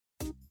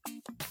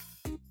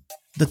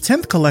The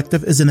 10th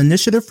Collective is an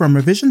initiative from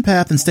Revision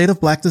Path and State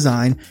of Black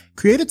Design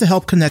created to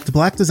help connect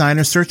Black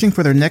designers searching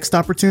for their next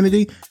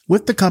opportunity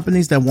with the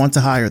companies that want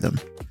to hire them.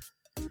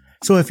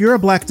 So if you're a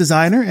Black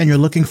designer and you're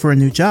looking for a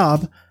new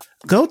job,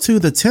 go to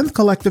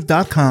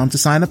the10thcollective.com to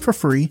sign up for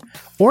free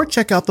or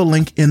check out the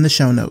link in the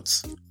show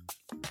notes.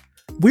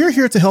 We're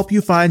here to help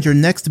you find your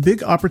next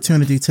big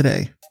opportunity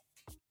today.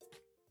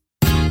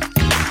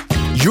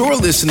 You're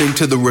listening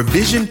to the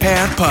Revision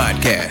Path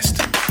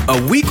Podcast,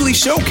 a weekly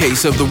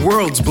showcase of the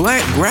world's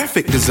Black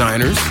graphic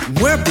designers,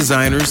 web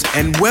designers,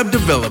 and web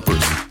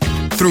developers.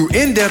 Through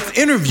in-depth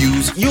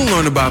interviews, you'll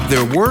learn about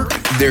their work,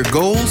 their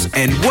goals,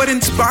 and what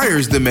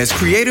inspires them as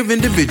creative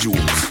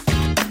individuals.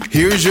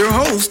 Here's your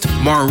host,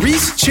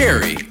 Maurice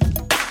Cherry.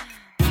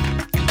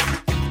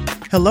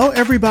 Hello,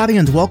 everybody,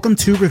 and welcome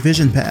to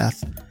Revision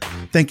Path.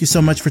 Thank you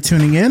so much for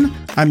tuning in.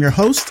 I'm your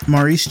host,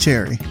 Maurice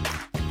Cherry.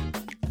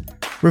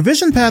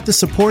 Revision Path is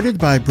supported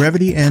by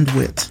Brevity and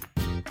Wit.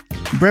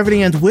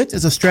 Brevity and Wit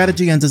is a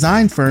strategy and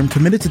design firm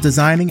committed to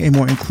designing a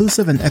more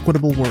inclusive and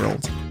equitable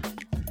world.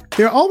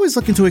 They're always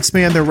looking to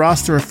expand their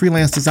roster of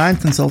freelance design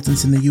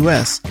consultants in the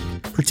U.S.,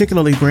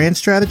 particularly brand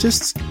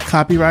strategists,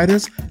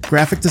 copywriters,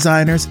 graphic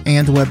designers,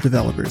 and web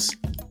developers.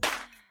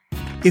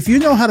 If you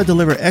know how to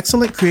deliver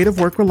excellent creative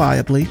work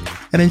reliably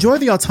and enjoy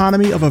the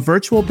autonomy of a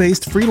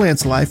virtual-based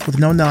freelance life with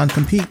no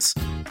non-competes,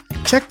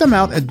 check them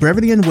out at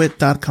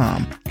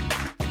brevityandwit.com.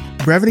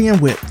 Brevity and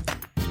Wit.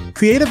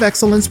 Creative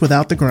excellence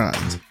without the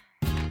grind.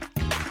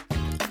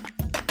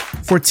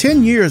 For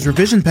 10 years,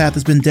 Revision Path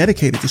has been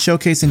dedicated to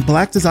showcasing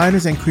Black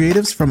designers and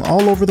creatives from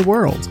all over the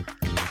world.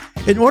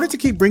 In order to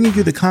keep bringing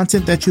you the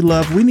content that you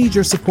love, we need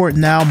your support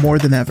now more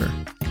than ever.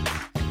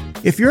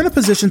 If you're in a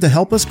position to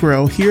help us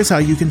grow, here's how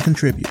you can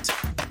contribute.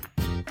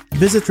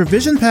 Visit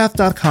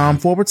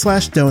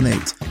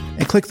revisionpath.com/donate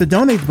and click the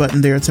donate button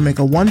there to make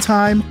a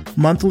one-time,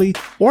 monthly,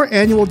 or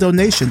annual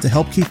donation to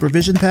help keep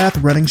Revision Path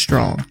running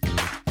strong.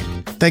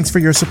 Thanks for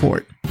your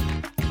support.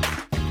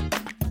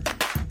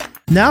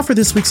 Now for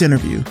this week's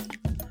interview.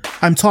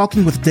 I'm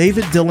talking with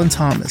David Dillon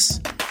Thomas.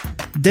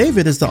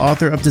 David is the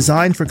author of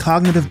Design for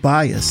Cognitive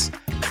Bias,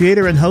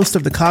 creator and host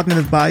of the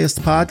Cognitive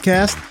Biased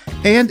podcast,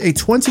 and a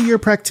 20-year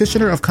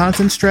practitioner of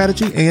content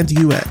strategy and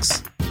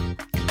UX.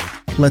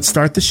 Let's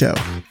start the show.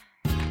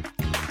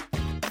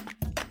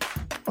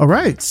 All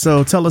right,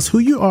 so tell us who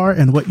you are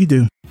and what you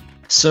do.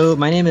 So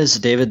my name is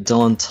David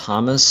Dillon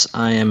Thomas.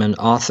 I am an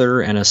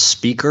author and a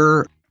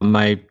speaker.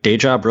 My day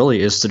job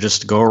really is to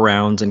just go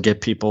around and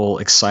get people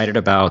excited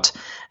about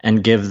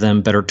and give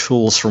them better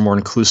tools for more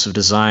inclusive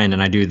design.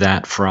 And I do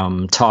that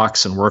from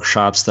talks and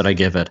workshops that I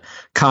give at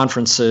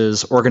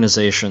conferences,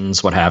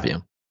 organizations, what have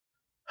you.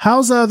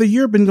 How's the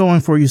year been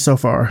going for you so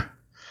far?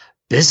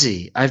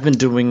 Busy. I've been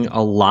doing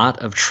a lot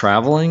of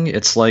traveling.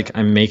 It's like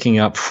I'm making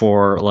up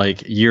for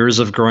like years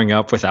of growing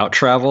up without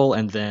travel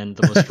and then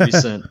the most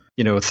recent,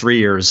 3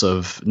 years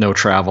of no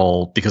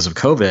travel because of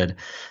COVID.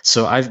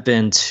 So I've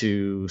been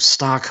to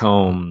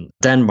Stockholm,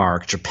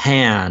 Denmark,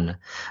 Japan,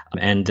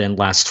 and then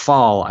last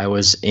fall I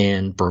was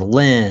in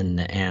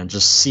Berlin and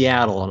just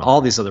Seattle and all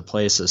these other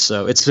places.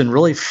 So it's been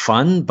really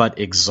fun, but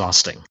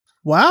exhausting.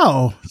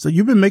 Wow. So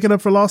you've been making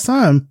up for lost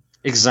time.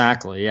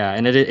 Exactly. Yeah.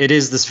 And it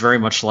is this very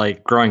much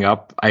like growing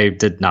up, I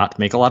did not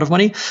make a lot of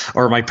money,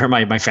 or my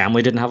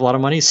family didn't have a lot of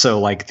money. So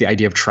like the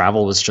idea of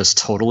travel was just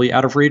totally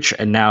out of reach.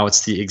 And now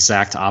it's the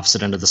exact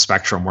opposite end of the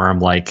spectrum where I'm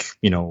like,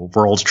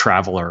 world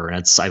traveler,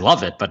 and I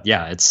love it, but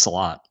yeah, it's a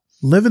lot.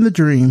 Living the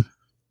dream.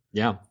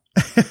 Yeah.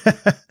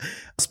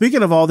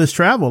 Speaking of all this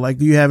travel,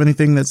 do you have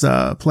anything that's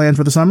planned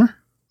for the summer?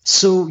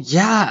 So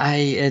yeah,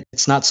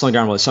 it's not slowing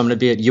down really. So I'm going to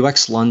be at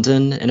UX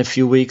London in a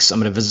few weeks.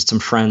 I'm going to visit some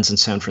friends in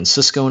San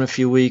Francisco in a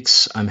few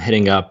weeks. I'm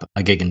hitting up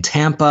a gig in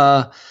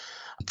Tampa,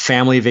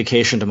 family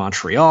vacation to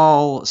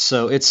Montreal.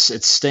 So it's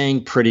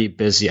staying pretty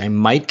busy. I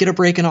might get a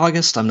break in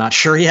August. I'm not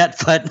sure yet,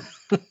 but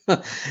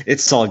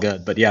it's all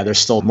good. But yeah, there's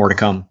still more to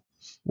come.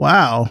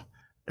 Wow.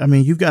 I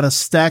mean, you've got a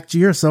stacked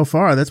year so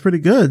far. That's pretty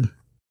good.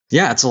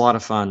 Yeah, it's a lot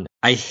of fun.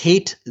 I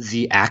hate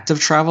the act of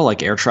travel,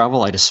 like air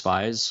travel. I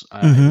despise.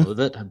 I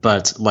loathe it.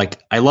 But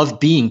I love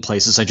being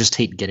places. I just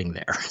hate getting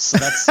there. So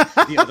that's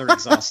the other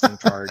exhausting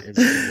part is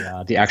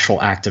the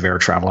actual act of air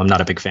travel. I'm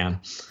not a big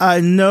fan. I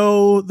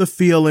know the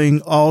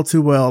feeling all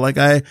too well.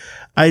 I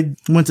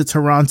went to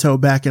Toronto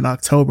back in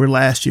October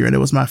last year, and it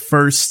was my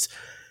first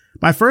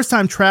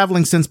time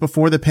traveling since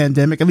before the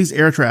pandemic, at least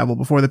air travel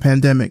before the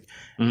pandemic.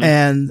 Mm-hmm.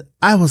 And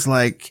I was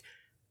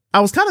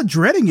kind of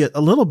dreading it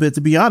a little bit,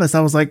 to be honest. I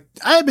was like,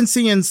 I had been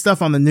seeing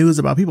stuff on the news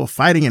about people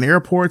fighting in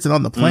airports and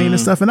on the plane and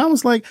stuff. And I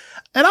was like,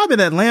 and I'm in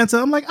Atlanta.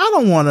 I'm like, I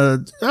don't want to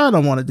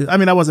do,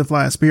 I wasn't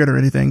flying Spirit or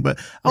anything, but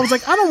I was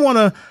like, I don't want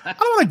to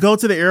go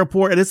to the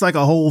airport and it's like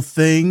a whole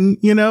thing,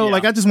 Yeah.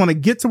 I just want to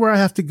get to where I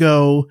have to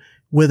go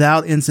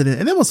without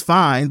incident. And it was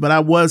fine, but I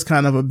was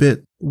kind of a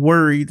bit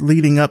worried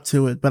leading up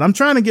to it. But I'm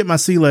trying to get my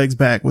sea legs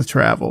back with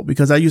travel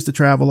because I used to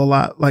travel a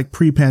lot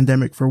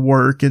pre-pandemic for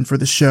work and for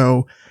the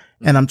show.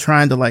 And I'm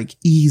trying to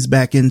ease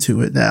back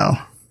into it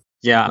now.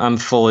 Yeah, I'm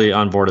fully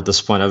on board at this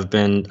point. I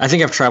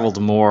think I've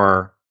traveled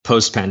more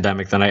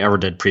post-pandemic than I ever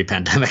did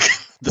pre-pandemic.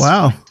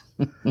 Wow.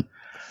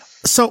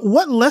 So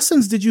what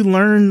lessons did you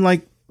learn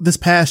like this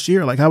past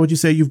year? Like, how would you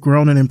say you've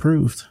grown and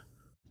improved?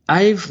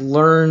 I've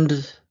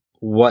learned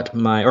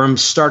I'm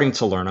starting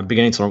to learn, I'm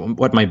beginning to learn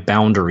what my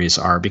boundaries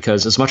are,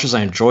 because as much as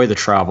I enjoy the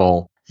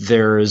travel,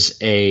 there's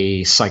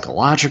a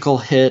psychological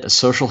hit, a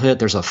social hit,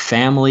 there's a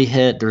family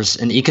hit, there's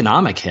an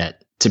economic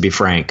hit, to be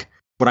frank.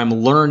 What I'm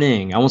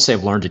learning, I won't say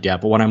I've learned it yet,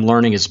 but what I'm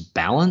learning is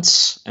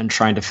balance and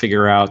trying to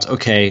figure out,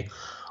 okay,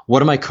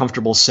 what am I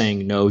comfortable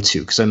saying no to?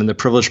 Because I'm in the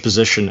privileged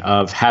position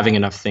of having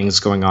enough things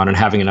going on and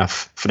having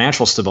enough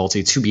financial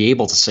stability to be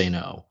able to say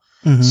no.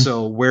 Mm-hmm.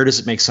 So where does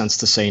it make sense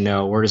to say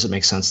no? Where does it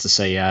make sense to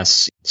say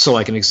yes? So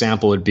like an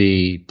example would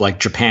be like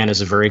Japan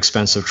is a very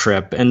expensive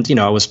trip. And,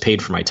 I was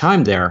paid for my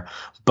time there,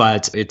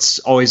 but it's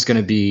always going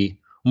to be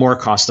more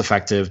cost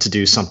effective to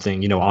do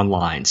something,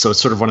 online. So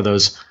it's sort of one of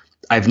those,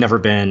 I've never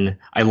been,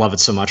 I love it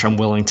so much, I'm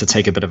willing to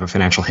take a bit of a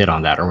financial hit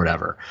on that or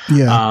whatever.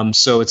 Yeah.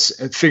 So it's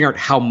figuring out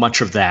how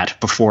much of that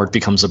before it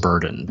becomes a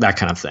burden, that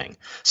kind of thing.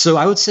 So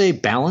I would say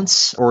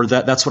balance, or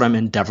that's what I'm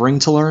endeavoring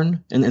to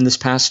learn in this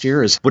past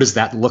year, is what does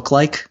that look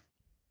like?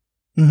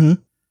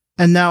 Mm-hmm.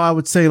 And now I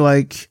would say,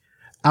 like,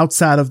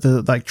 outside of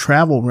the like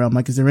travel realm,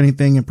 like, is there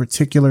anything in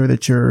particular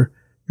that you're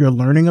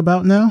learning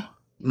about now?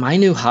 My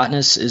new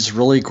hotness is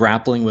really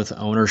grappling with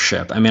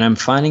ownership. I mean, I'm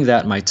finding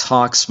that my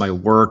talks, my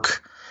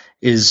work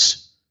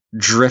is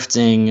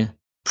drifting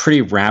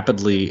pretty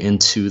rapidly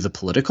into the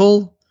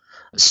political.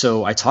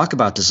 So I talk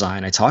about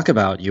design, I talk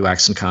about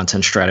UX and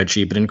content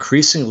strategy, but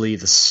increasingly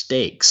the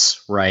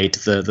stakes, right?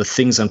 The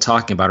things I'm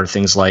talking about are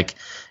things like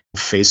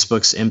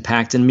Facebook's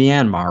impact in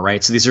Myanmar,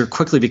 right? So these are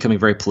quickly becoming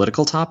very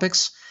political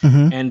topics.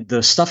 Mm-hmm. And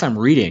the stuff I'm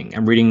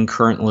reading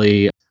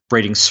currently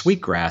Braiding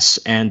Sweetgrass,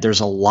 and there's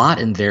a lot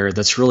in there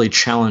that's really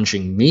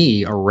challenging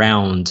me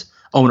around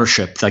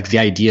ownership, like the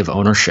idea of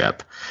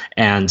ownership,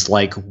 and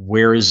like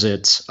where is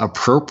it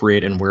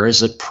appropriate and where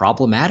is it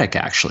problematic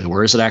actually?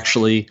 Where is it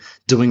actually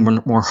doing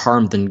more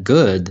harm than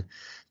good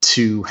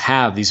to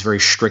have these very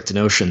strict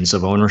notions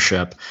of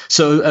ownership?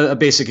 So a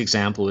basic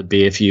example would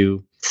be if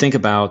you think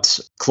about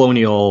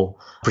colonial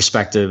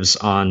perspectives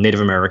on Native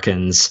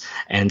Americans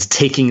and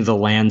taking the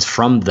land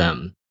from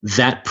them,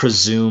 that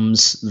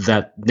presumes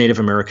that Native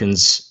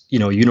Americans,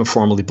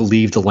 uniformly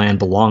believed the land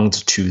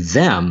belonged to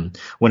them,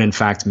 when in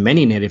fact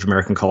many Native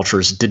American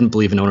cultures didn't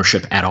believe in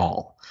ownership at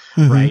all,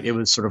 mm-hmm. right? It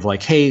was sort of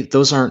like, hey,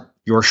 those aren't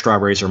your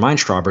strawberries or mine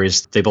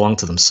strawberries; they belong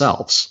to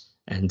themselves,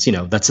 and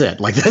that's it.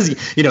 Like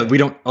we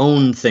don't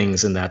own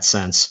things in that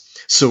sense.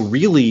 So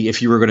really,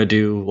 if you were going to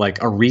do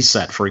like a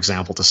reset, for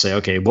example, to say,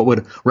 okay, what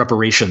would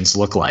reparations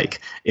look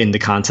like in the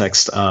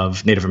context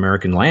of Native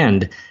American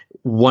land?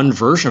 One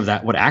version of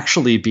that would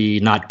actually be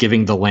not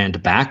giving the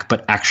land back,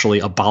 but actually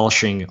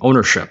abolishing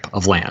ownership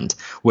of land,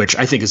 which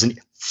I think is a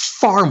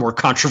far more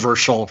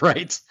controversial,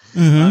 right,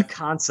 mm-hmm.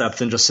 Concept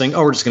than just saying,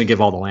 oh, we're just going to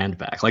give all the land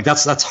back. Like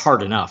that's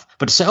hard enough.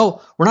 But to say,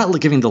 oh, we're not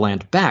giving the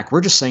land back,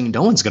 we're just saying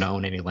no one's going to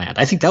own any land.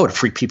 I think that would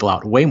freak people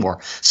out way more.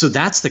 So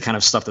that's the kind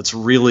of stuff that's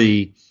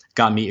really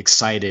got me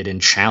excited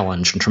and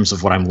challenged in terms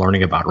of what I'm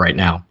learning about right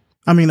now.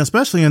 I mean,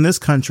 especially in this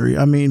country,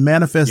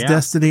 manifest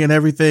destiny and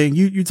everything.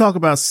 You talk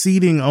about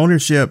ceding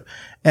ownership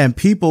and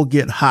people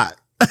get hot.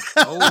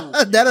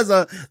 Oh,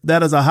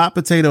 that is a hot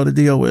potato to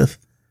deal with.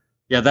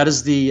 Yeah, that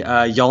is the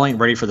y'all ain't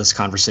ready for this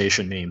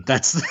conversation meme.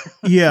 That's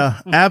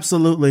yeah,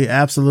 absolutely.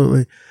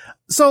 Absolutely.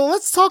 So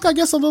let's talk, I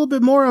guess, a little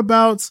bit more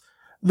about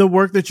the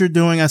work that you're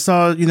doing. I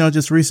saw,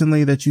 just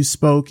recently that you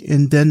spoke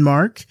in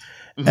Denmark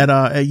mm-hmm. at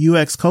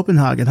UX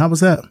Copenhagen. How was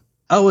that?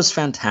 Oh, it was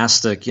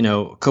fantastic.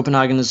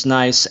 Copenhagen is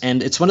nice.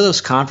 And it's one of those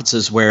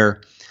conferences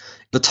where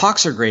the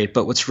talks are great,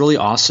 but what's really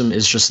awesome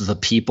is just the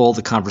people,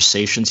 the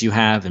conversations you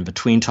have in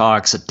between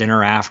talks, at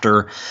dinner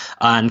after.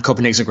 And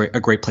Copenhagen's a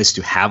great place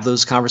to have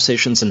those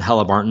conversations. And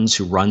Hella Martins,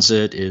 who runs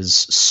it,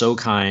 is so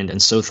kind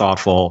and so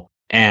thoughtful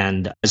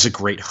and is a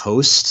great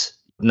host,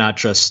 not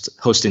just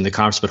hosting the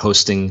conference, but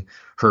hosting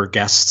her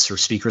guests or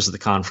speakers at the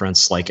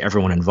conference, like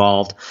everyone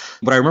involved.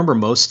 What I remember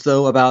most,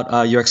 though, about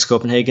UX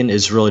Copenhagen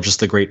is really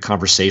just the great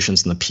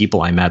conversations and the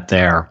people I met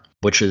there,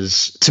 which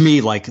is, to me,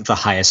 like the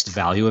highest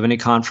value of any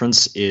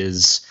conference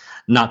is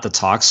not the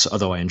talks,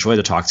 although I enjoy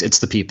the talks. It's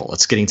the people.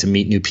 It's getting to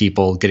meet new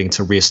people, getting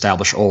to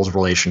reestablish old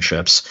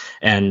relationships.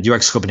 And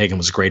UX Copenhagen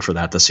was great for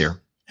that this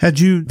year. Had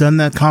you done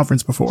that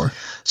conference before?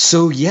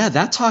 So yeah,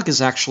 that talk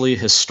is actually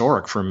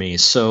historic for me.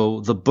 So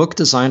the book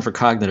Design for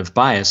Cognitive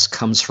Bias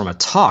comes from a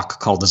talk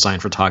called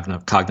Design for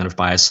Cognitive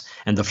Bias.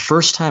 And the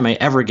first time I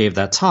ever gave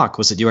that talk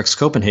was at UX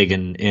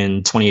Copenhagen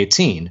in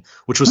 2018,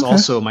 which was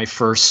also my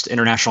first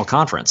international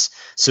conference.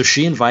 So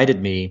she invited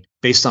me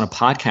based on a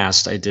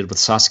podcast I did with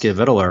Saskia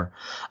Vittler.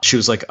 She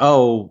was like,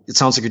 oh, it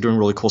sounds like you're doing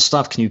really cool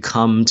stuff. Can you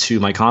come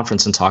to my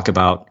conference and talk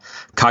about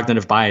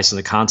cognitive bias in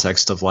the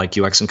context of like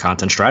UX and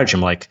content strategy?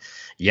 I'm like,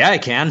 yeah, I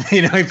can.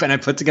 And I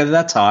put together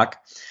that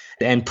talk,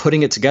 and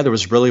putting it together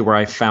was really where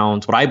I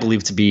found what I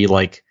believe to be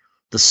like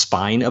the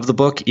spine of the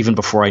book, even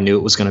before I knew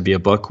it was going to be a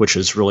book, which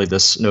is really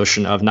this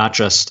notion of not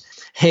just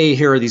hey,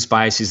 here are these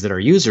biases that our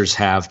users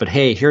have, but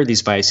hey, here are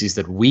these biases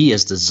that we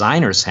as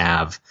designers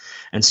have.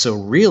 And so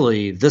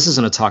really, this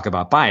isn't a talk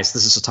about bias.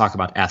 This is a talk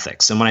about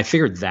ethics. And when I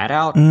figured that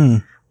out,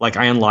 like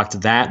I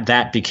unlocked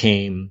that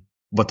became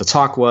what the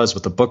talk was,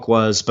 what the book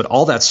was. But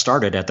all that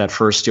started at that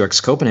first UX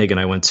Copenhagen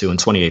I went to in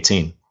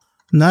 2018.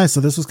 Nice.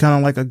 So this was kind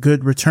of like a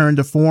good return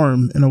to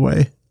form in a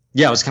way.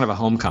 Yeah, it was kind of a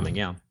homecoming.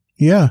 Yeah.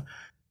 Yeah.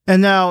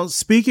 And now,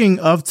 speaking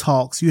of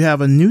talks, you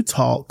have a new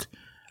talk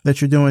that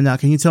you're doing now.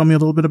 Can you tell me a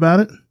little bit about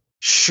it?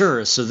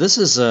 Sure. So this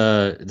is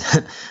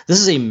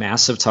a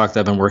massive talk that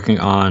I've been working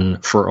on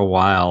for a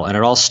while, and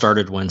it all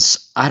started when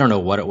I don't know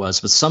what it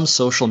was, but some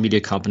social media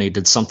company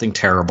did something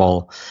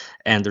terrible,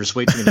 and there's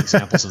way too many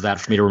examples of that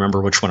for me to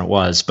remember which one it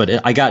was.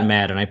 But I got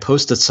mad, and I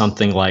posted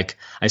something like,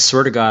 "I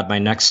swear to God, my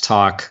next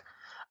talk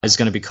is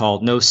going to be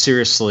called No,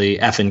 Seriously,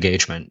 F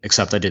Engagement,"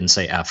 except I didn't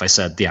say F. I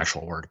said the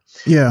actual word.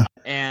 Yeah.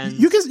 And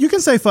you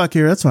can say fuck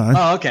here. That's fine.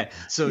 Oh, okay.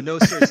 So no,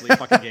 seriously,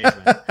 fuck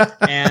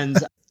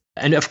engagement.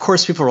 And of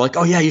course people were like,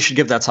 oh yeah, you should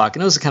give that talk.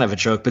 And it was kind of a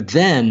joke. But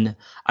then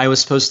I was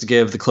supposed to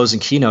give the closing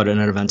keynote at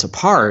an event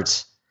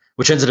apart,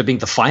 which ended up being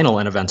the final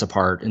event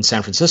apart in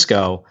San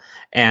Francisco.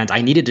 And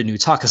I needed a new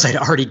talk because I'd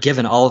already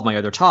given all of my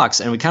other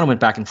talks. And we kind of went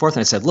back and forth. And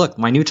I said, look,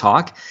 my new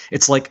talk,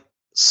 it's like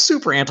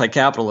super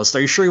anti-capitalist.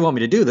 Are you sure you want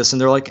me to do this? And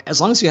they're like,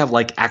 as long as you have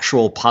like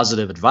actual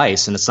positive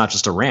advice and it's not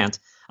just a rant.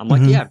 I'm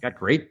like, yeah, I've got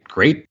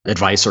great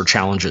advice or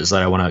challenges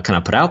that I want to kind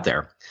of put out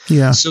there.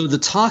 Yeah. So the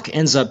talk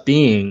ends up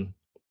being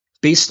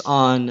based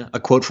on a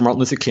quote from Martin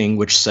Luther King,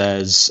 which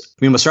says,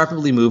 we must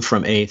rapidly move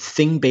from a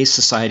thing-based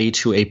society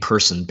to a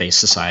person-based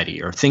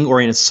society, or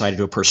thing-oriented society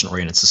to a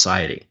person-oriented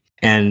society.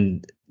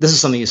 And this is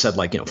something you said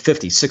like,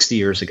 50, 60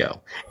 years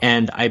ago.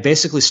 And I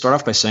basically start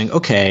off by saying,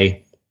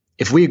 okay,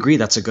 if we agree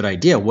that's a good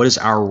idea, what is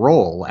our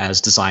role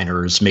as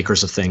designers,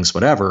 makers of things,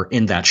 whatever,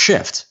 in that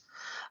shift?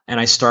 And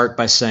I start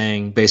by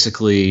saying,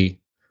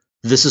 basically,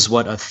 this is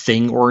what a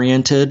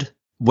thing-oriented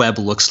web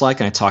looks like.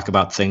 And I talk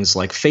about things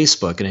like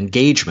Facebook and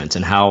engagement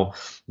and how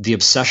the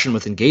obsession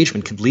with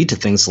engagement can lead to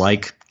things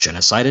like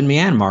genocide in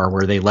Myanmar,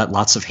 where they let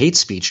lots of hate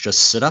speech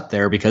just sit up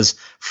there because,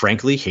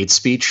 frankly, hate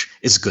speech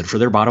is good for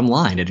their bottom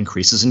line. It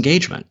increases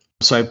engagement.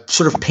 So I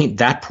sort of paint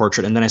that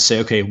portrait, and then I say,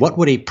 okay, what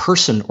would a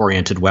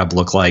person-oriented web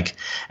look like?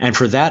 And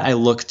for that, I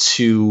look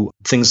to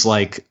things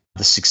like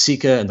the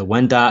Siksika and the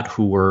Wendat,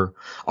 who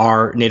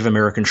are Native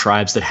American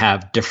tribes that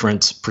have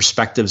different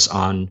perspectives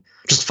on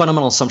just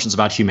fundamental assumptions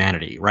about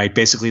humanity, right?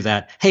 Basically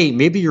that, hey,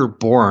 maybe you're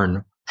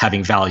born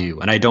having value,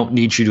 and I don't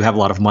need you to have a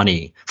lot of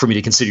money for me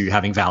to consider you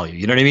having value.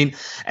 You know what I mean?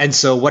 And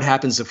so what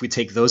happens if we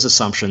take those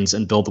assumptions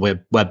and build the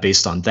web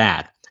based on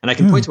that? And I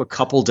can point to a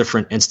couple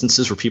different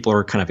instances where people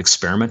are kind of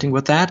experimenting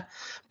with that.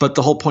 But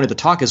the whole point of the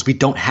talk is we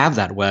don't have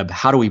that web.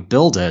 How do we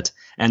build it?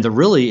 And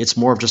it's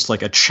more of just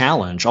like a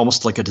challenge,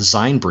 almost like a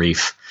design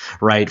brief,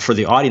 right, for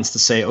the audience to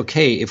say,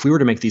 okay, if we were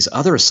to make these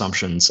other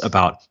assumptions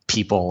about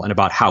people and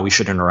about how we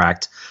should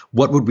interact,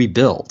 what would we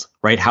build,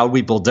 right? How would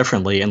we build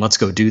differently? And let's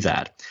go do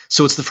that.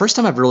 So it's the first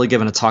time I've really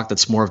given a talk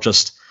that's more of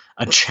just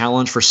a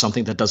challenge for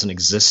something that doesn't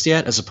exist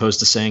yet, as opposed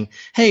to saying,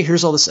 hey,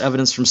 here's all this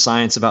evidence from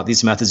science about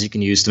these methods you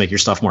can use to make your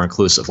stuff more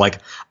inclusive. Like,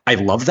 I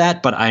love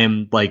that, but I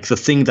am like, the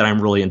thing that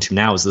I'm really into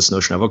now is this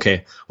notion of,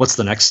 okay, what's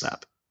the next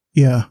step?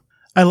 Yeah.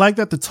 I like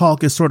that the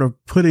talk is sort of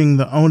putting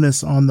the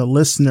onus on the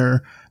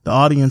listener, the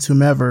audience,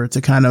 whomever, to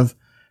kind of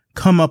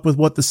come up with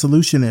what the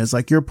solution is.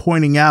 Like, you're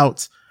pointing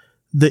out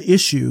the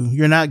issue.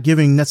 You're not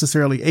giving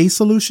necessarily a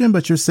solution,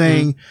 but you're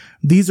saying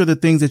these are the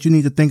things that you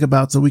need to think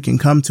about so we can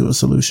come to a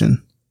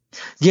solution.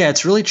 Yeah,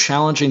 it's really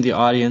challenging the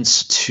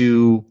audience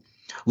to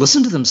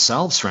listen to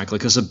themselves, frankly,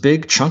 because a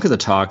big chunk of the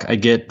talk, I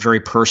get very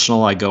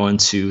personal. I go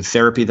into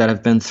therapy that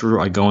I've been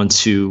through. I go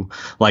into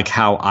like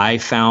how I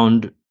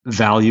found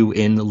value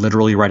in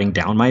literally writing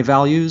down my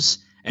values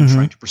and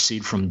trying to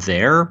proceed from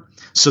there.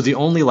 So the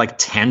only like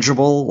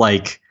tangible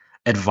like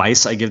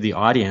advice I give the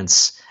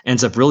audience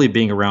ends up really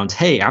being around,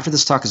 hey, after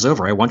this talk is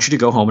over, I want you to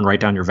go home and write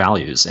down your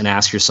values and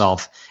ask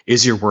yourself,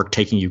 is your work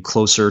taking you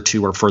closer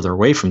to or further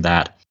away from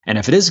that? And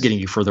if it is getting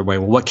you further away,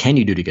 well, what can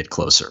you do to get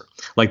closer?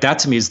 Like, that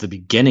to me is the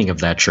beginning of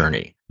that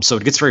journey. So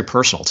it gets very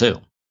personal too.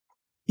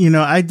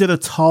 I did a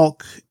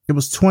talk, it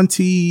was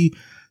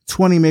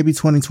 2020, maybe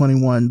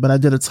 2021, but I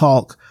did a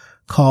talk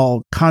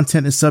called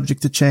Content is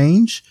Subject to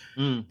Change.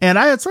 And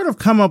I had sort of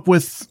come up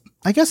with,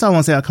 I guess I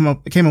won't say I came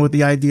up with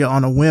the idea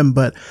on a whim,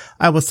 but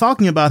I was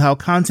talking about how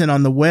content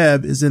on the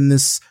web is in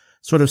this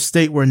sort of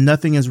state where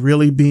nothing is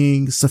really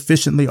being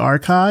sufficiently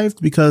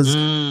archived, because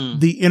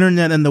the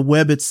internet and the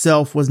web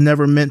itself was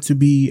never meant to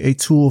be a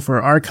tool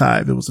for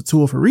archive. It was a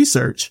tool for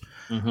research.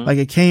 Like,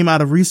 it came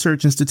out of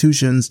research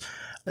institutions,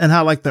 and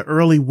how like the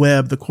early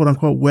web, the quote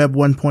unquote web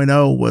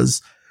 1.0,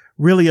 was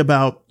really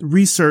about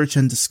research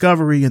and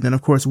discovery. And then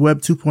of course,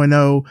 web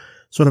 2.0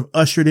 sort of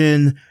ushered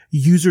in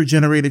user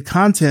generated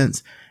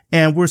content.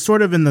 And we're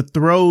sort of in the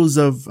throes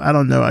of, I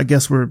don't know, I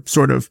guess we're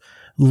sort of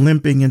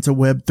limping into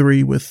web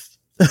 3 with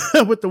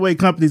with the way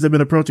companies have been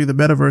approaching the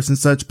metaverse and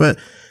such. But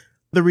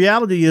the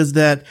reality is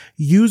that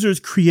users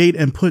create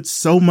and put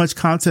so much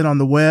content on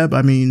the web.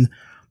 I mean,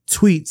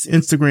 tweets,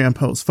 Instagram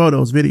posts,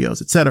 photos,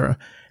 videos, etc.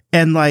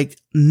 And like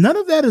none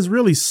of that is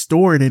really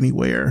stored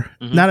anywhere,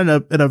 not in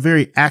a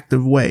very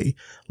active way.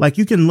 Like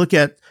you can look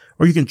at,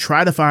 or you can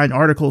try to find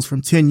articles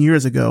from 10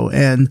 years ago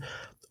and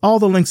all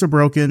the links are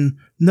broken.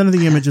 None of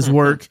the images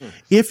work.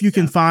 If you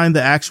can find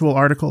the actual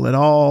article at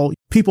all,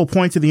 people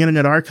point to the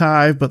Internet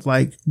Archive, but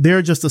like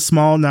they're just a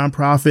small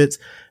nonprofit.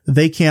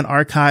 They can't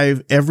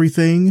archive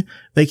everything.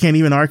 They can't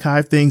even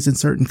archive things in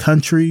certain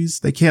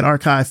countries. They can't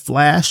archive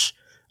Flash.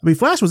 I mean,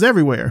 Flash was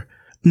everywhere.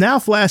 Now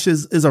Flash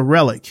is a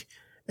relic.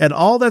 And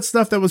all that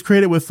stuff that was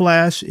created with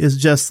Flash is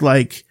just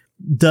like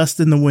dust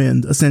in the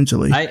wind,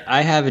 essentially.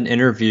 I have an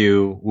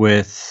interview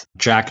with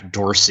Jack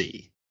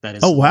Dorsey that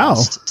is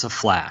lost to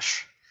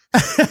Flash.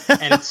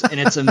 and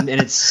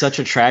it's such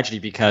a tragedy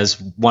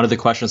because one of the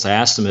questions I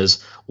asked him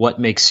is, what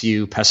makes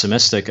you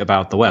pessimistic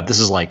about the web? This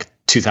is like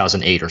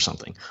 2008 or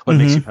something. What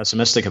makes you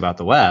pessimistic about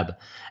the web?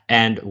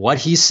 And what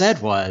he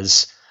said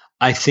was,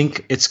 I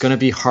think it's going to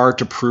be hard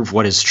to prove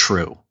what is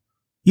true.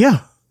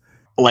 Yeah.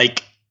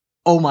 Like,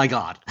 oh my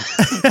God.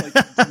 Like,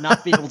 to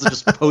not be able to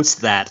just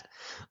post that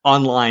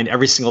online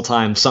every single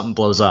time something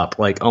blows up.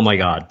 Like, oh my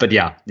God. But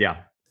yeah.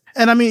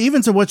 And I mean,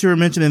 even to what you were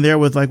mentioning there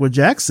with like what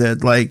Jack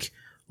said, like,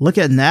 look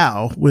at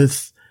now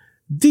with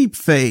deep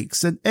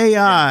fakes and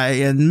AI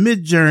and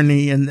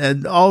Midjourney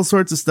and all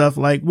sorts of stuff.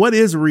 Like, what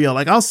is real?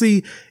 Like, I'll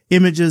see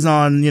images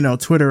on,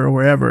 Twitter or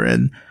wherever,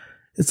 and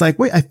it's like,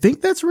 wait, I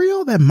think that's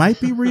real. That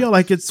might be real.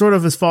 Like, it sort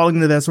of is falling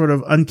into that sort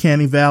of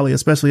uncanny valley,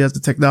 especially as the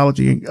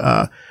technology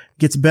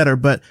gets better.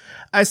 But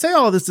I say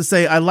all of this to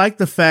say, I like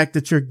the fact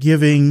that you're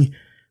giving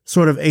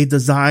sort of a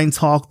design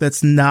talk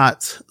that's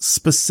not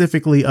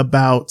specifically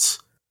about,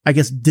 I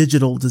guess,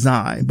 digital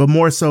design, but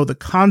more so the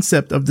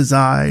concept of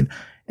design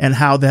and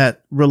how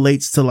that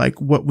relates to like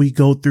what we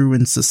go through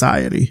in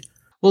society.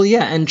 Well,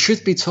 yeah. And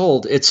truth be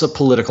told, it's a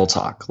political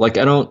talk. Like,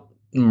 I don't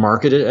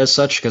market it as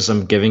such because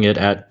I'm giving it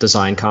at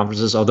design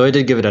conferences, although I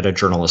did give it at a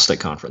journalistic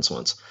conference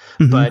once.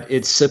 But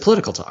it's a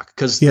political talk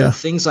because the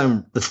things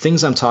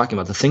I'm talking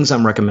about, the things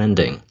I'm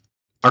recommending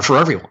are for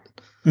everyone.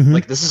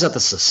 Like, this is at the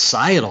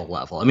societal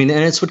level. I mean,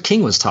 and it's what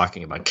King was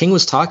talking about. King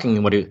was talking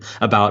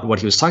about what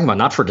he was talking about,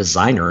 not for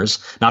designers,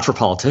 not for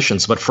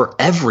politicians, but for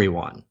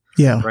everyone.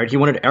 Yeah. Right. He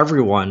wanted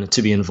everyone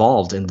to be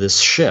involved in this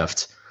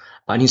shift,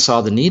 and he saw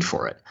the need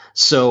for it.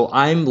 So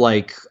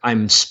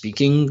I'm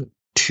speaking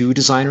to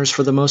designers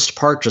for the most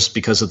part, just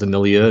because of the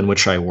milieu in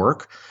which I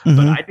work.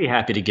 But I'd be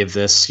happy to give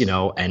this,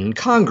 in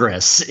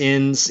Congress,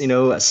 in,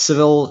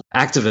 civil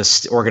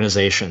activist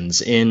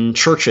organizations, in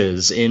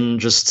churches, in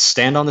just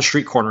stand on the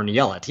street corner and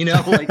yell it,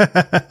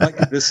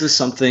 like this is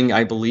something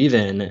I believe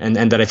in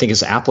and that I think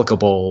is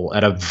applicable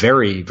at a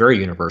very, very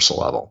universal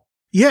level.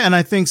 Yeah. And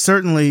I think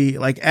certainly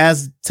like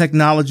as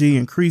technology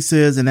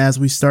increases and as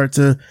we start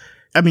to,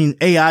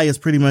 AI is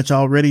pretty much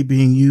already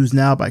being used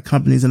now by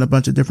companies and a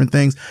bunch of different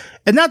things.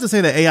 And not to say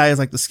that AI is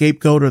like the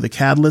scapegoat or the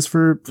catalyst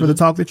for the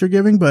talk that you're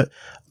giving, but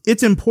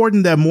it's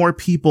important that more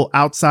people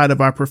outside of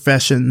our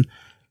profession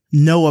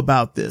know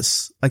about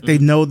this. Like they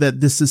know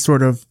that this is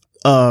sort of,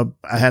 I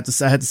had to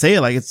say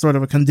it, like it's sort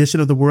of a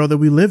condition of the world that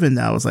we live in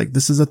now. It's like,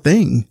 this is a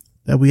thing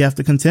that we have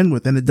to contend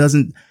with. And it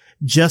doesn't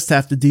just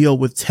have to deal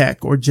with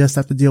tech or just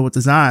have to deal with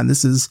design.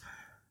 This is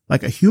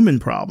like a human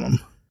problem.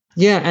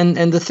 Yeah,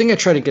 and the thing I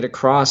try to get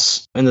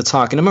across in the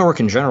talk and in my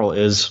work in general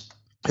is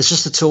it's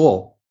just a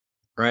tool,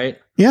 right?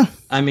 Yeah.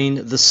 I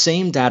mean, the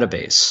same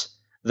database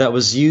that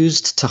was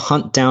used to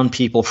hunt down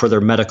people for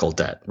their medical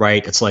debt,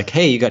 right? It's like,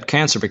 hey, you got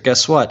cancer, but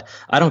guess what?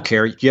 I don't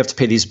care. You have to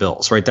pay these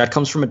bills, right? That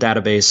comes from a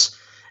database,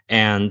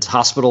 and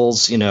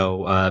hospitals,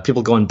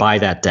 people go and buy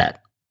that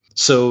debt.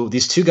 So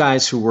these two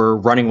guys who were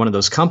running one of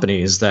those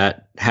companies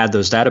that had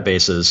those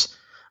databases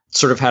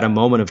sort of had a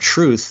moment of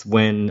truth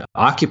when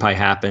Occupy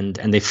happened,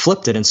 and they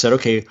flipped it and said,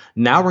 okay,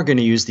 now we're going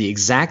to use the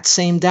exact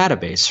same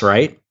database,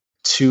 right,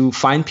 to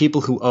find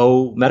people who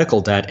owe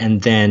medical debt and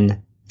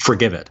then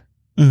forgive it.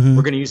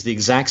 We're going to use the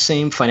exact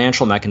same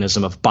financial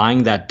mechanism of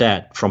buying that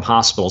debt from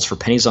hospitals for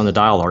pennies on the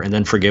dollar and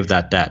then forgive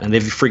that debt. And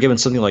they've forgiven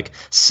something like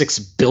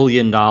 $6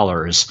 billion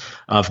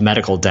of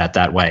medical debt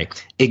that way.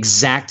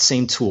 Exact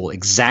same tool,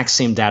 exact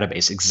same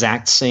database,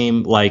 exact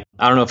same, like,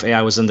 I don't know if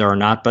AI was in there or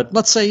not, but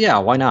let's say, yeah,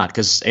 why not?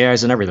 Because AI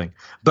is in everything.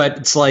 But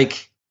it's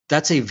like,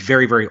 that's a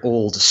very, very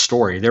old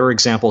story. There are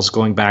examples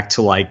going back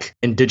to like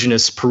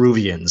indigenous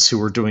Peruvians who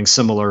were doing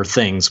similar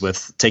things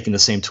with taking the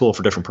same tool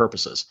for different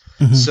purposes.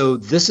 So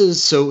this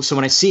is so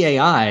when I see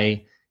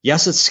AI,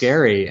 yes, it's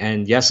scary.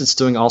 And yes, it's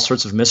doing all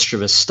sorts of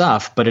mischievous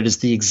stuff, but it is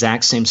the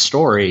exact same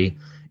story.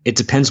 It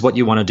depends what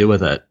you want to do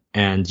with it.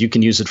 And you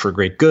can use it for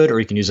great good or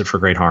you can use it for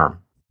great harm.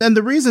 And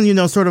the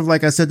reason, sort of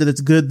like I said, that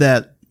it's good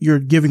that you're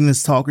giving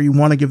this talk or you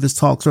want to give this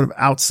talk sort of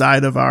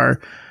outside of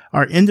our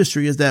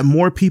industry is that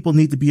more people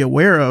need to be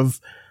aware of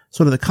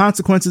sort of the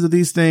consequences of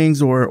these things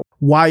or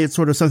why it's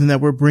sort of something that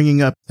we're bringing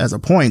up as a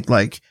point.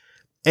 Like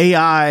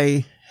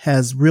AI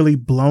has really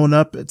blown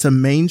up to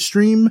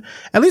mainstream,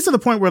 at least to the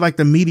point where like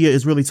the media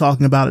is really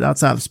talking about it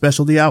outside of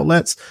specialty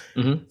outlets.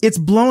 It's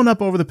blown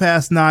up over the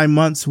past 9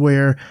 months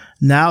where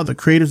now the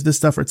creators of this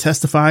stuff are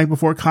testifying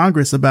before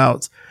Congress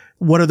about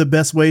what are the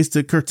best ways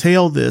to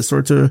curtail this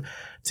or to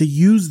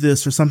use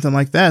this or something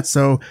like that.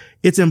 So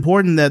it's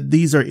important that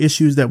these are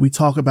issues that we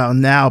talk about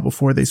now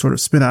before they sort of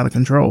spin out of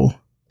control.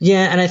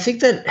 Yeah. And I think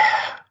that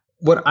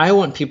what I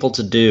want people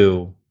to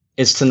do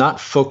is to not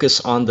focus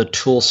on the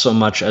tool so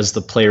much as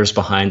the players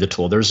behind the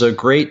tool. There's a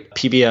great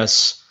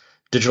PBS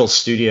Digital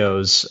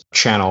Studios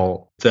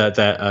channel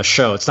that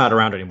show. It's not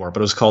around anymore,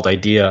 but it was called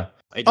Idea.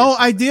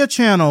 Idea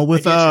Channel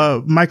with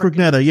Mike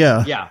Rugnetta.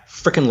 Yeah. Yeah.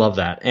 Freaking love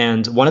that.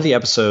 And one of the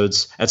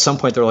episodes, at some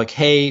point, they're like,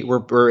 hey,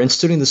 we're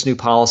instituting this new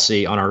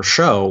policy on our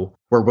show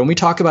where when we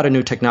talk about a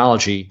new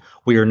technology,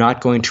 we are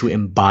not going to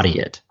embody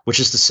it, which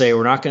is to say,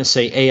 we're not going to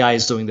say AI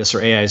is doing this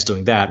or AI is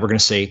doing that. We're going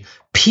to say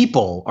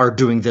people are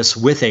doing this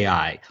with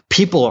AI.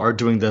 People are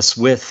doing this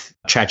with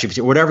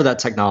ChatGPT, whatever that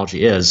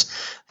technology is,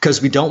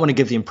 because we don't want to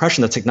give the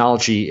impression that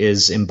technology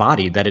is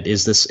embodied, that it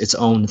is its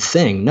own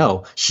thing.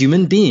 No,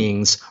 human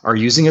beings are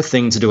using a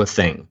thing to do a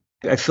thing.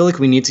 I feel like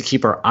we need to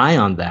keep our eye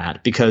on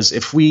that, because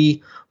if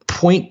we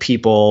point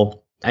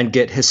people and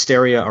get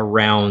hysteria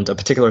around a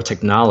particular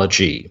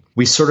technology,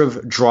 we sort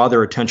of draw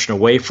their attention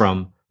away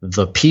from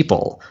the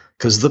people,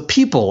 because the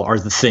people are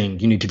the thing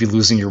you need to be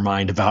losing your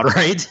mind about,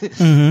 right?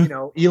 Mm-hmm. You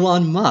know,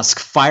 Elon Musk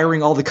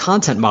firing all the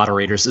content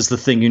moderators is the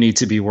thing you need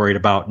to be worried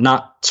about,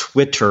 not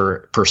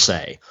Twitter per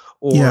se.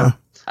 Or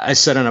I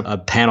said on a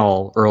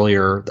panel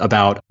earlier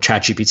about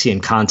ChatGPT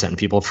and content, and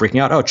people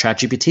freaking out, oh,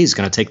 ChatGPT is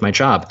going to take my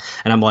job.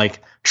 And I'm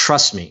like,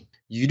 trust me,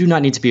 you do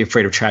not need to be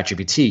afraid of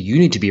ChatGPT. You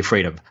need to be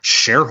afraid of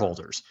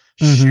shareholders.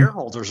 Mm-hmm.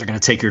 Shareholders are going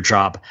to take your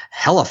job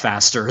hella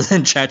faster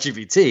than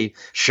ChatGPT.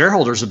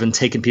 Shareholders have been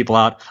taking people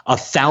out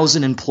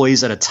 1,000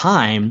 employees at a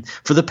time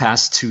for the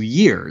past 2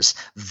 years.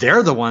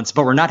 They're the ones,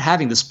 but we're not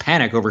having this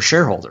panic over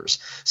shareholders.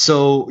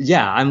 So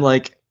yeah, I'm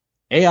like,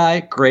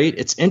 AI, great.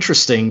 It's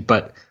interesting,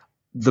 but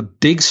the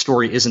big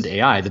story isn't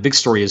AI. The big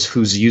story is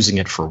who's using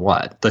it for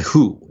what. The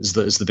who is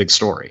the big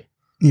story.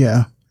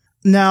 Yeah.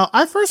 Now,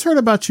 I first heard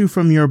about you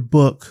from your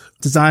book,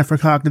 Design for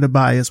Cognitive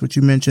Bias, which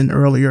you mentioned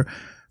earlier.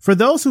 For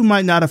those who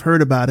might not have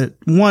heard about it,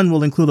 one,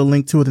 we'll include a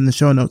link to it in the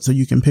show notes so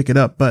you can pick it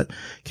up. But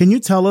can you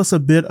tell us a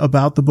bit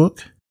about the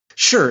book?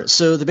 Sure.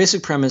 So the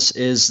basic premise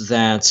is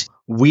that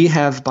we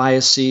have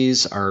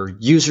biases, our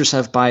users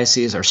have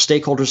biases, our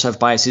stakeholders have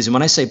biases. And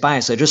when I say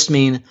bias, I just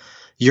mean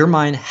your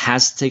mind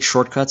has to take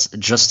shortcuts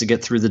just to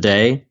get through the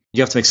day.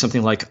 You have to make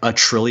something like 1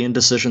 trillion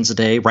decisions a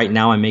day. Right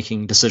now, I'm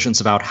making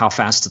decisions about how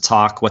fast to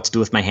talk, what to do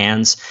with my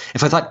hands.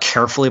 If I thought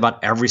carefully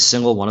about every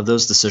single one of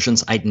those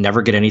decisions, I'd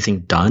never get anything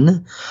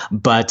done.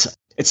 But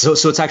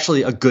it's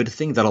actually a good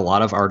thing that a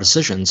lot of our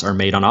decisions are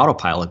made on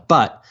autopilot.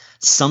 But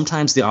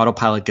sometimes the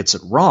autopilot gets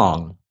it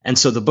wrong. And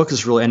so the book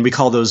is really, and we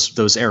call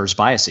those errors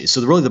biases.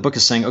 So really the book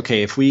is saying,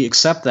 okay, if we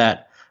accept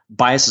that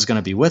bias is going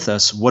to be with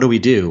us, what do we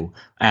do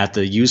at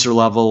the user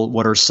level?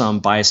 What are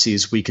some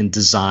biases we can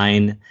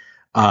design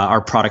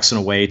our products in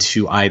a way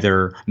to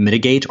either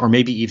mitigate or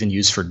maybe even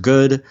use for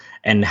good?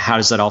 And how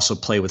does that also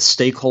play with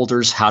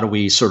stakeholders? How do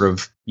we sort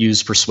of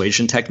use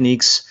persuasion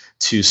techniques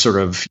to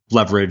sort of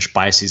leverage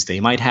biases they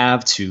might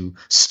have to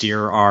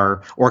steer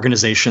our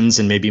organizations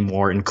in maybe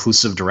more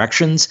inclusive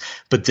directions?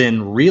 But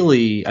then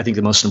really, I think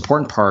the most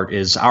important part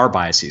is our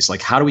biases.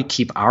 Like, how do we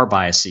keep our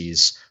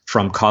biases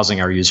from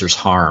causing our users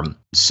harm?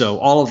 So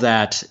all of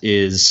that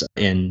is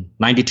in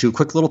 92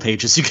 quick little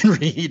pages you can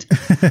read.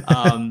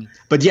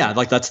 But yeah,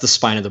 like that's the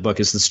spine of the book,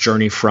 is this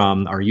journey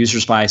from our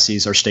users'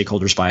 biases, our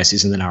stakeholders'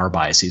 biases, and then our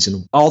biases.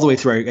 And all the way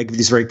through, I give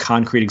these very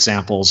concrete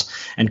examples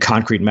and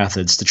concrete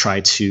methods to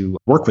try to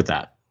work with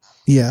that.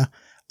 Yeah.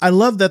 I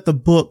love that the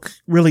book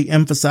really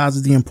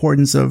emphasizes the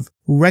importance of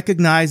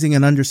recognizing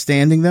and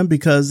understanding them,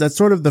 because that's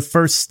sort of the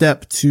first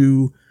step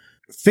to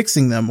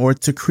fixing them, or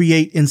to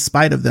create in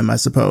spite of them, I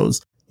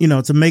suppose. You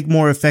know, to make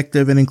more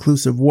effective and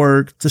inclusive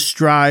work, to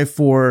strive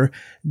for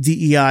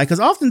DEI.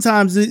 Because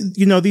oftentimes,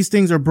 you know, these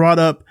things are brought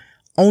up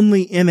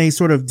only in a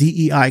sort of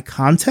DEI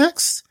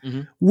context,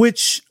 mm-hmm.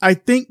 which I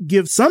think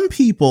gives some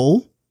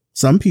people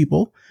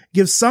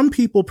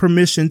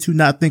permission to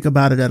not think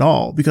about it at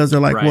all, because they're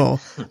like, right. Well,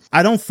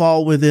 I don't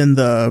fall within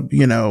the,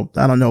 you know,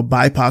 I don't know,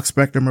 BIPOC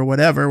spectrum or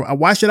whatever.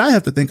 Why should I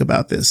have to think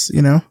about this,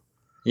 you know?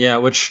 Yeah,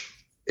 which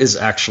is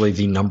actually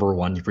the number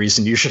one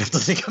reason you should have to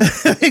think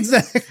about it.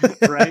 Exactly.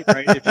 right.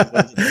 If you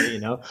want to, you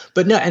know.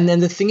 But no, and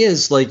then the thing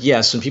is, like,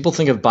 yes, when people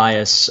think of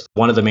bias,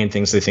 one of the main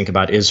things they think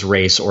about is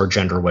race or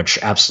gender, which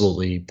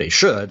absolutely they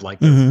should. Like,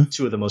 mm-hmm.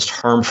 two of the most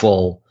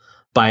harmful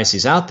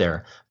biases out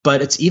there.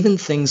 But it's even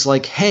things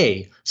like,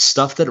 hey,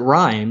 stuff that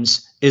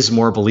rhymes is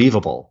more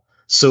believable.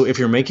 So if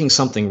you're making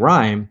something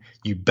rhyme,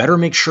 you better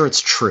make sure it's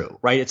true,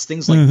 right? It's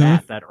things like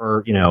mm-hmm. that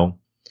are, you know,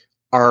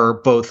 are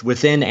both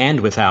within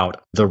and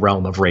without the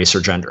realm of race or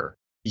gender.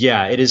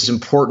 Yeah, it is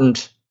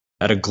important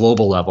at a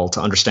global level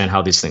to understand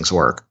how these things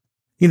work.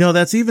 You know,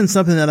 that's even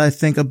something that I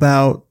think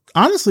about,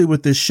 honestly,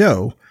 with this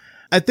show.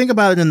 I think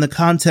about it in the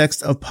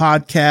context of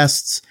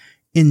podcasts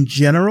in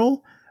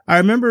general.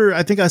 I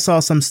think I saw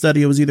some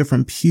study, it was either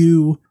from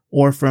Pew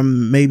or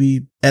from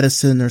maybe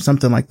Edison or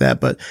something like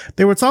that, but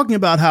they were talking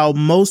about how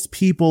most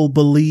people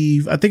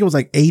believe, I think it was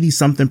like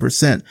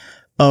 80-something%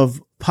 of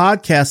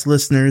podcast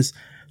listeners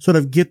sort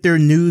of get their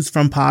news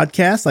from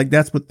podcasts. Like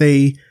that's what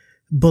they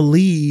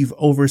believe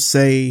over,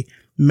 say,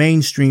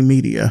 mainstream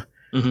media,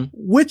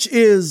 which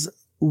is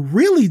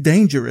really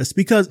dangerous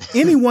because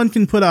anyone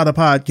can put out a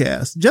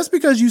podcast. Just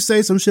because you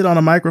say some shit on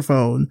a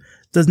microphone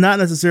does not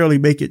necessarily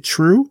make it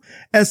true.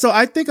 And so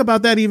I think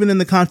about that even in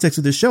the context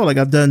of this show. Like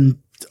I've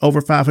done over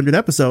 500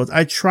 episodes.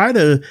 I try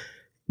to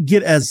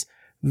get as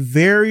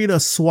varied a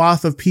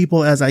swath of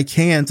people as I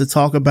can to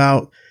talk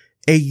about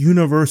a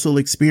universal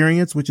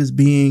experience, which is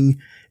being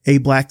a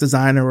Black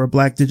designer or a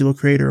Black digital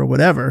creator or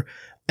whatever.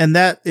 And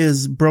that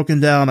is broken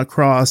down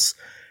across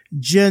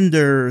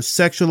gender,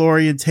 sexual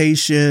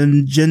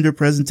orientation, gender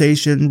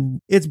presentation.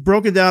 It's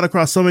broken down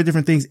across so many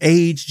different things,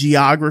 age,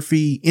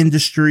 geography,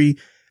 industry.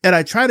 And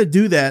I try to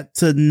do that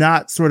to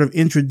not sort of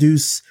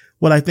introduce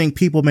what I think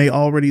people may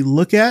already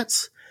look at.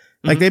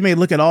 Like they may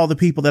look at all the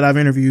people that I've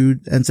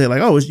interviewed and say like,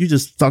 oh, you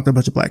just talked to a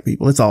bunch of Black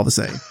people. It's all the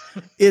same.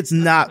 It's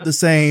not the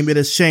same. It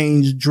has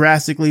changed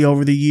drastically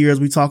over the years.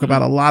 We talk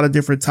about a lot of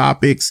different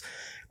topics.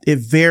 It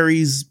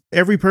varies.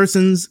 Every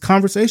person's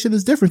conversation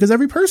is different because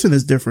every person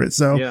is different.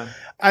 So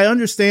I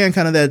understand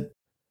kind of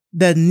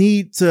that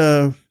need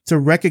to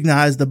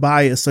recognize the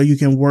bias so you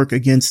can work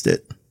against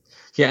it.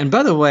 Yeah. And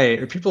by the way,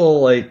 are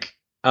people like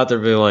out there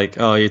be like,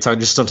 oh, you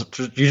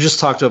just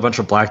talked to a bunch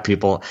of Black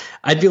people?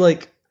 I'd be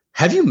like,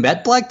 have you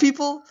met Black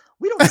people?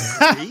 We don't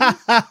agree.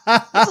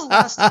 When's the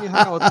last time you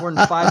hung out with more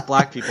than 5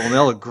 Black people and they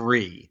all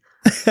agree?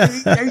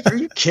 Are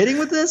you kidding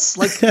with this?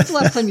 Like, when's the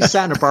last time you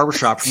sat in a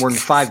barbershop for more than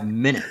 5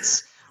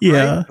 minutes?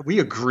 Yeah. Right? We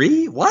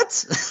agree?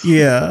 What?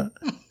 Yeah.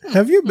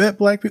 Have you met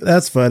Black people?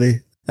 That's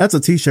funny. That's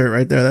a t-shirt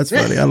right there. That's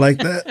funny. I like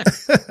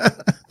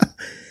that.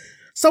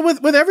 So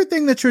with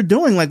everything that you're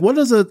doing, like what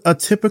does a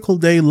typical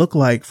day look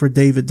like for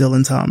David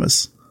Dillon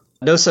Thomas?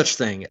 No such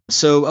thing.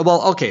 So,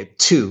 well, okay,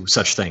 2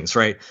 such things,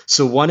 right?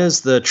 So one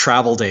is the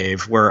travel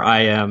Dave, where I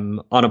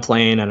am on a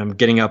plane and I'm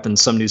getting up in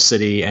some new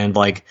city and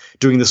like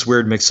doing this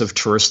weird mix of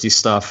touristy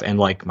stuff and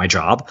like my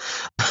job.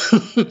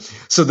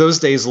 So those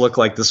days look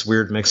like this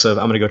weird mix of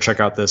I'm going to go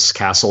check out this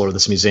castle or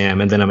this museum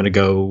and then I'm going to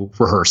go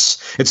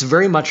rehearse. It's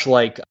very much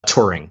like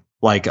touring,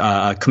 like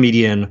a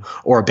comedian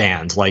or a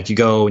band. Like you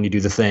go and you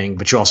do the thing,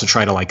 but you also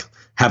try to like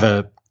have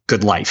a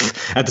good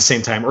life at the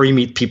same time, or you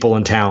meet people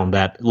in town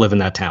that live in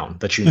that town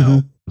that you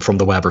know from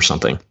the web or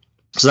something.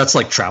 So that's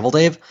like travel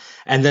Dave.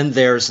 And then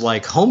there's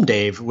like home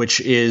Dave,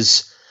 which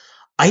is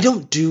I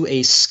don't do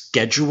a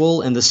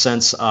schedule in the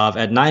sense of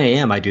at 9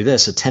 a.m. I do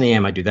this, at 10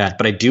 a.m. I do that,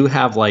 but I do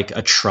have like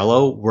a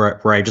Trello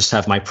where I just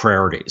have my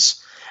priorities.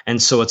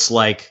 And so it's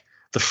like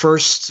the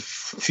first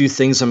few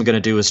things I'm going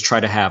to do is try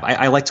to have,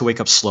 I like to wake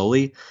up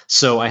slowly.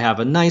 So I have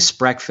a nice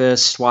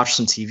breakfast, watch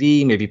some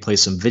TV, maybe play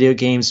some video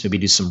games, maybe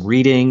do some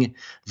reading.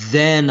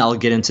 Then I'll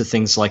get into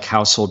things like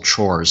household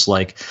chores,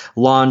 like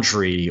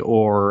laundry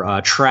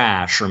or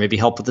trash, or maybe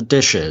help with the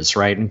dishes,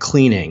 right? And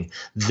cleaning.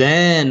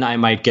 Then I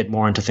might get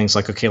more into things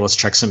like, okay, let's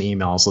check some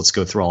emails. Let's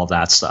go through all of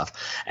that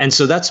stuff. And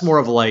so that's more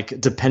of like,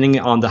 depending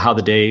on how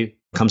the day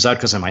comes out,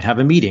 because I might have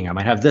a meeting, I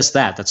might have this,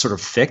 that's sort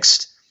of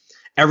fixed.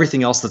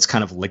 Everything else that's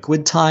kind of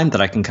liquid time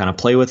that I can kind of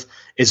play with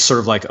is sort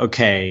of like,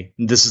 okay,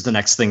 this is the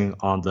next thing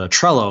on the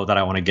Trello that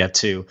I want to get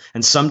to.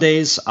 And some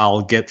days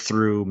I'll get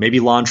through maybe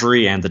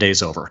laundry and the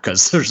day's over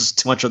because there's just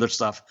too much other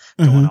stuff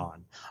going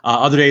on.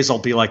 Other days I'll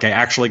be like, I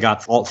actually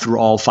got through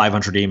all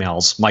 500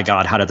 emails. My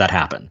God, how did that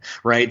happen?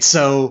 Right.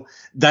 So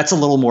that's a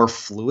little more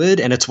fluid.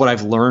 And it's what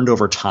I've learned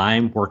over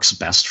time works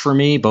best for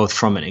me, both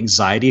from an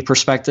anxiety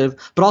perspective,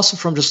 but also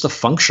from just a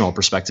functional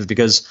perspective,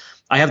 because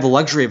I have the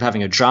luxury of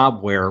having a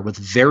job where with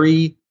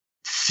very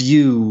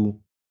few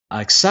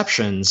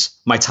exceptions,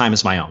 my time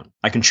is my own.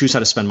 I can choose how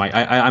to spend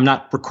I'm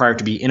not required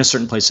to be in a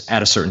certain place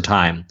at a certain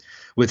time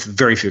with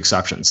very few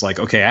exceptions. Like,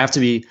 okay, I have to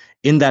be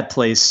in that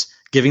place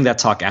giving that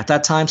talk at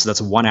that time. So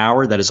that's 1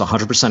 hour that is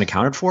 100%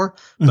 accounted for.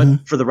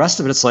 But for the rest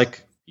of it, it's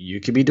like you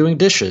could be doing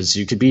dishes.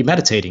 You could be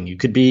meditating. You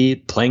could be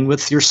playing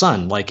with your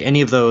son. Like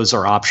any of those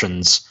are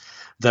options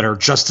that are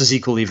just as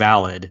equally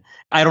valid.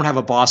 I don't have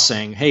a boss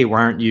saying, hey, why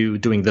aren't you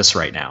doing this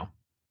right now?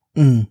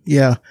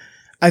 Yeah.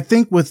 I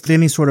think with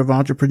any sort of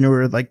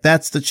entrepreneur, like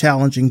that's the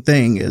challenging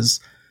thing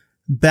is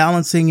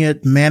balancing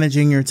it,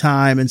 managing your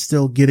time and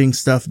still getting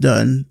stuff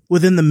done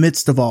within the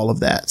midst of all of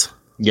that.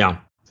 Yeah.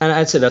 And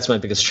I'd say that's my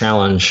biggest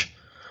challenge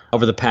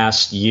over the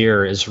past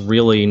year is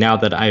really now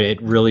that it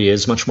really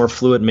is much more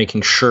fluid,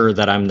 making sure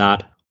that I'm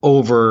not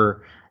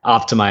over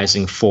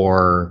optimizing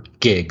for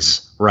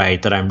gigs,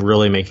 right? That I'm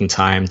really making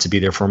time to be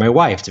there for my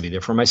wife, to be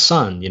there for my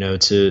son,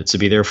 to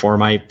be there for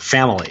my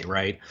family,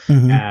 right?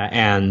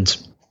 And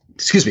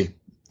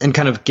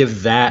kind of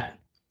give that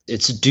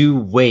its due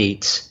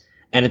weight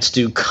and its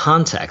due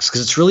context, because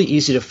it's really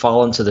easy to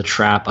fall into the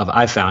trap of,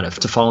 I found it,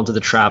 to fall into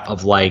the trap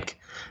of like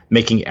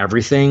making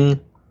everything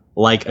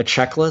like a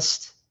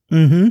checklist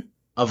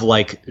of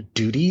like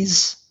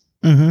duties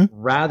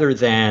rather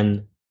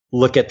than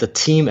look at the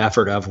team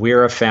effort of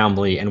we're a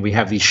family and we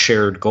have these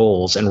shared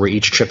goals and we're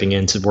each chipping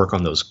in to work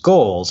on those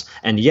goals.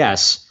 And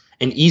yes,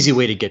 an easy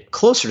way to get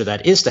closer to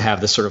that is to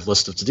have this sort of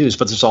list of to-dos,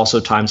 but there's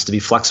also times to be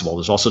flexible.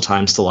 There's also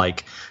times to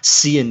like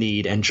see a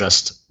need and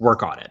just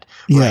work on it.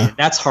 Right? Yeah.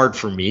 That's hard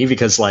for me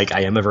because like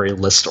I am a very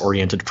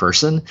list-oriented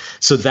person.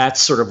 So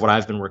that's sort of what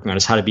I've been working on,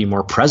 is how to be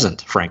more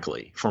present,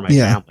 frankly, for my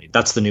family.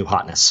 That's the new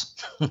hotness.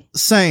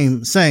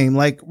 Same.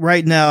 Like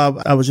right now,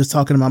 I was just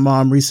talking to my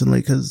mom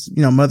recently because,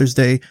 Mother's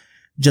Day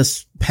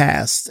just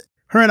passed.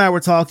 Her and I were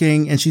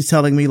talking and she's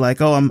telling me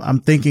like, oh, I'm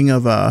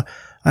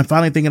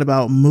finally thinking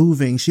about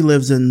moving. She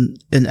lives in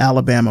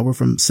Alabama. We're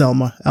from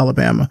Selma,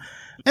 Alabama.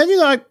 And,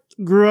 I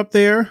grew up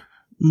there,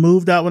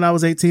 moved out when I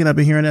was 18. I've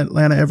been here in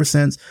Atlanta ever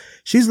since.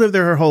 She's lived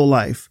there her whole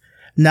life.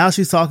 Now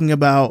she's talking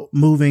about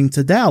moving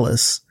to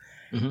Dallas.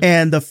 Mm-hmm.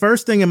 And the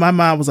first thing in my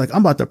mind was like,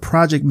 I'm about to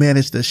project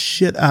manage the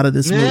shit out of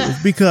this move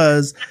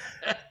because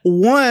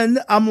one,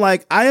 I'm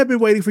like, I have been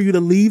waiting for you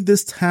to leave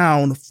this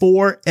town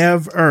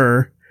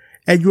forever.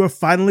 And you are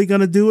finally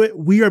going to do it.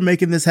 We are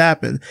making this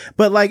happen.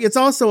 But like, it's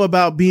also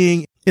about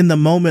being in the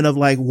moment of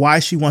like why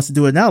she wants to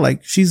do it now.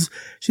 Like she's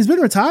been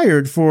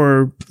retired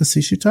for,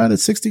 she retired at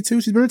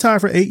 62. She's been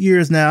retired for 8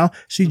 years now.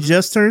 She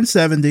just turned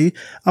 70.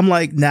 I'm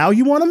like, now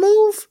you want to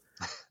move?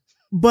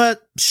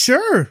 But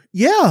sure.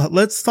 Yeah.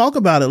 Let's talk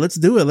about it. Let's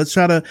do it. Let's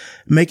try to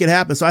make it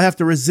happen. So I have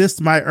to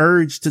resist my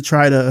urge to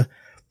try to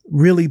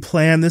really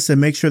plan this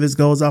and make sure this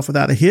goes off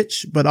without a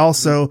hitch, but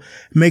also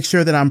make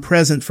sure that I'm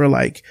present for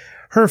like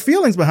her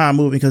feelings behind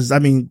moving. Cause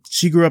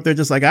she grew up there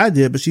just like I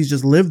did, but she's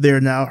just lived there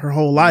now her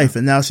whole life.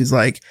 And now she's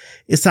like,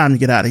 it's time to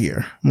get out of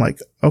here. I'm like,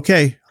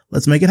 okay,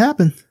 let's make it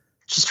happen.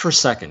 Just for a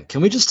second,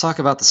 can we just talk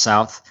about the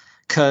South?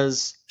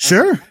 Cause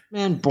sure,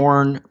 man,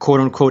 born quote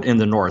unquote in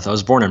the North. I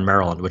was born in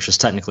Maryland, which is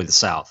technically the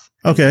South.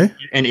 Okay.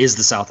 And is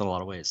the South in a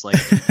lot of ways. Like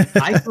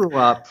I grew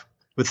up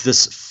with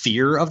this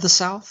fear of the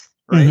South.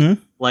 Right.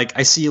 Mm-hmm. Like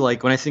I see,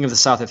 like when I think of the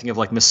South, I think of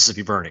like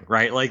Mississippi burning,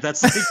 right? Like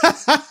that's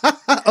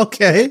like,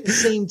 okay. At the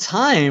same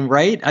time,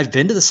 right? I've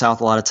been to the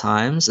South a lot of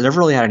times and never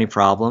really had any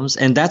problems.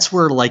 And that's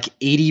where like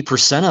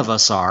 80% of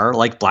us are.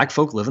 Like black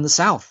folk live in the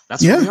South.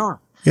 That's where we are.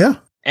 Yeah.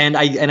 And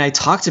I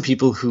talk to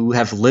people who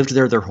have lived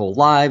there their whole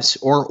lives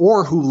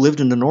or who lived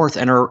in the North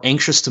and are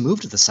anxious to move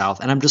to the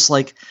South. And I'm just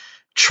like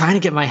trying to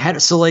get my head.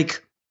 So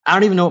like, I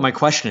don't even know what my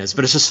question is,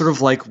 but it's just sort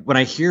of like when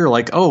I hear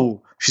like,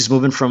 oh, she's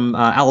moving from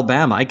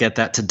Alabama, I get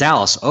that, to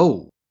Dallas.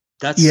 Oh,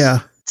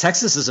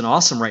 Texas isn't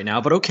awesome right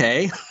now, but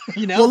okay.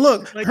 Well,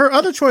 look, like, her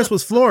other choice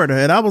was Florida,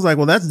 and I was like,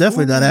 well, that's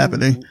definitely not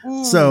happening.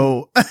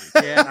 So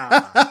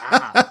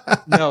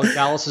no,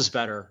 Dallas is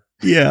better.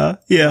 Yeah.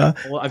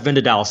 Well, I've been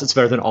to Dallas. It's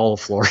better than all of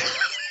Florida.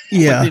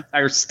 Yeah, the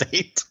entire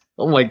state.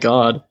 Oh my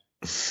God.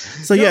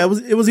 So yeah,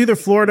 it was either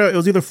Florida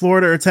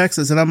or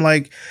Texas. And I'm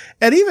like,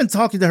 and even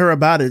talking to her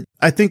about it,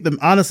 I think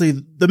honestly,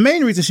 the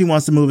main reason she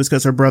wants to move is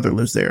because her brother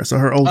lives there. So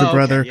her older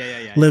brother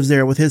lives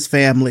there with his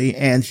family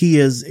and he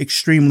is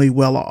extremely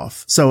well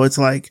off. So it's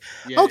like,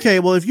 okay,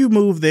 well, if you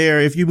move there,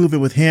 if you move in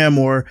with him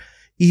or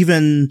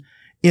even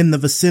in the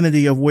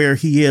vicinity of where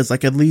he is,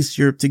 like at least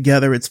you're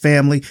together, it's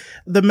family.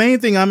 The main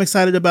thing I'm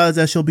excited about is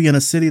that she'll be in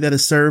a city that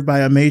is served by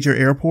a major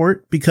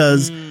airport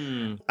because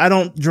I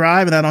don't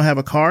drive and I don't have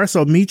a car.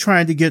 So me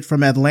trying to get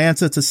from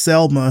Atlanta to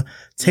Selma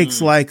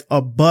takes like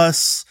a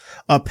bus,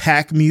 a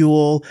pack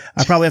mule.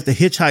 I probably have to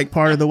hitchhike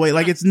part of the way.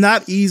 Like it's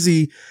not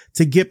easy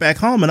to get back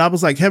home. And I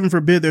was like, heaven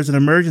forbid there's an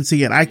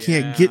emergency and I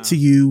can't get to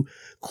you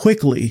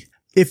quickly.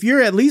 If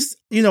you're at least,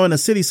 in a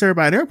city served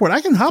by an airport,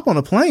 I can hop on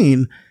a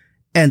plane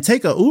and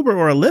take a Uber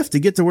or a Lyft to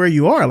get to where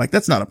you are. Like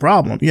that's not a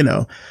problem,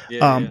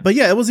 But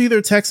yeah, it was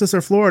either Texas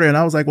or Florida. And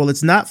I was like, well,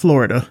 it's not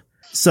Florida.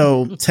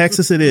 So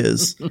Texas it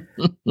is.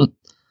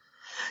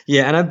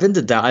 Yeah, and I've been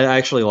to Dallas. I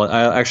actually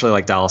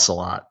like Dallas a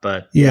lot,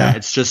 but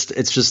it's just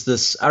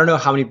this. I don't know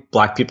how many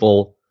black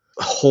people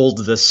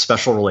hold this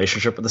special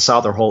relationship with the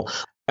South.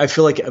 I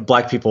feel like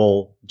black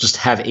people just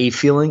have a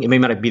feeling. It may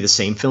not be the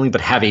same feeling,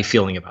 but have a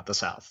feeling about the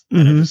South.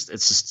 Mm-hmm. And it's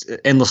just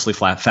endlessly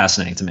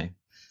fascinating to me.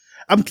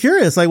 I'm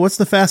curious. Like, what's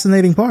the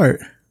fascinating part?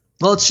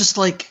 Well, it's just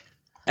like,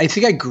 I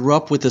think I grew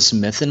up with this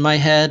myth in my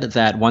head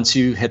that once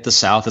you hit the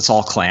South, it's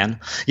all Klan.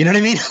 You know what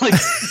I mean? Like,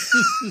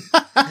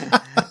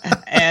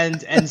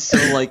 and so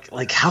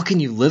like, how can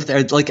you live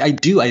there? Like I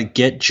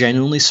get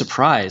genuinely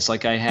surprised.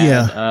 Like I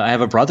have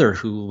a brother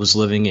who was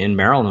living in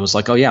Maryland and was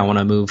like, oh yeah, I want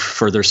to move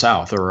further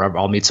south, or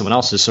I'll meet someone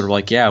else who's sort of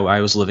like, yeah,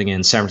 I was living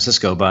in San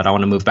Francisco, but I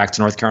want to move back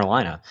to North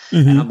Carolina.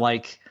 Mm-hmm. And I'm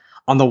like,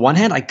 on the one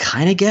hand, I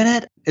kind of get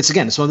it. It's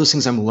one of those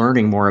things I'm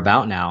learning more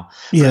about now.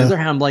 Yeah. On the other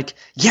hand, I'm like,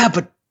 yeah,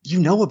 but you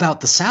know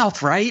about the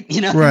South, right?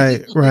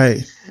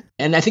 Right.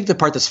 And I think the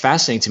part that's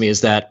fascinating to me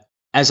is that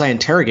as I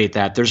interrogate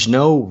that, there's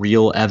no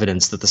real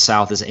evidence that the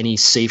South is any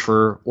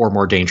safer or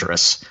more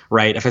dangerous,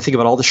 right? If I think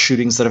about all the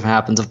shootings that have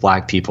happened of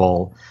black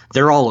people,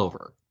 they're all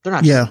over. They're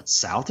not just in the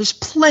South. There's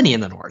plenty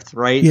in the North,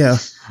 right? Yeah.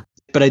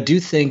 But I do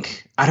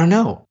think, I don't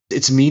know,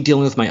 it's me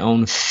dealing with my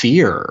own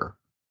fear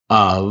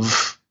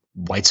of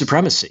white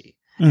supremacy.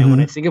 Mm-hmm. And when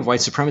I think of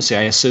white supremacy,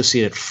 I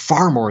associate it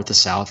far more with the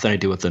South than I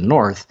do with the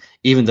North,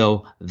 even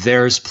though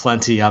there's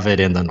plenty of it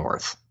in the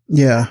North.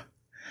 Yeah.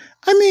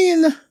 I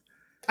mean,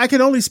 I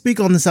can only speak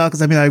on the South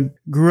because, I mean, I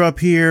grew up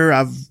here.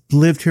 I've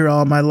lived here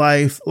all my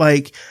life.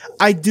 Like,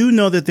 I do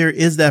know that there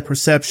is that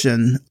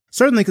perception,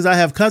 certainly because I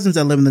have cousins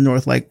that live in the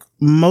North. Like,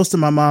 most of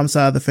my mom's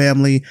side of the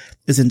family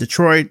is in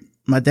Detroit.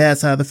 My dad's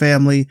side of the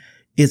family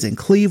is in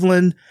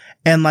Cleveland.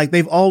 And like,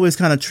 they've always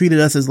kind of treated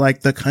us as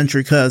like the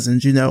country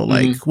cousins, you know,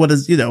 like what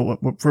is, you know,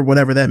 for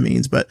whatever that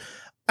means. But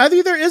I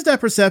think there is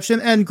that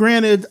perception. And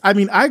granted, I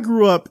mean, I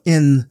grew up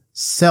in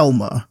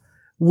Selma,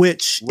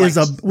 which I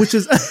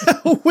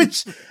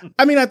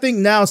mean, I think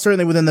now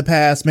certainly within the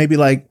past, maybe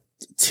like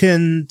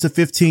 10 to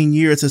 15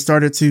 years has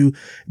started to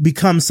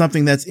become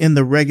something that's in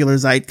the regular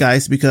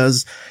zeitgeist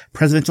because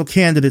presidential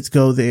candidates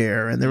go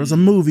there and there was a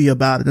movie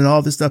about it and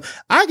all this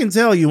stuff. I can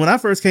tell you when I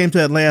first came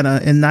to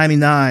Atlanta in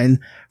 99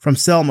 from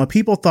Selma,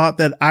 people thought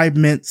that I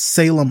meant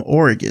Salem,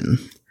 Oregon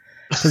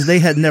because they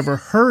had never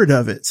heard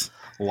of it.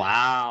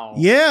 Wow.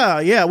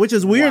 Yeah. Which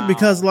is weird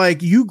because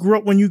like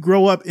when you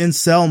grow up in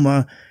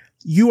Selma,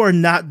 you are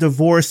not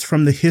divorced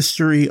from the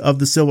history of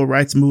the civil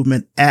rights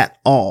movement at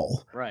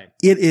all. Right.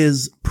 It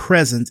is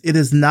present. It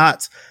is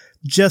not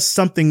just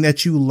something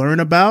that you learn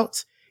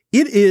about.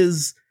 It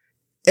is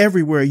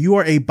everywhere. You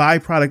are a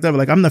byproduct of it.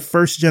 Like, I'm the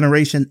first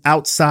generation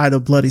outside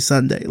of Bloody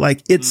Sunday.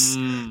 Like, it's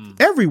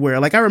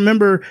everywhere. Like, I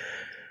remember,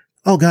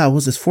 oh God,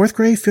 was this fourth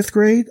grade, fifth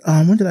grade?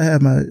 When did I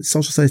have my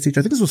social studies teacher?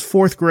 I think this was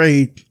fourth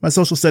grade. My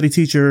social study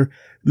teacher,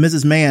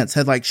 Mrs. Mance,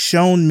 had like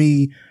shown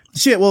me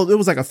it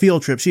was like a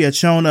field trip. She had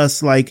shown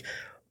us like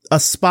a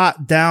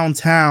spot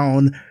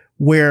downtown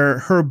where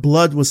her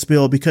blood was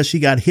spilled because she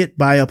got hit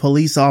by a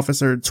police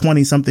officer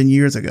 20 something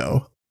years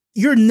ago.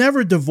 You're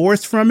never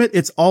divorced from it.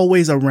 It's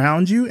always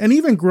around you. And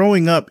even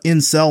growing up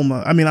in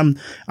Selma, I mean,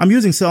 I'm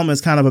using Selma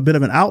as kind of a bit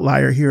of an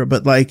outlier here,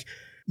 but like,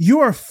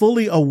 you are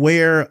fully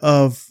aware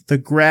of the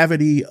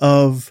gravity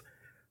of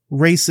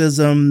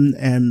racism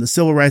and the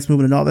civil rights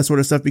movement and all that sort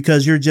of stuff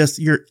because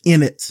you're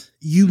in it.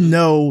 You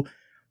know,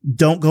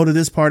 don't go to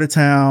this part of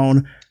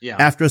town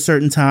after a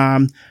certain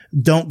time.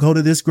 Don't go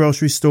to this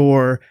grocery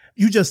store.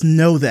 You just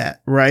know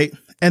that, right?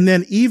 And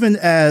then even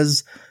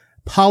as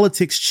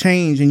politics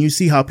change and you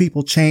see how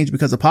people change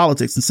because of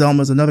politics, and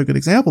Selma is another good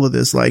example of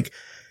this. Like,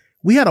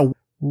 we had a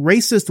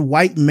racist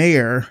white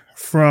mayor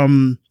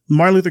from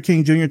Martin Luther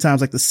King Jr.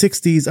 times, like the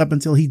 60s up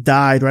until he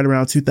died right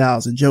around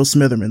 2000, Joe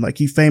Smitherman. Like,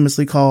 he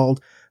famously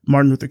called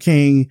Martin Luther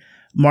King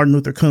Martin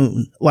Luther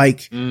Coon.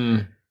 Like,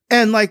 and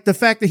like the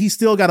fact that he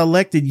still got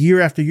elected year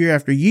after year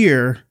after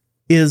year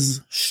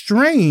is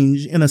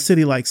strange in a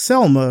city like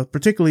Selma,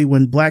 particularly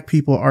when black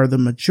people are the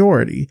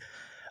majority.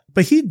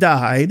 But he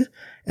died.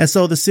 And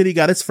so the city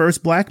got its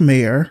first black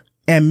mayor.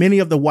 And many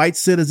of the white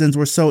citizens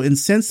were so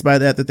incensed by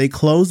that they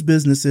closed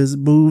businesses,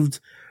 moved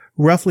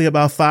roughly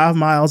about 5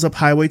 miles up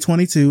Highway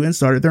 22 and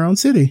started their own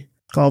city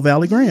called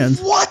Valley Grande.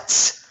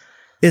 What?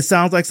 It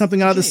sounds like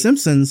something out of The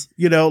Simpsons,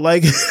 you know,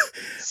 like.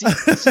 See,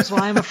 this is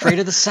why I'm afraid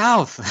of the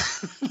South.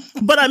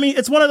 But I mean,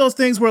 it's one of those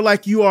things where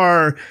like you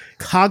are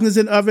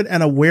cognizant of it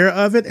and aware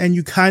of it. And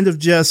you kind of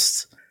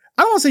just,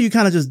 I don't want to say you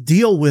kind of just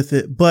deal with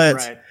it,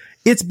 but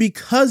it's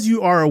because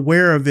you are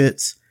aware of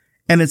it.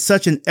 And it's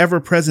such an ever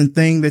present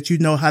thing that you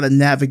know how to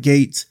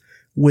navigate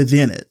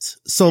within it.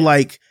 So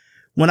like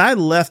when I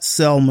left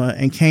Selma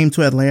and came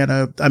to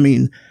Atlanta,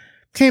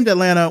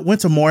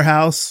 went to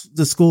Morehouse,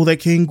 the school that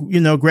King, you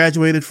know,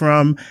 graduated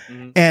from,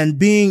 and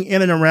being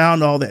in and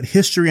around all that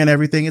history and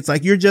everything. It's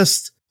like, you're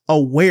just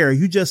aware.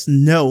 You just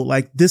know,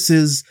 like, this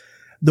is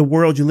the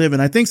world you live in.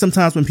 I think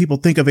sometimes when people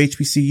think of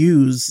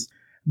HBCUs,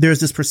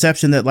 there's this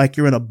perception that like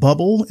you're in a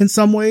bubble in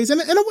some ways.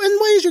 And in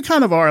ways you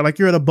kind of are, like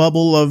you're in a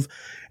bubble of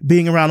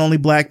being around only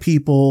black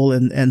people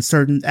and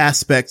certain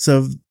aspects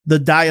of the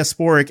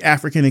diasporic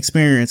African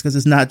experience. Cause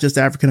it's not just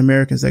African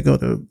Americans that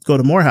go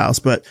to Morehouse,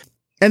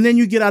 and then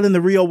you get out in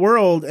the real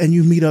world and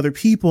you meet other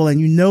people and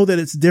you know that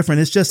it's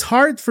different. It's just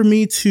hard for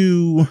me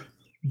to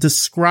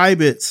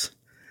describe it,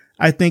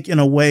 I think, in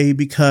a way,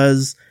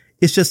 because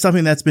it's just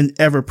something that's been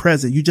ever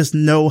present. You just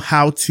know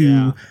how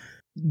to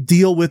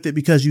deal with it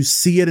because you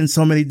see it in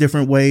so many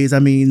different ways. I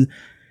mean,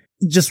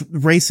 just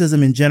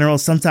racism in general.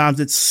 Sometimes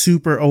it's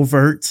super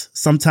overt.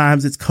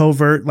 Sometimes it's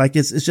covert. Like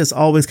it's just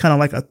always kind of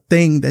like a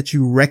thing that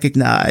you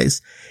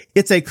recognize.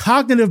 It's a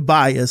cognitive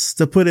bias,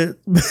 to put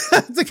it,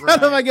 to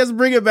kind of, I guess,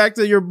 bring it back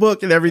to your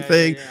book and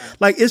everything.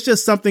 Like it's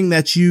just something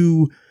that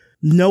you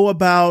know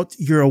about,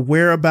 you're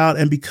aware about.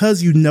 And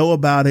because you know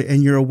about it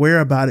and you're aware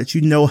about it, you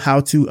know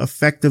how to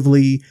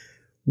effectively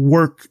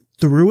work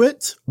through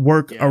it,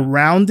 work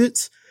around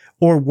it,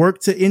 or work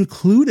to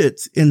include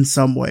it in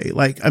some way.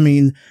 Like, I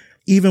mean,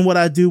 even what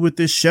I do with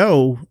this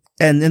show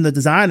and in the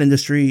design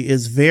industry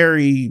is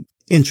very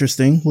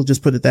interesting. We'll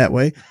just put it that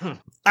way.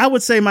 I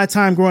would say my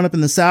time growing up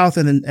in the South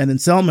and in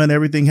Selma and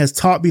everything has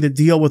taught me to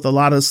deal with a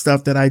lot of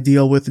stuff that I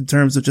deal with in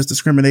terms of just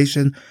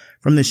discrimination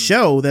from this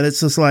show, that it's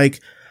just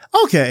like,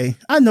 okay,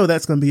 I know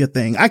that's going to be a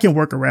thing. I can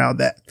work around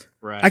that.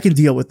 Right. I can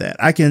deal with that.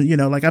 I can,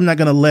 like, I'm not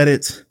going to let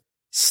it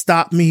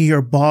stop me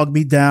or bog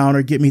me down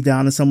or get me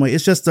down in some way.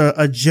 It's just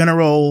a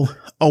general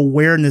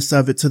awareness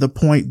of it to the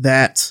point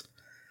that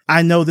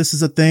I know this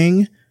is a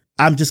thing.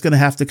 I'm just going to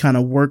have to kind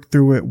of work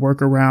through it,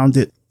 work around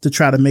it, to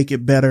try to make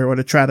it better or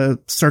to try to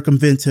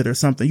circumvent it or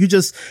something.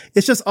 It's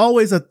just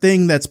always a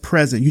thing that's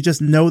present. You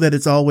just know that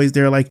it's always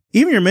there. Like,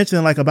 even you're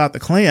mentioning like about the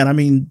Klan. I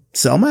mean,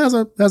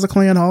 Selma has a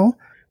Klan hall.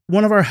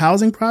 One of our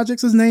housing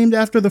projects is named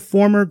after the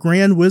former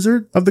Grand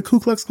Wizard of the Ku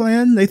Klux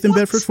Klan, Nathan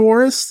Bedford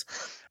Forrest.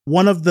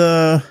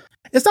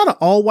 It's not an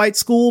all-white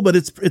school, but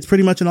it's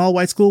pretty much an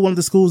all-white school. One of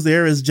the schools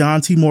there is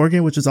John T.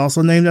 Morgan, which is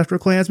also named after a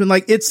Klansman.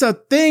 Like, it's a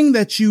thing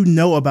that you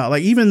know about.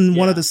 Like, even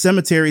one of the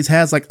cemeteries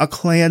has like a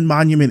Klan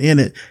monument in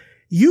it.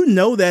 You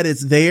know that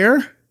it's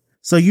there,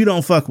 so you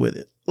don't fuck with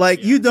it.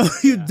 Like, you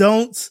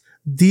don't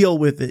deal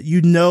with it.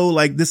 You know,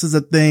 like, this is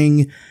a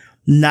thing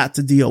not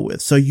to deal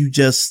with. So you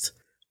just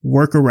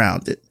work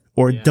around it.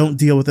 Or don't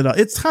deal with it all.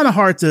 It's kind of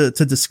hard to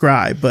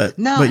describe, but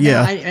yeah. No,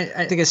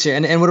 I think it's true.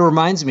 And what it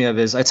reminds me of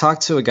is I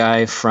talked to a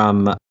guy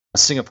from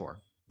Singapore,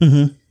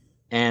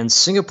 and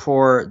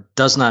Singapore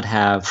does not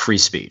have free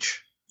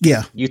speech.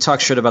 Yeah. You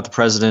talk shit about the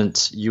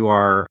president,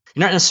 you're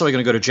not necessarily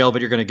going to go to jail,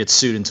 but you're going to get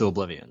sued into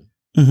oblivion,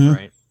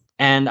 right?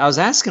 And I was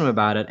asking him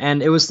about it,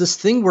 and it was this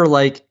thing where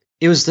like,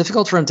 it was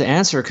difficult for him to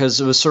answer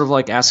because it was sort of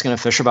like asking a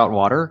fish about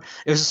water.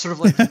 It was sort of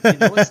like, you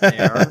know it's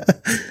there,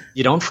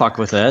 you don't fuck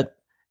with it.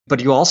 But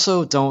you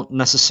also don't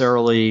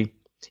necessarily,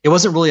 it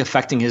wasn't really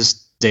affecting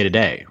his day to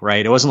day,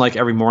 right? It wasn't like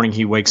every morning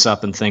he wakes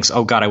up and thinks,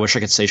 oh God, I wish I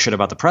could say shit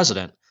about the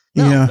president.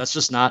 No, that's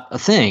just not a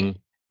thing.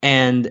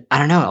 And I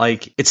don't know,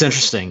 like, it's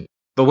interesting.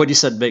 But what you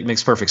said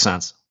makes perfect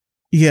sense.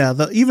 Yeah.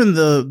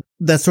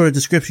 That sort of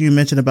description you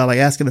mentioned about like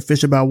asking a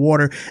fish about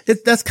water,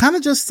 that's kind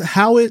of just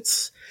how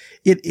it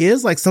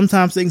is. Like,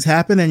 sometimes things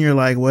happen and you're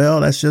like, well,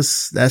 that's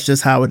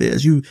just how it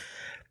is.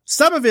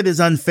 Some of it is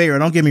unfair.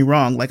 Don't get me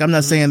wrong. Like, I'm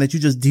not saying that you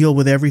just deal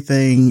with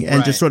everything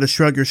and just sort of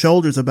shrug your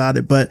shoulders about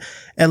it, but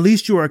at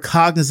least you are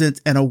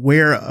cognizant and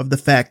aware of the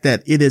fact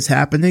that it is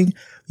happening.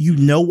 You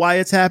know why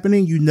it's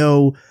happening. You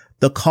know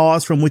the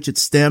cause from which it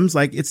stems.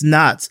 Like, it's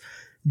not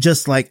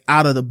just like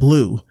out of the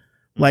blue.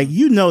 Like,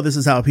 you know, this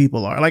is how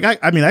people are. Like,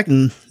 I mean, I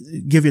can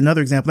give you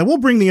another example. Like, we'll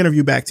bring the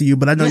interview back to you,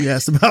 but I know you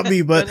asked about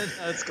me, but,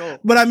 that's cool.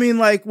 But I mean,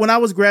 like, when I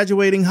was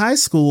graduating high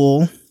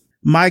school,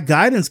 my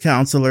guidance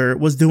counselor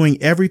was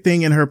doing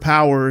everything in her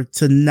power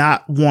to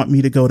not want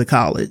me to go to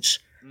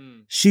college.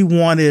 She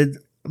wanted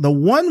the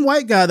one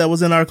white guy that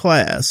was in our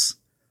class,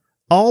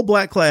 all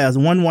black class,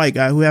 one white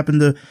guy who happened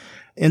to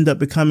end up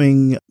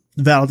becoming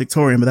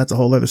valedictorian, but that's a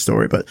whole other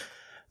story, but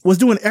was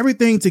doing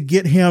everything to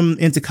get him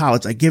into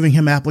college, like giving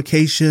him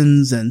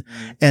applications and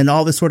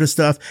all this sort of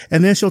stuff.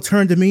 And then she'll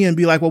turn to me and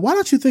be like, well, why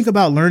don't you think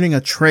about learning a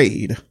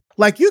trade?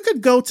 Like, you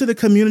could go to the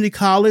community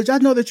college. I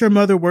know that your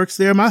mother works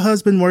there. My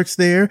husband works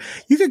there.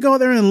 You could go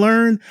there and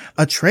learn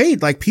a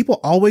trade. Like, people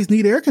always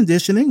need air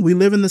conditioning. We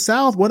live in the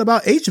South. What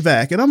about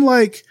HVAC? And I'm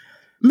like,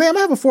 ma'am,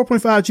 I have a 4.5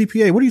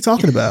 GPA. What are you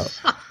talking about?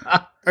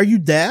 Are you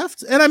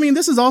daft? And I mean,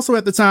 this is also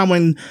at the time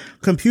when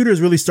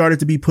computers really started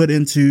to be put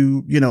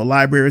into, you know,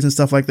 libraries and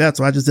stuff like that.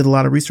 So I just did a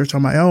lot of research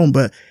on my own,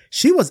 but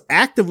she was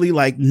actively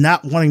like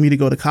not wanting me to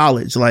go to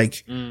college,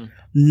 like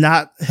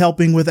not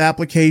helping with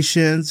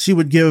applications. She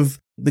would give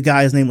the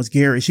guy, his name was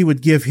Gary. She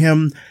would give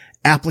him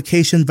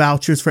application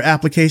vouchers for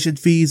application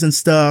fees and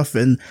stuff.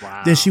 And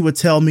then she would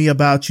tell me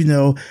about, you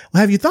know,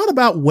 well, have you thought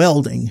about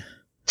welding?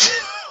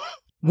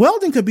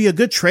 Welding could be a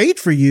good trade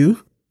for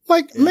you.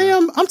 Like,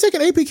 ma'am, I'm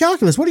taking AP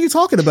calculus. What are you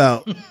talking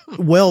about?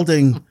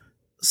 Welding.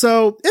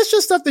 So it's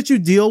just stuff that you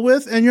deal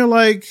with and you're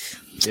like,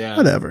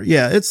 whatever.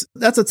 Yeah,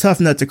 that's a tough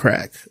nut to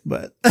crack,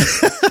 but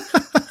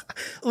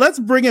let's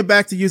bring it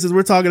back to you since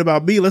we're talking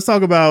about me. Let's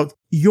talk about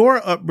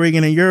your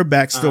upbringing and your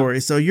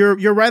backstory. So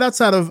you're right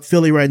outside of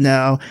Philly right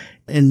now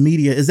in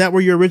media. Is that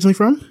where you're originally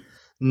from?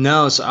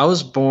 No. So I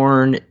was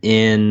born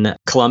in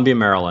Columbia,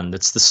 Maryland.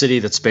 It's the city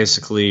that's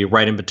basically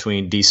right in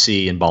between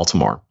DC and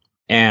Baltimore.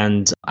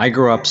 And I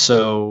grew up,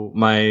 so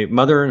my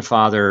mother and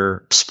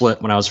father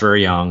split when I was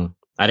very young.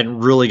 I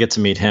didn't really get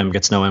to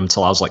get to know him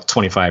until I was like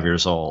 25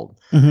 years old.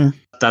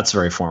 That's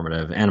very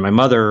formative. And my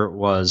mother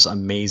was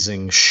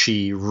amazing.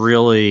 She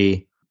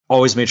really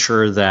always made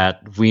sure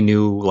that we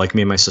knew, like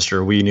me and my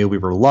sister, we knew we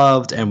were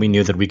loved and we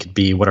knew that we could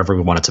be whatever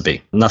we wanted to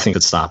be. Nothing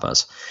could stop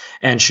us.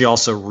 And she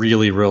also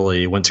really,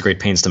 really went to great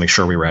pains to make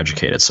sure we were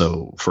educated.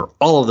 So for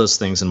all of those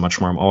things and much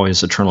more, I'm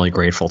always eternally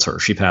grateful to her.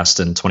 She passed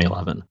in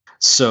 2011.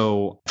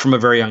 So from a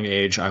very young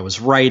age, I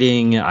was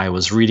writing, I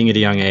was reading at a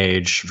young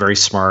age, very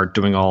smart,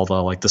 doing all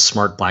the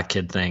smart black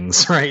kid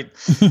things, right?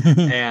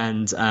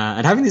 and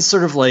having these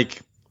sort of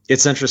like,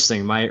 it's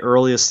interesting. My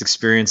earliest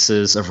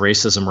experiences of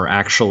racism were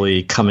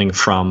actually coming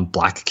from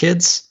black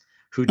kids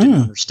who didn't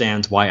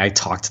understand why I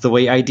talked the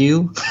way I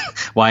do,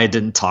 why I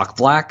didn't talk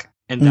black.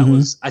 And that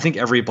was, I think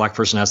every black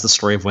person has the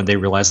story of when they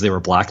realized they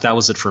were black. That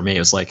was it for me. It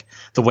was like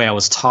the way I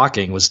was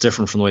talking was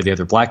different from the way the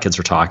other black kids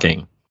were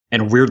talking.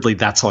 And weirdly,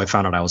 that's how I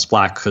found out I was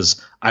black,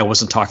 because I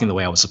wasn't talking the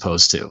way I was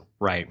supposed to,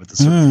 right? With the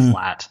sort of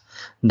flat,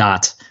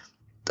 not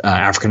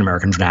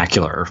African-American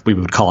vernacular, we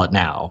would call it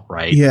now,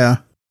 right? Yeah.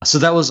 So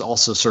that was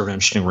also sort of an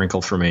interesting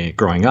wrinkle for me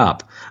growing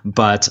up.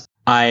 But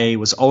I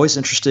was always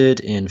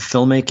interested in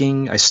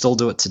filmmaking. I still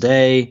do it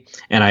today.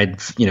 And I,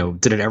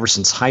 did it ever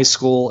since high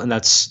school. And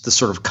that's the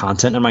sort of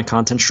content in my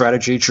content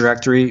strategy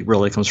trajectory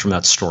really comes from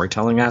that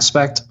storytelling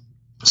aspect.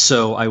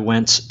 So I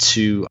went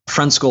to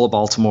Friends School of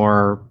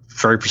Baltimore,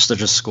 very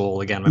prestigious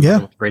school. Again, my mother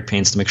went to great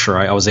pains to make sure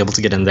I was able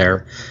to get in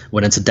there,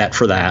 went into debt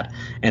for that.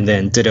 And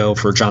then ditto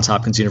for Johns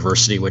Hopkins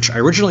University, which I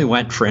originally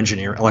went for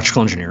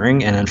electrical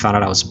engineering, and then found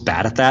out I was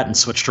bad at that and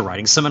switched to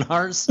writing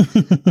seminars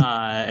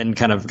and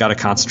kind of got a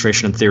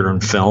concentration in theater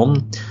and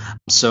film.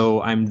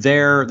 So I'm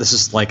there. This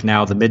is like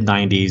now the mid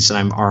 90s, and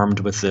I'm armed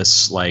with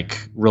this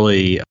like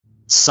really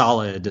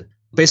solid,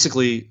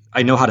 basically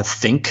I know how to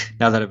think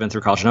now that I've been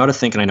through college. I know how to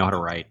think and I know how to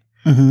write.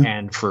 Mm-hmm.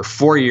 And for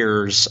 4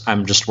 years,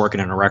 I'm just working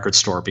in a record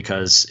store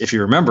because if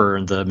you remember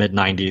in the mid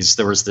 90s,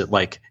 there was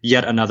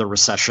yet another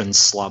recession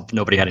slump.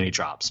 Nobody had any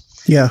jobs.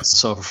 Yeah.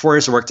 So for 4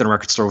 years, I worked in a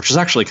record store, which was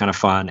actually kind of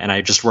fun. And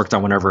I just worked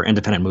on whenever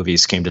independent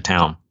movies came to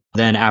town.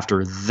 Then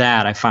after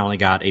that, I finally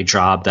got a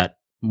job that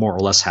more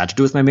or less had to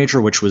do with my major,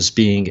 which was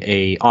being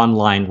a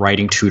online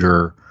writing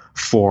tutor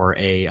for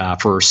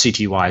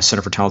CTY,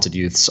 Center for Talented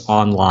Youth's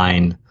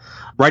online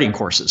writing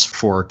courses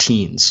for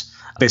teens,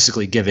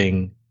 basically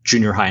giving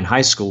junior high and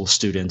high school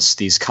students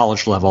these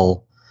college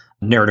level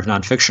narrative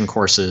nonfiction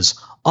courses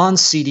on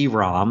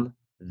CD-ROM.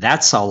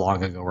 That's how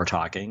long ago we're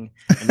talking.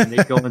 And then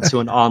they go into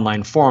an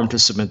online forum to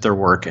submit their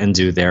work and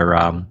do their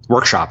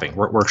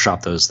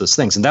workshop those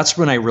things. And that's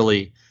when I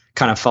really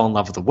kind of fell in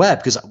love with the web,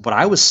 because what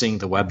I was seeing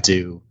the web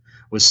do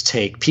was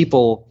take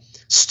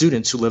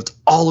students who lived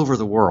all over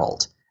the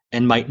world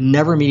and might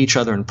never meet each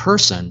other in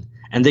person,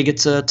 and they get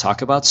to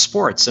talk about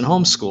sports and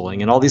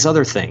homeschooling and all these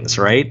other things,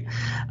 right?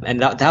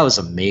 And that was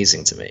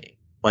amazing to me.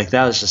 Like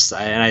that was just,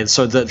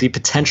 so the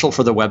potential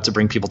for the web to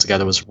bring people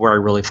together was where I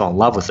really fell in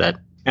love with it.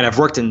 And I've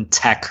worked in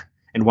tech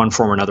in one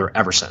form or another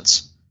ever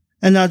since.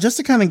 And now just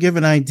to kind of give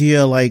an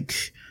idea, like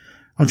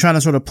I'm trying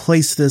to sort of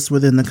place this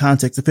within the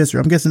context of history.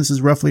 I'm guessing this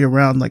is roughly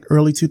around like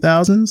early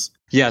 2000s.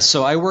 Yeah.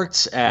 So I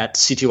worked at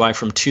CTY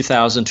from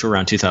 2000 to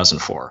around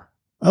 2004.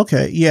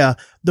 Okay. Yeah.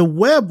 The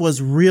web was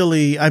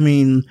really,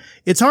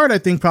 it's hard, I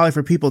think, probably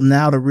for people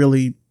now to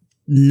really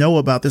know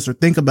about this or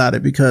think about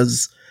it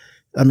because,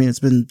 it's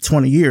been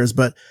 20 years,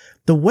 but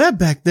the web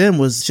back then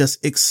was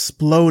just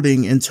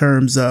exploding in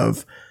terms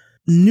of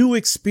new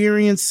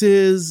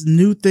experiences,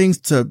 new things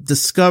to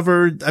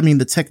discover.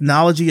 The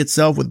technology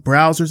itself with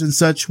browsers and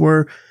such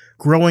were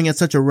growing at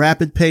such a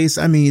rapid pace.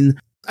 I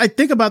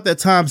think about that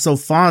time so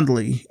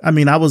fondly.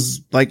 I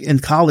was like in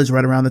college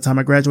right around the time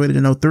I graduated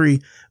in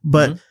 2003,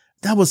 but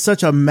that was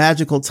such a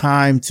magical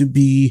time to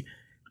be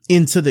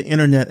into the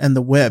internet and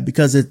the web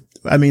because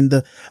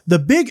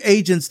the big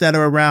agents that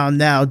are around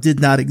now did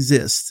not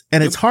exist.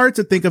 And it's hard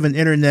to think of an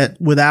internet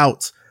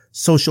without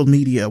social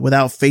media,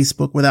 without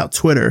Facebook, without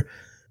Twitter.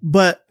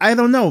 But I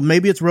don't know,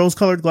 maybe it's rose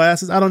colored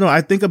glasses. I don't know.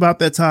 I think about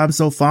that time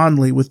so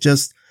fondly with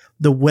just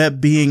the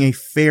web being a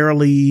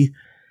fairly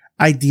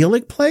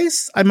idyllic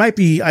place. I might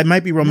be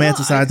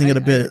romanticizing it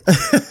a bit.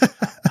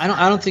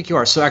 I don't think you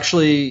are. So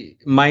actually,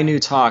 my new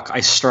talk,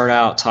 I start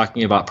out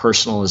talking about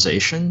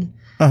personalization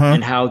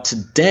and how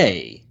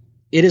today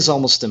it is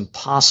almost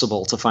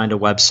impossible to find a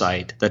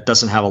website that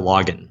doesn't have a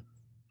login,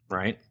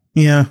 right?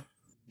 Yeah.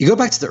 You go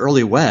back to the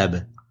early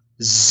web,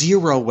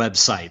 0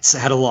 websites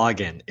had a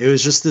login. It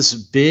was just this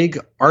big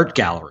art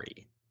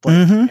gallery.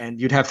 And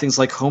you'd have things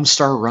like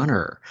Homestar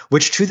Runner,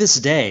 which to this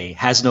day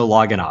has no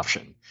login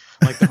option.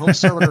 Like the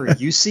Homestar Runner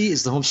you see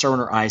is the Homestar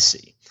Runner I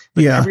see.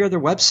 But every other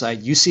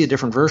website, you see a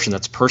different version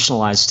that's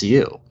personalized to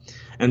you.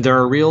 And there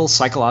are real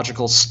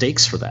psychological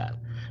stakes for that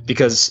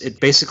because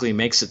it basically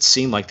makes it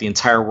seem like the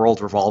entire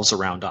world revolves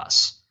around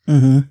us.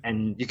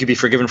 And you could be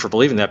forgiven for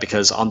believing that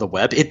because on the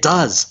web, it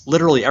does.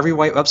 Literally every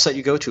website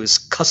you go to is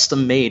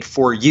custom made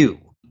for you.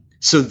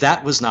 So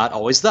that was not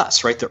always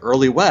thus, right? The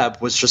early web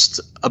was just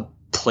a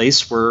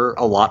place where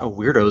a lot of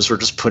weirdos were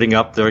just putting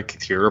up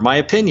here are my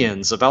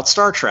opinions about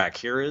Star Trek.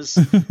 Here is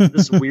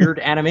this weird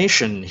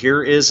animation.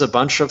 Here is a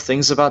bunch of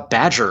things about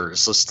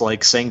badgers, just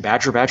like saying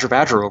badger, badger,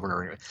 badger over and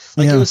over.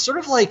 It was sort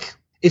of like,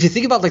 if you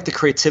think about like the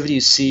creativity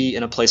you see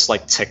in a place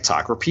like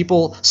TikTok, where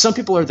some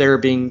people are there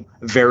being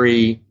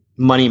very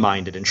money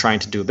minded and trying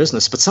to do a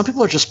business, but some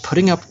people are just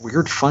putting up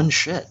weird, fun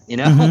shit,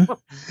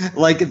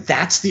 like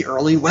that's the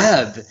early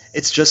web.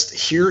 It's just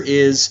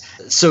there's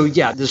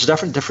a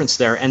definite difference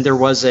there. And there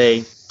was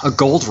a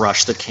gold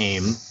rush that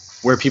came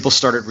where people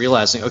started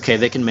realizing, okay,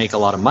 they can make a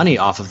lot of money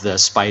off of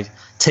this by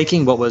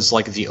taking what was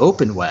like the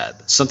open web,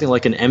 something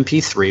like an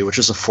MP3, which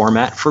is a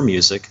format for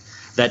music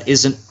that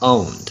isn't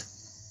owned.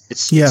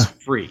 It's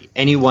free.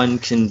 Anyone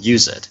can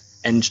use it.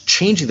 And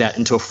changing that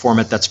into a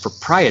format that's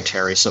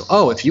proprietary.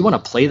 So, if you want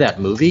to play that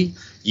movie,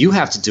 you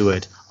have to do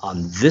it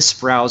on this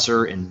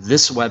browser and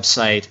this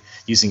website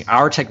using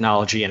our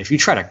technology. And if you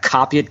try to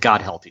copy it,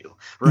 God help you,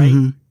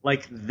 right?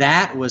 Like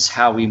that was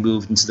how we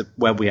moved into the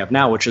web we have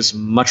now, which is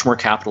much more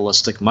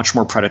capitalistic, much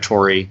more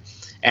predatory.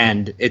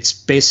 And it's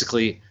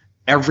basically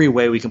every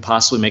way we can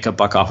possibly make a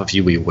buck off of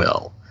you, we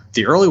will.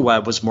 The early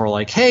web was more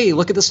like, hey,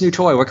 look at this new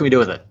toy. What can we do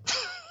with it?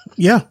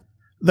 Yeah.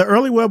 The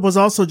early web was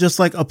also just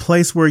like a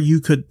place where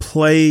you could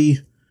play,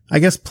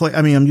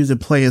 I'm using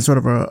play in sort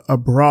of a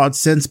broad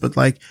sense, but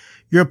like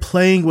you're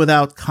playing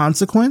without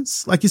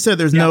consequence. Like you said,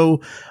 there's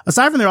no,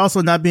 aside from there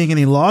also not being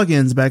any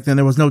logins back then,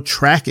 there was no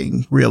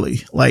tracking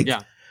really. Like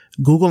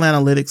Google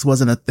Analytics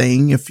wasn't a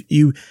thing.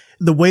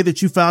 The way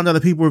that you found other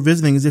people were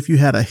visiting is if you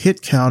had a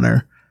hit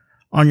counter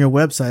on your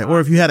website or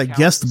if you had a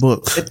guest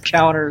book. Hit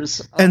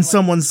counters. And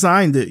someone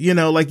signed it,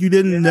 like you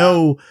didn't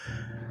know.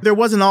 There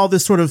wasn't all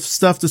this sort of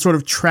stuff to sort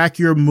of track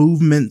your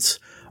movement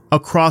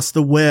across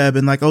the web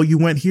and like, oh, you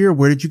went here.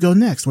 Where did you go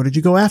next? Where did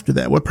you go after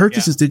that? What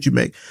purchases did you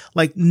make?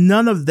 Like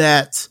none of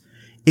that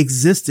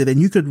existed.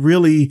 And you could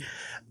really,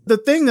 the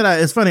thing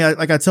that it's funny.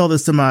 I tell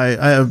this to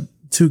I have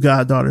 2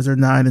 goddaughters, they're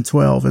 9 and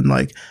 12. And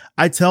like,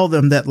 I tell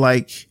them that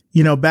like,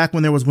 back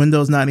when there was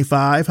Windows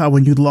 95, how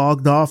when you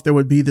logged off, there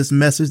would be this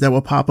message that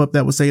would pop up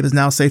that would say it is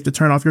now safe to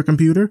turn off your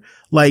computer.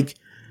 Like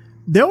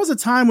there was a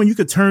time when you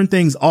could turn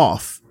things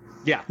off.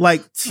 Yeah.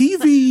 Like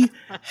TV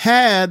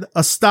had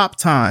a stop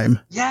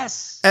time.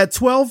 Yes. At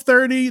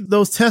 12:30,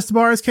 those test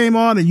bars came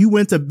on and you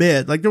went to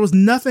bed. Like there was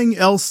nothing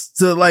else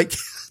to like,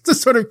 to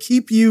sort of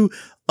keep you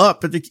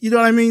up. You know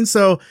what I mean?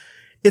 So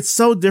it's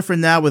so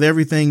different now with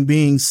everything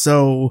being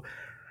so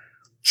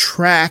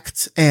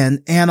tracked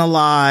and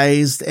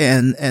analyzed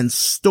and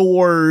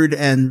stored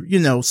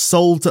and,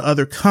 sold to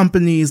other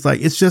companies.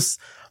 Like it's just,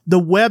 the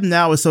web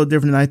now is so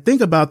different. And I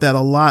think about that a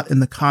lot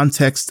in the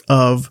context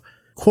of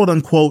quote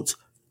unquote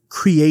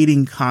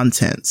creating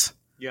content.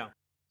 Yeah.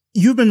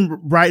 You've been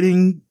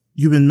writing,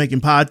 you've been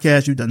making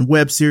podcasts, you've done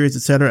web series,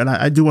 etc. And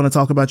I do want to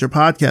talk about your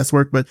podcast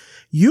work, but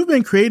you've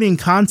been creating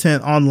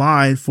content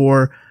online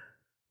for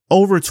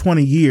over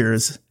 20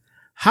 years.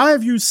 How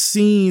have you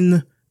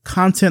seen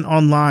content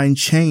online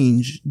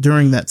change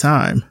during that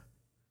time?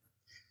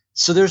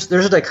 So there's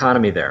a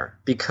dichotomy there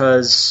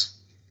because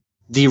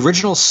the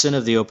original sin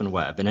of the open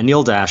web, and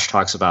Anil Dash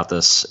talks about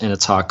this in a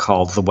talk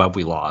called The Web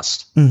We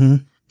Lost.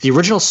 Mm-hmm. The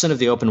original sin of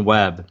the open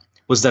web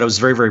was that it was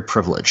very, very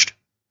privileged.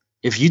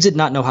 If you did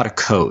not know how to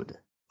code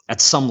at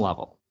some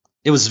level,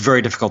 it was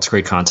very difficult to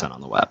create content on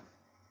the web.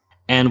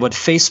 And what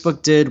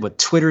Facebook did, what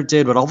Twitter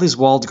did, what all these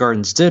walled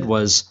gardens did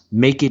was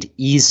make it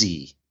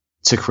easy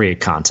to create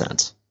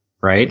content,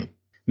 right?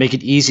 Make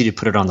it easy to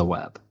put it on the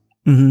web.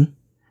 Mm-hmm.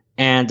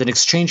 And in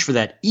exchange for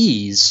that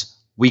ease,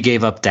 we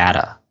gave up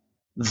data.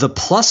 The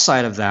plus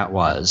side of that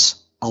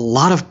was a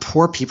lot of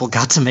poor people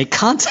got to make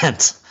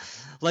content.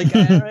 Like,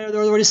 I don't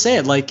know the way to say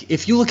it. Like,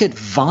 if you look at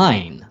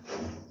Vine,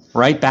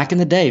 right, back in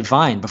the day,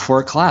 Vine, before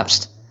it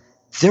collapsed,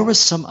 there was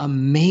some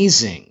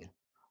amazing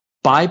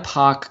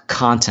BIPOC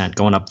content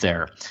going up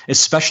there,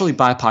 especially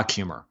BIPOC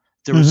humor.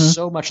 There was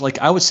so much, like,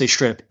 I would say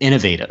straight up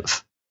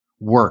innovative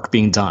work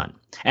being done.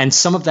 And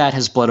some of that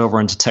has bled over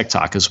into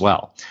TikTok as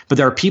well. But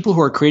there are people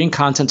who are creating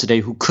content today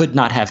who could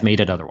not have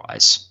made it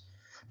otherwise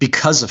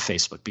because of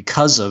Facebook,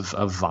 because of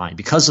Vine,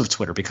 because of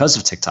Twitter, because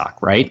of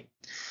TikTok, right?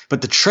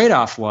 But the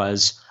trade-off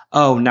was,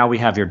 oh, now we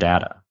have your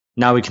data.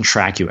 Now we can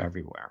track you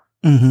everywhere.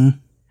 Mm-hmm.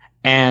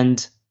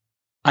 And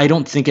I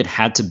don't think it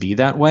had to be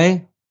that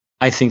way.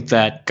 I think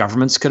that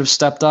governments could have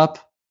stepped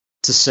up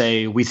to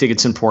say, we think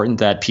it's important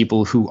that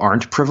people who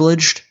aren't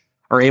privileged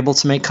are able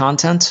to make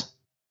content.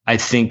 I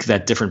think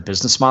that different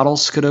business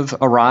models could have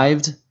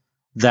arrived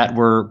that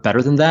were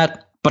better than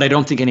that. But I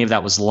don't think any of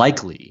that was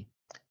likely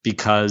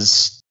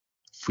because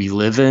we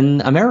live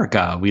in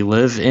America. We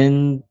live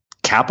in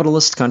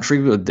capitalist country,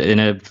 in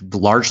a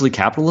largely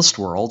capitalist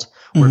world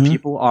where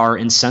people are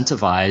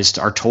incentivized,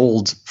 are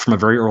told from a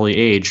very early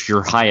age,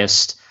 your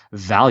highest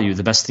value,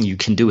 the best thing you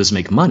can do is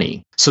make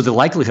money. So the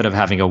likelihood of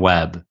having a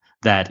web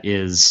that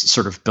is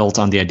sort of built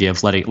on the idea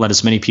of let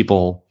as many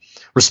people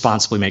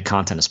responsibly make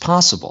content as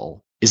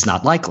possible is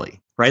not likely,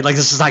 right? Like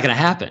this is not going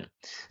to happen.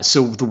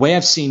 So the way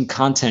I've seen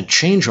content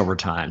change over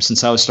time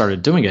since I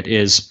started doing it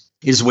is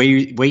way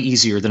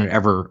easier than it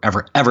ever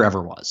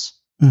was.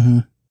 Mm-hmm.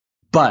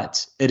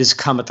 But it has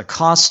come at the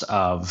cost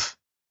of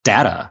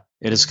data.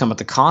 It has come at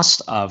the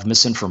cost of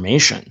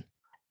misinformation.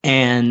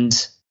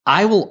 And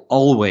I will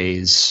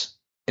always,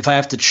 if I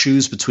have to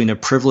choose between a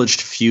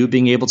privileged few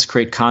being able to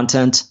create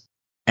content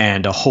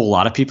and a whole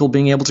lot of people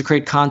being able to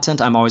create content,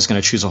 I'm always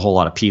going to choose a whole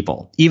lot of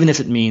people, even if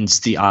it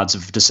means the odds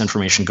of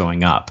disinformation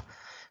going up.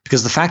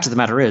 Because the fact of the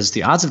matter is,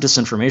 the odds of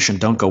disinformation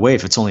don't go away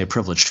if it's only a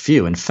privileged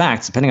few. In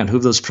fact, depending on who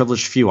those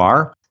privileged few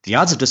are, the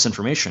odds of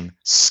disinformation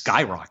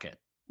skyrocket.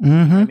 Mm-hmm.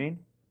 You know what I mean?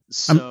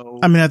 So,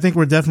 I think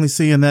we're definitely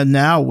seeing that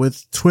now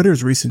with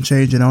Twitter's recent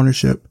change in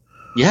ownership.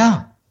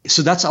 Yeah.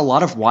 So that's a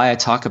lot of why I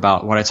talk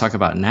about what I talk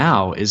about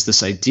now is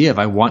this idea of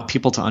I want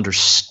people to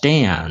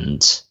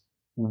understand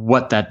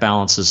what that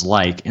balance is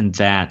like and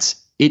that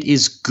it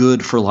is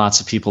good for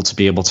lots of people to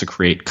be able to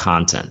create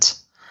content.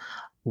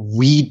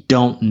 We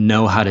don't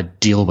know how to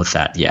deal with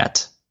that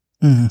yet.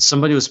 Mm-hmm.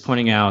 Somebody was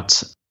pointing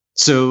out,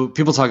 so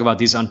people talk about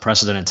these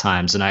unprecedented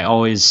times, and I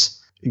always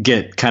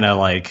get kind of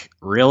like,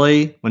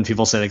 really? When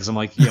people say that, because I'm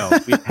like, yo,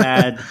 we've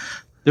had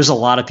There's a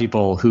lot of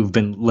people who've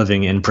been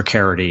living in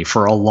precarity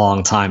for a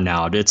long time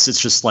now. It's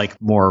just like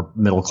more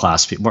middle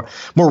class people,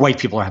 more white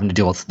people are having to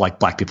deal with like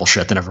black people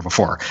shit than ever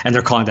before, and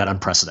they're calling that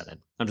unprecedented.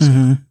 I'm just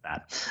calling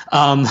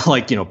that,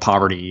 like, you know,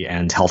 poverty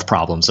and health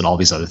problems and all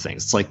these other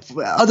things. It's like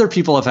other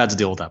people have had to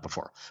deal with that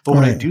before. But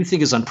what I do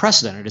think is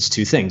unprecedented is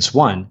two things.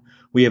 One,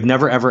 we have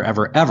never, ever,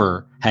 ever,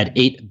 ever had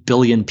 8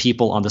 billion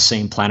people on the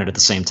same planet at the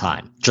same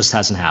time. Just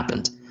hasn't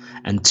happened.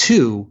 And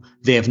two,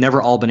 they have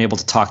never all been able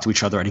to talk to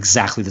each other at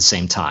exactly the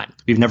same time.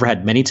 We've never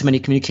had many-to-many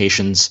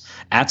communications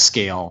at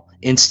scale,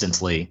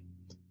 instantly,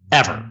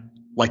 ever.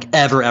 Like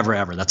ever, ever,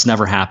 ever. That's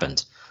never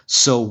happened.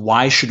 So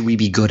why should we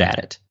be good at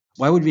it?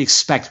 Why would we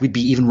expect we'd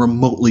be even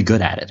remotely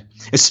good at it?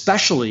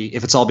 Especially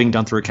if it's all being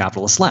done through a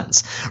capitalist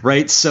lens,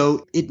 right?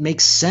 So it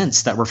makes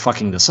sense that we're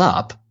fucking this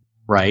up,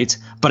 right?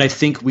 But I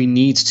think we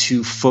need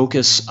to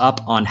focus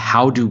up on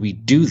how do we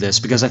do this,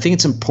 because I think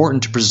it's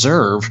important to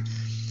preserve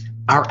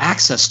our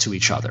access to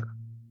each other.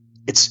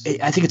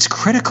 I think it's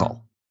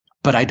critical,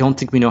 but I don't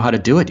think we know how to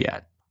do it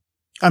yet.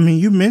 I mean,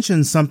 you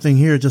mentioned something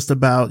here just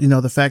about, you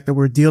know, the fact that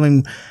we're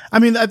dealing. I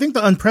mean, I think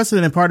the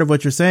unprecedented part of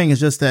what you're saying is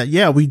just that,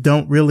 yeah, we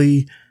don't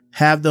really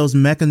have those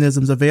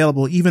mechanisms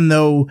available, even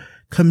though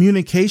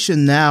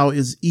communication now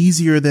is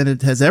easier than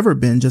it has ever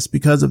been just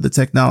because of the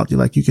technology.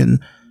 Like you can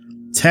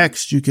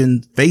text, you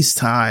can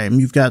FaceTime,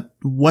 you've got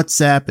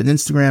WhatsApp and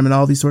Instagram and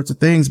all these sorts of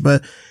things,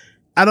 but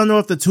I don't know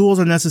if the tools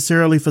are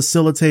necessarily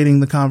facilitating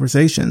the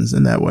conversations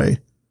in that way.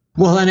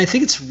 Well, and I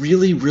think it's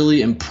really,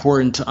 really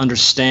important to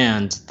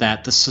understand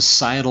that the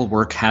societal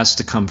work has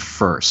to come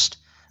first.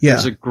 Yeah.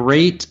 There's a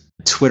great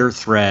Twitter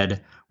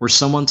thread where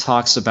someone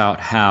talks about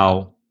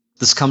how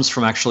this comes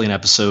from actually an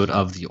episode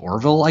of The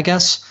Orville, I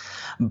guess.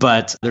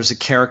 But there's a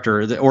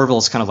character, the Orville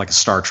is kind of like a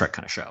Star Trek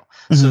kind of show.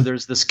 Mm-hmm. So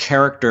there's this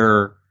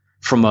character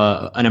from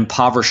an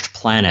impoverished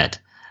planet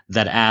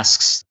that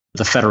asks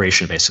the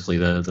Federation, basically,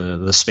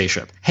 the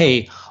spaceship,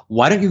 hey,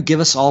 why don't you give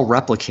us all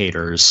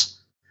replicators?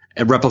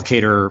 A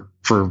replicator,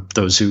 for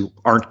those who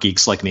aren't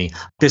geeks like me,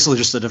 basically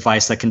just a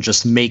device that can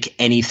just make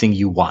anything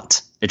you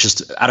want. It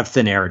just, out of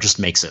thin air, it just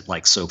makes it.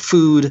 Like, so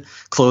food,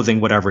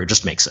 clothing, whatever, it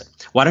just makes it.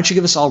 Why don't you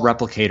give us all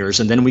replicators,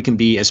 and then we can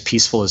be as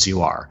peaceful as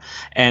you are?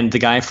 And the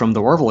guy from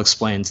The Orville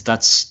explains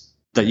that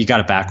you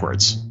got it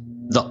backwards.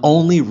 The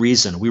only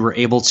reason we were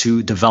able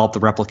to develop the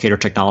replicator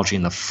technology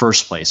in the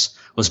first place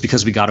was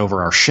because we got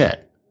over our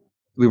shit.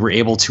 We were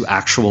able to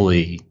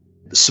actually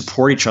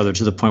support each other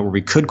to the point where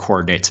we could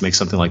coordinate to make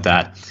something like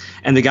that.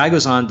 And the guy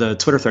goes on, the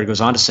Twitter thread goes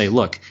on to say,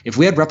 look, if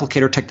we had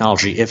replicator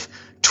technology, if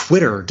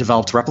Twitter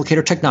developed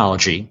replicator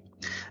technology,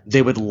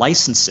 they would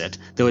license it.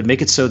 They would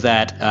make it so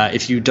that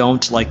if you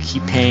don't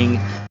keep paying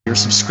your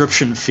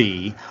subscription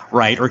fee,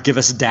 right, or give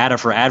us data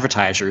for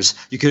advertisers,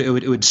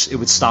 it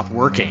would stop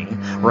working,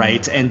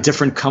 right? And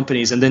different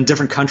companies and then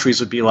different countries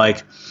would be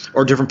like,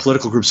 or different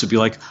political groups would be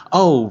like,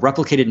 oh,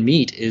 replicated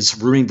meat is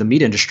ruining the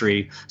meat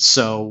industry,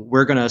 so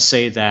we're going to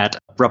say that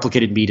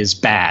replicated meat is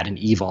bad and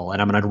evil,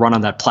 and I'm going to run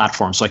on that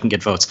platform so I can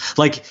get votes.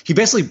 Like, he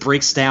basically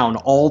breaks down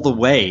all the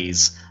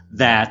ways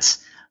that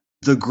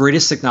the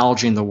greatest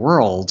technology in the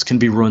world can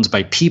be ruined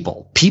by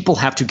people. People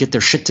have to get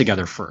their shit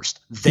together first.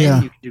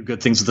 Then you can do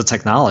good things with the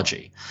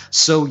technology.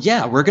 So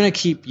yeah, we're going to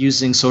keep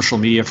using social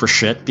media for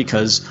shit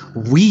because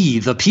we,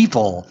 the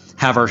people,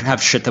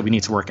 have shit that we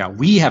need to work out.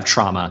 We have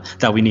trauma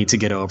that we need to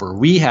get over.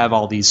 We have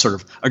all these sort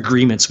of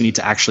agreements we need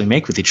to actually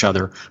make with each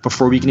other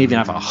before we can even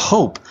have a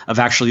hope of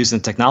actually using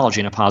the technology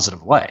in a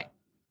positive way.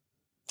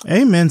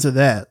 Amen to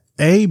that.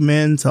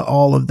 Amen to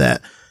all of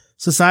that.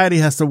 Society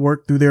has to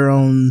work through their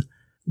own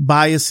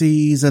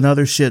biases and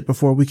other shit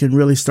before we can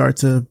really start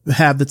to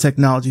have the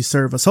technology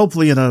serve us,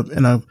 hopefully in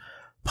a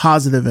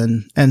positive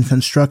and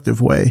constructive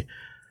way.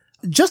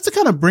 Just to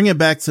kind of bring it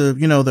back to,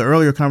 the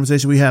earlier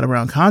conversation we had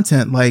around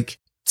content, like,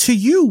 to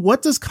you,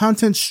 what does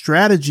content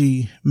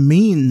strategy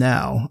mean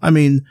now? I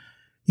mean,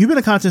 you've been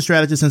a content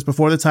strategist since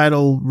before the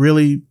title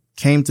really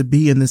came to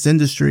be in this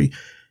industry.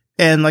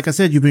 And like I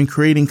said, you've been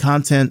creating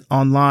content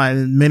online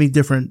in many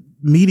different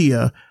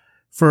media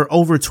for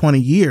over 20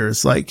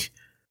 years.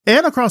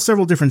 And across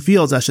several different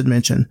fields, I should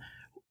mention.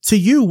 To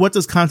you, what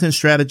does content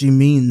strategy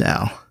mean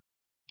now?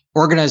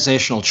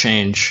 Organizational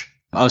change.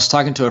 I was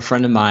talking to a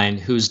friend of mine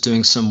who's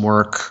doing some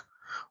work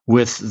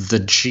with the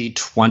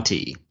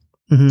G20.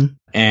 Mm-hmm.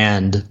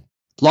 And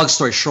long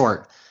story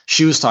short,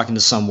 she was talking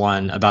to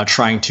someone about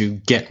trying to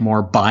get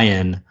more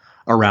buy-in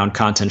around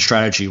content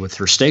strategy with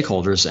her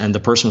stakeholders. And the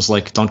person was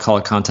like, don't call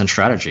it content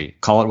strategy.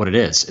 Call it what it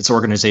is. It's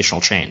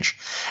organizational change.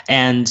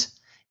 And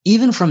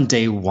even from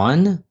day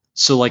one,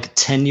 so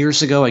 10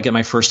 years ago, I get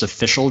my first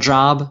official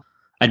job.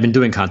 I'd been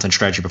doing content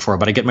strategy before,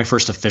 but I get my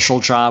first official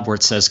job where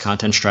it says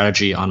content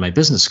strategy on my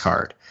business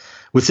card.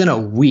 Within a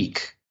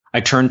week,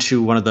 I turned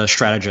to one of the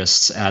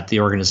strategists at the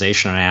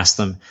organization and I asked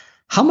them,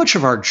 how much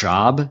of our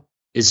job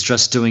is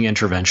just doing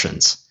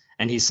interventions?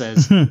 And he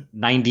says,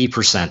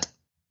 90%.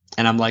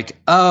 And I'm like,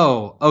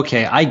 oh,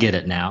 okay, I get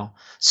it now.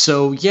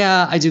 So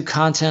yeah, I do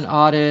content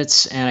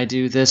audits and I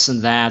do this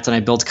and that and I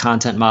build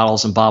content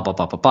models and blah, blah,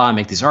 blah, blah, blah, I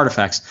make these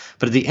artifacts.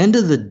 But at the end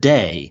of the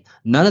day,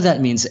 none of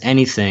that means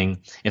anything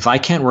if I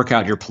can't work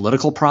out your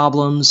political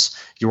problems,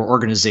 your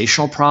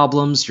organizational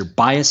problems, your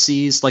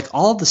biases, like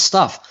all of the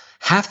stuff.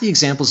 Half the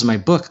examples in my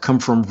book come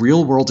from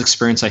real world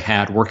experience I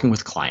had working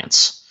with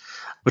clients.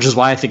 Which is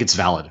why I think it's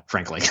valid,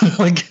 frankly.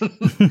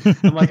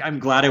 I'm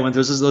glad I went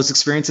through those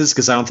experiences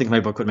because I don't think my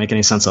book would make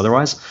any sense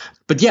otherwise.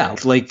 But yeah,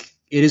 like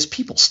it is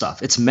people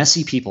stuff. It's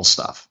messy people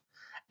stuff.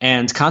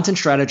 And content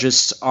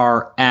strategists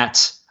are in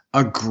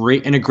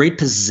a great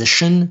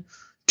position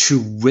to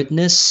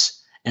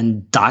witness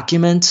and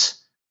document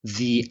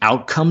the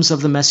outcomes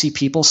of the messy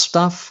people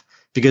stuff.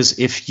 Because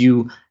if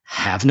you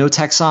have no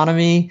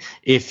taxonomy,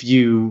 if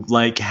you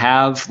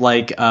have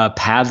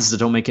paths that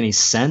don't make any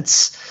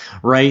sense,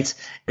 right?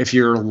 If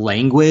your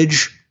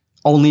language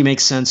only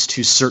makes sense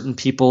to certain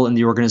people in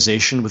the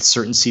organization with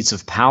certain seats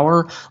of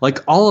power, like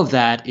all of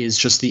that is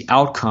just the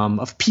outcome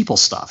of people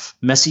stuff,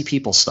 messy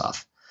people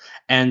stuff.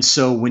 And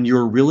so when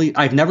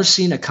I've never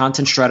seen a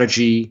content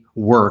strategy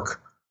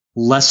work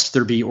lest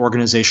there be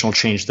organizational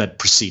change that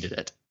preceded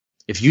it.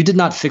 If you did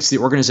not fix the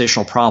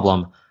organizational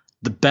problem,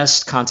 the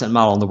best content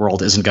model in the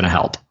world isn't going to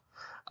help.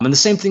 And the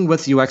same thing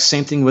with UX,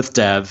 same thing with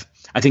dev.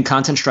 I think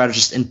content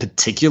strategists in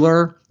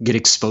particular get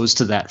exposed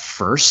to that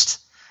first,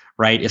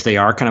 right? If they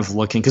are kind of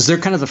looking, because they're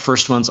kind of the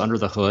first ones under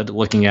the hood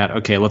looking at,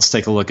 okay, let's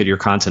take a look at your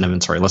content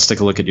inventory. Let's take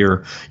a look at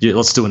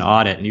let's do an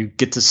audit, and you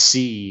get to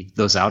see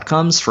those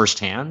outcomes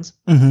firsthand.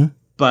 Mm-hmm.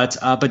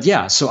 But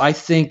yeah, so I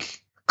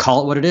think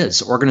call it what it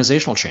is,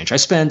 organizational change. I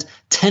spend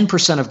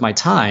 10% of my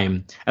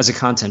time as a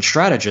content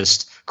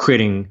strategist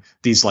creating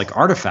these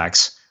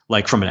artifacts.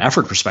 Like from an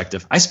effort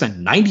perspective, I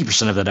spend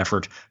 90% of that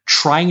effort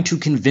trying to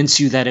convince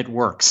you that it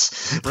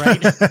works,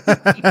 right?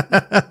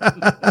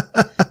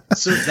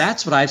 So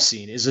that's what I've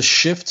seen is a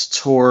shift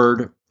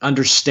toward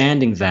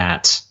understanding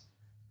that,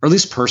 or at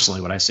least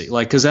personally what I see.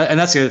 And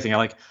that's the other thing.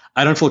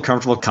 I don't feel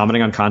comfortable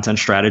commenting on content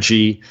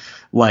strategy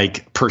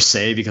per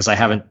se because I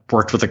haven't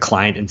worked with a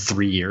client in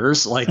 3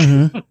 years.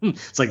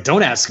 It's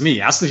don't ask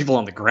me, ask the people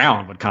on the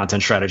ground what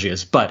content strategy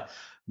is. But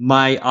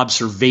my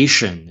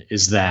observation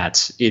is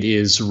that it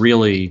is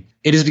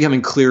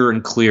becoming clearer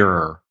and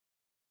clearer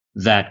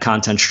that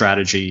content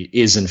strategy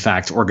is in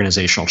fact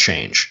organizational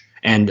change,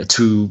 and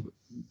to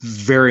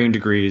varying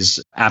degrees,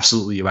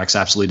 absolutely UX,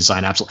 absolutely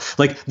design,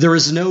 absolutely. There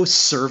is no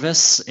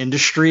service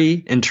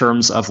industry in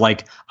terms of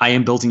I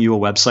am building you a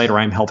website or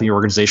I'm helping your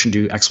organization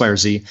do X, Y, or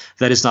Z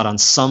that is not on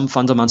some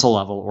fundamental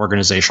level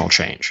organizational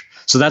change.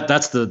 So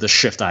that's the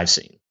shift I've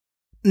seen.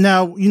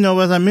 Now,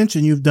 as I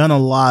mentioned, you've done a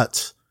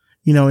lot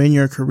in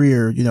your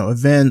career,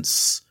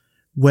 events,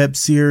 web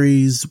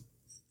series,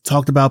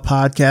 talked about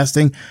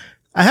podcasting.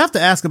 I have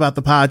to ask about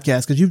the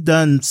podcast because you've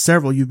done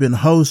several. You've been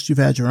host. You've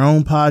had your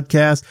own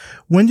podcast.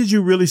 When did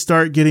you really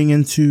start getting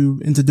into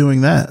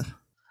doing that?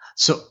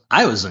 So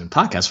I was doing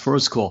podcasts before it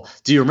was cool.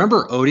 Do you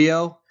remember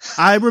Odeo?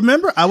 I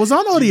remember. I was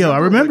on Odeo. I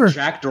remember what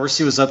Jack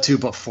Dorsey was up to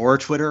before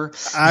Twitter.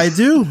 I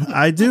do.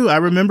 I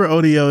remember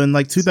Odeo in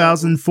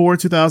 2004,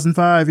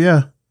 2005.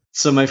 Yeah.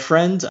 So my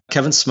friend,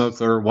 Kevin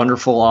Smokler,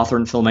 wonderful author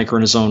and filmmaker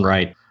in his own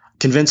right,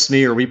 convinced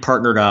me, or we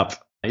partnered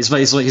up. He's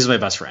my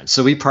best friend.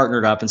 So we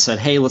partnered up and said,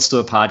 hey, let's do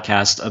a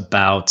podcast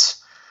about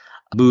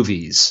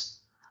movies.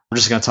 We're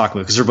just going to talk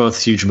movies because we're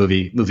both huge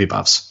movie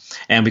buffs.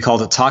 And we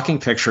called it Talking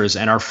Pictures.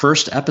 And our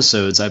first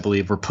episodes, I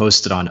believe, were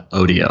posted on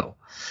Odeo.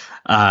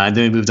 And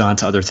then we moved on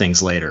to other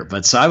things later.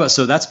 But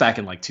so that's back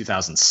in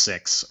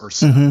 2006 or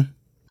so. Mm-hmm.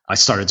 I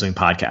started doing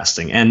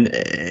podcasting.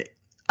 And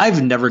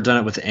I've never done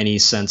it with any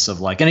sense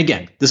of and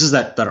again, this is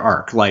that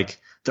arc.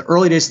 The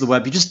early days of the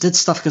web, you just did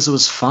stuff because it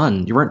was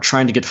fun. You weren't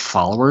trying to get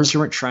followers. You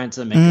weren't trying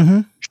to make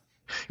it.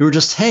 You were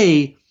just,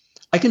 hey,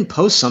 I can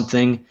post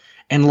something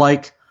and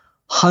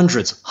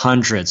hundreds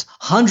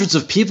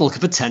of people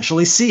could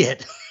potentially see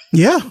it.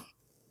 Yeah.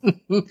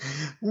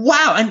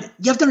 Wow. And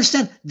you have to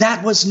understand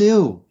that was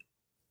new.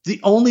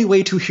 The only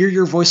way to hear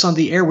your voice on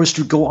the air was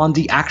to go on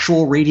the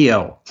actual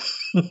radio.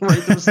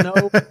 Right? There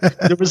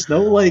was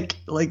no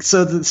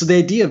so the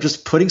idea of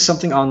just putting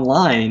something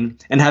online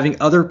and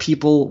having other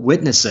people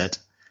witness it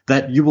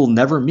that you will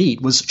never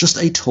meet was just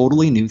a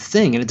totally new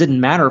thing. And it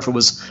didn't matter if it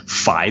was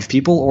 5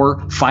 people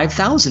or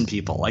 5,000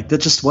 people.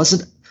 That just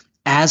wasn't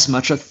as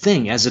much a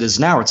thing as it is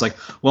now. It's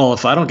well,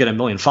 if I don't get 1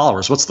 million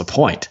followers, what's the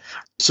point?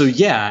 So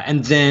yeah.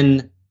 And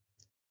then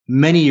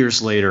many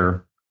years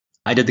later,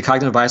 I did the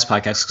Cognitive Bias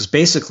podcast because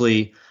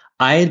basically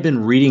I had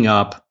been reading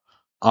up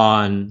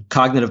on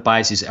cognitive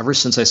biases ever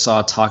since I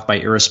saw a talk by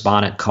Iris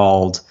Bohnet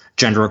called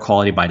Gender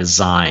Equality by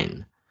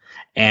Design.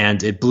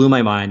 And it blew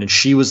my mind. And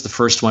she was the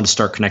first one to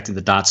start connecting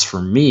the dots for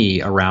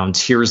me around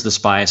here's this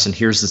bias and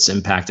here's its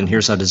impact and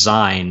here's how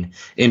design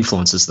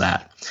influences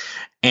that.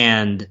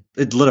 And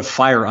it lit a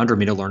fire under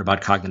me to learn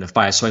about cognitive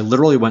bias. So I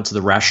literally went to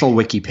the Rational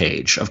Wiki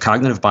page of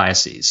cognitive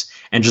biases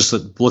and just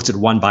looked at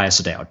one bias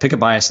a day. I would pick a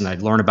bias and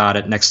I'd learn about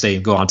it. Next day,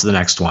 go on to the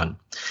next one.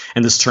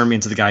 And this turned me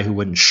into the guy who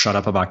wouldn't shut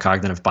up about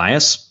cognitive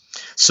bias.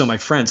 So my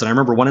friends, and I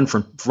remember one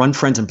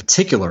friend in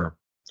particular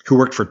who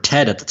worked for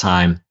TED at the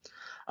time,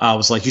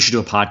 was like, you should do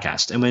a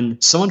podcast. And when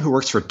someone who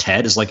works for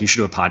TED is like, you should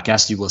do a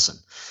podcast, you listen.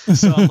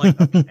 So I'm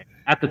like, okay.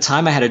 At the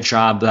time I had a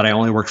job that I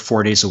only worked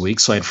 4 days a week.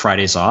 So I had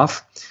Fridays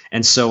off.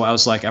 And so I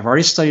was like, I've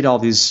already studied all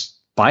these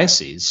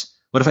biases.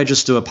 What if I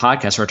just do a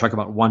podcast where I talk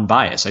about one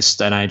bias?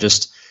 I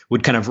just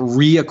would kind of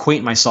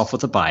reacquaint myself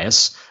with the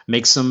bias,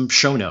 make some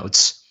show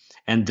notes,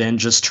 and then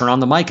just turn on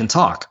the mic and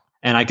talk.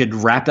 And I could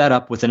wrap that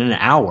up within an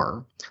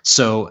hour.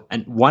 So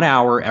 1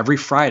 hour every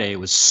Friday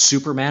was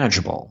super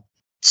manageable.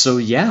 So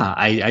yeah,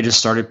 I just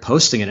started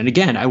posting it. And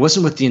again, I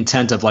wasn't with the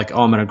intent of like,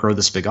 oh, I'm going to grow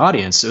this big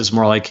audience. It was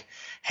more like,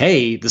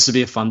 hey, this would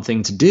be a fun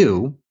thing to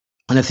do.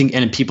 And I think,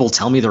 and people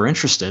tell me they're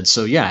interested.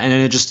 So yeah, and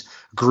then it just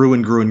grew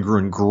and grew and grew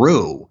and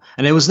grew.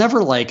 And it was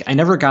never like, I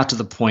never got to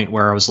the point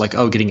where I was like,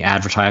 oh, getting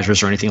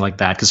advertisers or anything like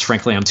that. Because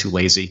frankly, I'm too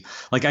lazy.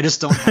 Like, I just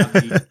don't have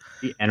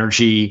the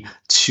energy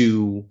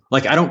to,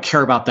 like, I don't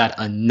care about that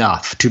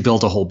enough to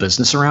build a whole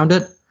business around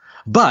it.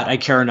 But I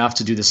care enough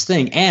to do this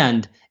thing.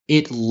 And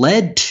it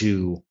led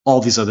to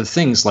all these other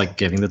things, like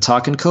giving the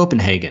talk in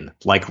Copenhagen,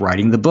 like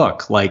writing the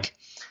book. Like,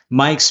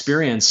 my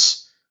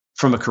experience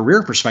from a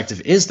career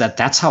perspective is that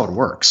that's how it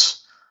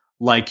works.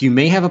 Like, you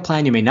may have a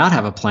plan, you may not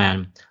have a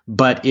plan,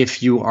 but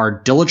if you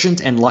are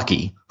diligent and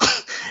lucky,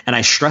 and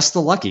I stress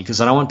the lucky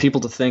because I don't want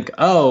people to think,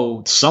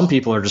 oh, some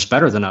people are just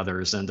better than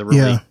others, and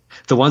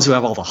the ones who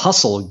have all the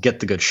hustle get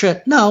the good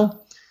shit. No,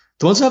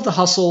 the ones who have the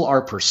hustle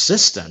are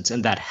persistent,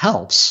 and that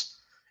helps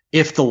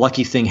if the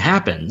lucky thing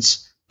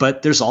happens.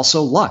 But there's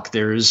also luck.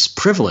 There's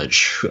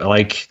privilege.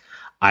 Like,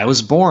 I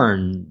was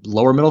born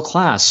lower middle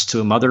class to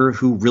a mother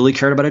who really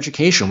cared about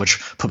education, which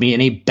put me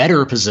in a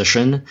better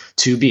position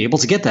to be able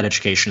to get that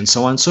education, and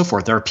so on and so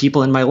forth. There are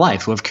people in my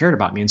life who have cared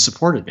about me and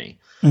supported me.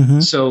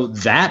 Mm-hmm. So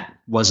that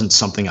wasn't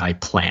something I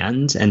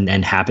planned and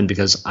happened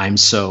because I'm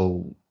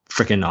so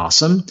freaking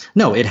awesome.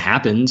 No, it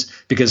happened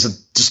because of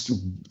just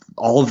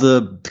all of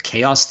the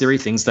chaos theory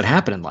things that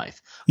happen in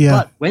life. Yeah.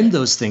 But when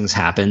those things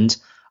happened,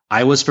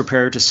 I was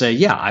prepared to say,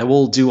 yeah, I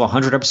will do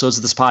 100 episodes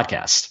of this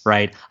podcast,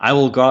 right? I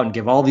will go out and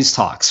give all these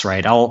talks,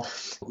 right?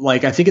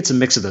 I think it's a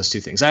mix of those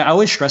two things. I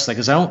always stress that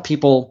because I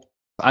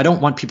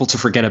don't want people to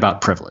forget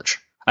about privilege.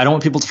 I don't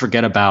want people to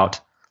forget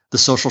about the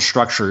social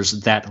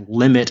structures that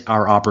limit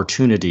our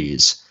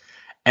opportunities.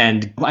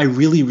 And I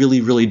really, really,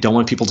 really don't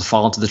want people to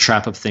fall into the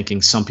trap of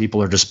thinking some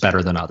people are just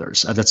better than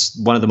others. That's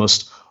one of the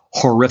most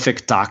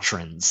horrific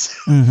doctrines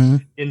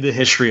in the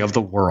history of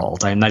the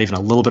world. I'm not even a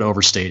little bit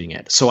overstating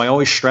it. So I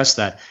always stress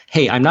that,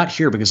 hey, I'm not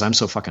here because I'm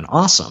so fucking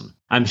awesome.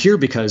 I'm here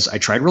because I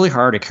tried really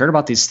hard. I cared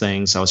about these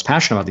things. I was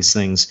passionate about these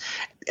things.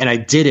 And I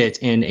did it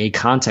in a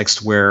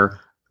context where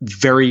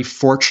very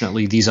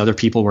fortunately these other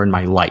people were in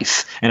my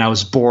life. And I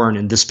was born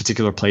in this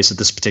particular place at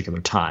this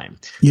particular time.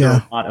 Yeah. There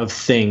are a lot of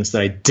things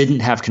that I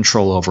didn't have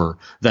control over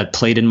that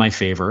played in my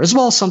favor, as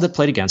well as some that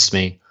played against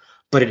me.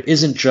 But it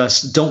isn't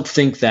just, don't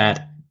think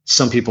that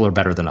some people are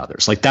better than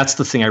others. Like, that's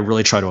the thing I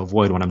really try to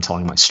avoid when I'm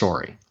telling my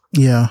story.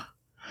 Yeah.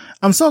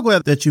 I'm so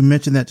glad that you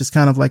mentioned that, just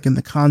kind of like in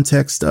the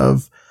context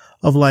of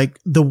like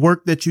the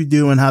work that you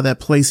do and how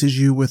that places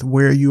you with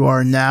where you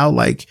are now.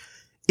 Like,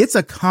 it's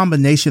a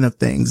combination of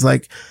things.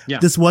 Like,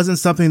 This wasn't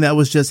something that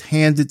was just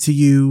handed to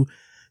you.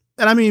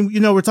 And I mean,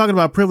 we're talking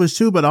about privilege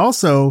too, but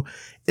also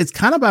it's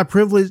kind of by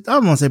privilege. I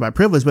don't want to say by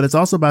privilege, but it's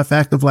also by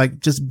fact of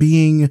like just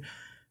being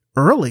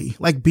early,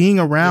 like being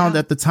around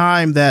at the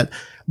time that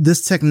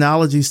this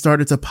technology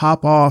started to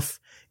pop off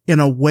in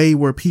a way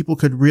where people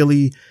could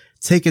really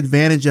take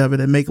advantage of it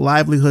and make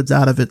livelihoods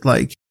out of it.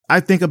 Like, I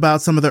think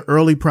about some of the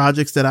early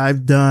projects that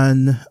I've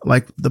done,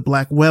 like the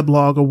Black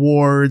Weblog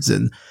Awards.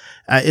 And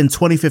in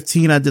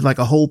 2015, I did like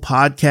a whole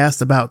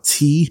podcast about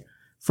tea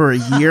for a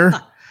year.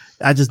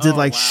 I just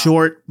did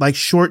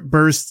short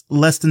bursts,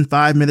 less than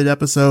 5-minute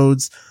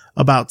episodes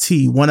about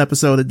tea, one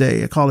episode a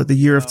day. I call it the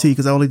Year of Tea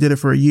because I only did it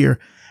for a year.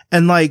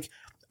 And like,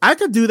 I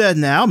could do that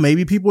now.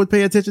 Maybe people would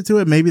pay attention to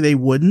it. Maybe they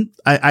wouldn't.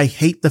 I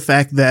hate the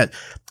fact that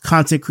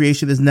content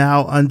creation is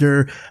now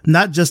under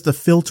not just the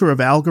filter of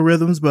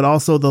algorithms, but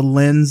also the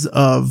lens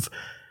of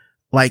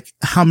like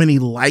how many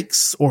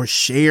likes or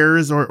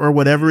shares or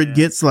whatever it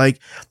gets. Like,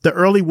 the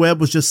early web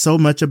was just so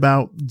much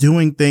about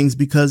doing things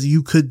because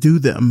you could do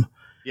them.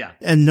 Yeah.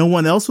 And no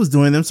one else was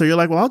doing them. So you're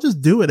like, well, I'll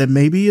just do it. And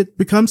maybe it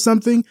becomes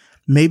something.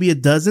 Maybe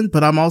it doesn't,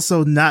 but I'm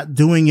also not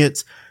doing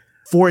it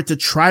for it to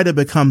try to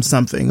become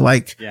something.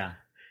 Like,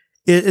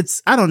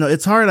 it's, I don't know.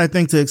 It's hard, I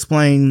think, to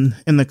explain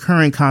in the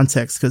current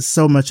context because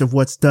so much of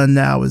what's done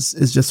now is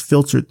just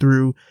filtered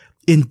through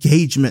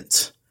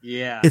engagement.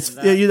 Yeah. It's,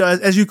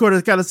 as you kind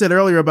of said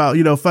earlier about,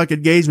 fuck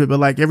engagement, but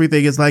like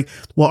everything is like,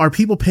 well, are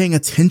people paying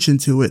attention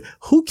to it?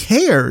 Who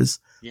cares?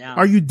 Yeah.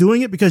 Are you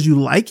doing it because you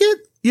like it?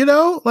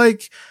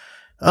 Like,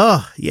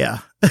 oh yeah.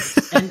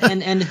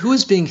 and who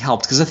is being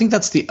helped? Because I think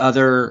that's the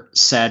other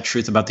sad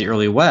truth about the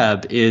early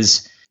web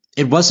is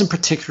it wasn't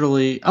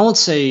particularly, I won't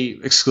say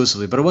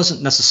exclusively, but it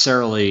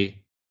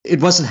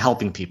wasn't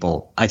helping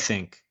people, I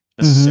think,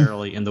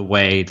 necessarily in the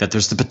way that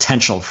there's the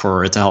potential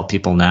for it to help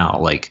people now.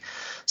 Like,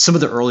 some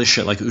of the early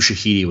shit like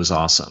Ushahidi was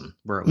awesome,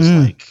 where it was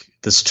like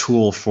this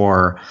tool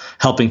for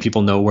helping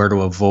people know where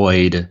to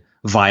avoid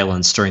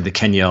violence during the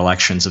Kenya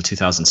elections of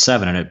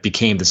 2007. And it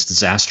became this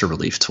disaster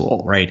relief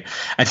tool, right?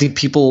 I think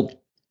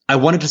I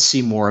wanted to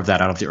see more of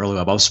that out of the early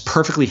web. I was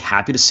perfectly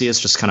happy to see us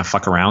just kind of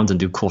fuck around and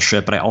do cool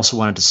shit, but I also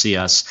wanted to see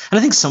us, and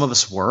I think some of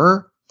us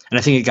were, and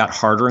I think it got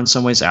harder in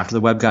some ways after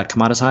the web got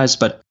commoditized,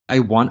 but I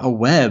want a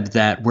web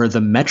where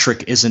the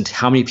metric isn't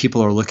how many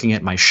people are looking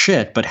at my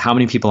shit, but how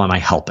many people am I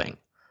helping?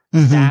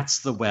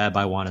 That's the web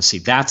I want to see.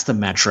 That's the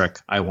metric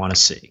I want to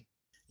see.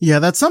 Yeah,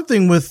 that's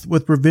something with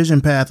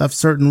Revision Path. I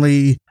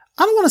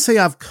don't want to say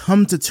I've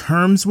come to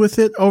terms with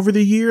it over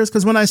the years,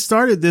 because when I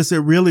started this, it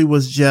really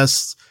was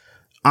just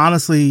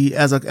honestly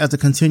as a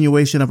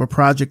continuation of a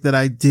project that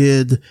I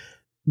did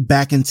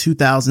back in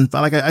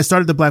 2005. Like I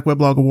started the Black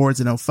Weblog Awards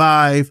in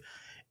 2005.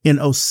 In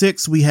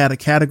 2006, we had a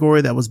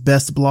category that was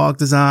best blog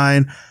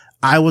design.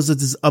 I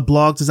was a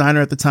blog designer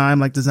at the time,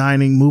 like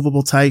designing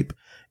movable type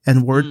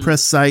and WordPress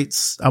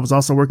sites. I was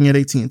also working at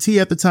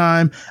AT&T at the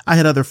time. I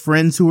had other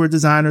friends who were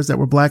designers that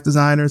were Black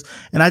designers.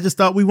 And I just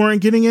thought we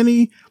weren't getting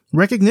any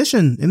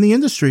recognition in the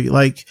industry.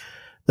 Like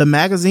the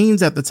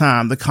magazines at the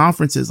time, the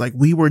conferences, like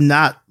we were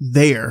not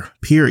there,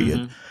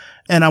 period.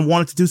 And I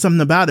wanted to do something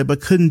about it,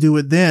 but couldn't do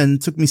it then.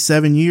 It took me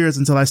 7 years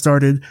until I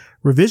started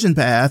Revision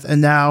Path.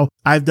 And now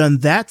I've done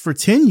that for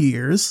 10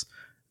 years,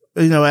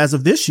 as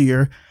of this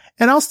year.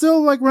 And I'll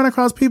still like run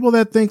across people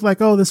that think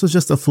like, oh, this was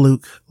just a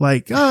fluke.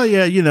 Like, oh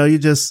yeah, you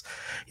just,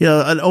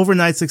 an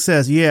overnight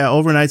success. Yeah.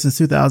 Overnight since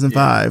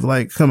 2005. Yeah.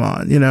 Like, come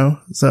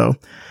on, so,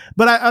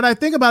 but I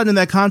think about it in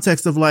that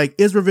context of like,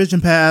 is Revision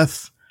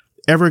Path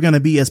ever going to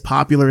be as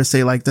popular as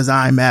say like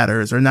Design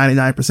Matters or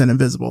 99%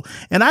 Invisible?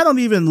 And I don't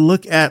even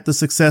look at the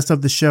success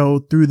of the show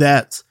through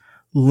that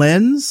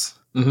lens.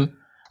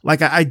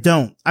 Like I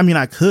don't. I mean,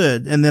 I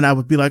could, and then I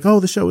would be like,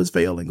 oh, the show is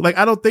failing. Like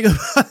I don't think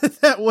about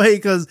it that way,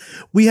 because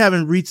we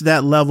haven't reached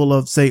that level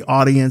of say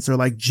audience or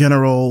like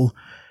general,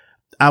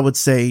 I would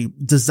say,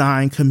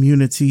 design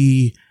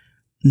community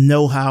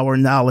know-how or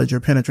knowledge or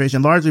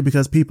penetration, largely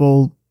because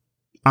people,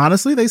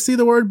 honestly, they see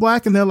the word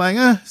Black and they're like,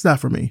 it's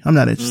not for me. I'm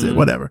not interested,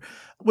 whatever,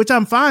 which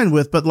I'm fine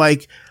with. But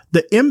like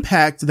the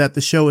impact that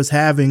the show is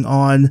having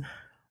on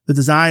the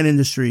design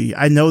industry,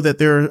 I know that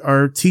there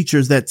are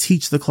teachers that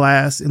teach the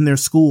class in their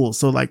schools.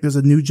 So like there's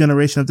a new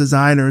generation of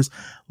designers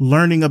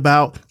learning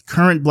about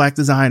current Black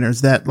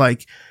designers that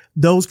like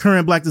those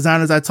current Black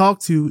designers I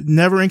talked to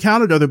never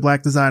encountered other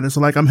Black designers. So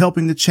like I'm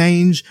helping to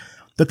change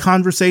the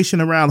conversation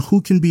around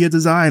who can be a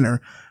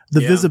designer,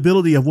 the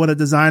visibility of what a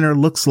designer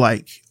looks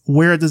like,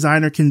 where a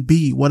designer can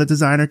be, what a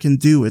designer can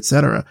do,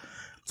 etc.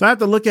 So I have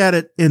to look at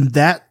it in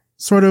that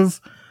sort of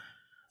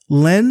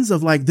lens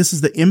of like, this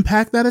is the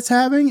impact that it's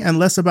having, and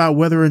less about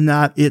whether or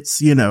not it's,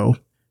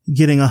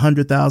 getting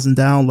 100,000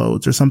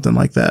 downloads or something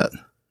like that.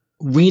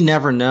 We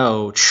never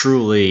know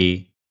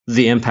truly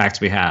the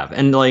impact we have.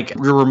 And like,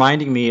 you're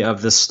reminding me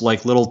of this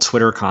like little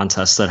Twitter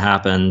contest that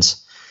happened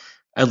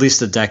at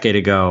least a decade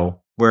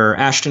ago, where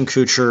Ashton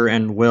Kutcher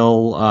and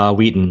Will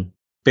Wheaton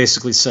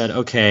basically said,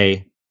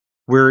 okay,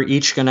 we're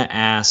each going to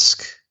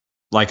ask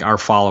like our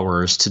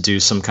followers to do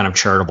some kind of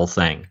charitable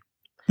thing.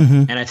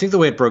 And I think the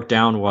way it broke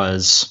down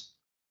was,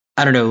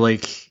 I don't know,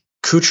 like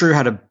Kutcher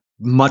had a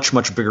much,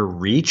 much bigger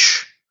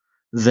reach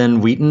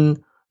than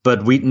Wheaton,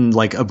 but Wheaton,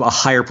 like a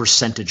higher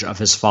percentage of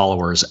his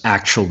followers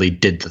actually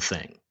did the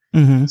thing.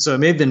 So it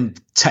may have been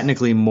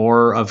technically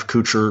more of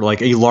Kutcher,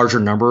 like a larger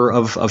number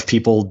of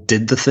people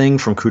did the thing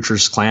from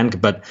Kutcher's clan.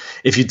 But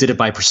if you did it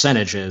by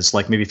percentages,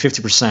 like maybe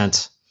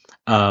 50%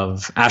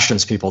 of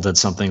Ashton's people did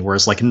something,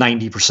 whereas like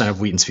 90% of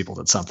Wheaton's people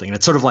did something. And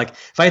it's sort of like,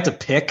 if I had to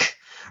pick,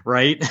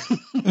 right?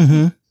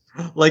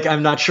 Like,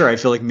 I'm not sure. I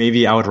feel like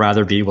maybe I would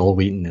rather be Will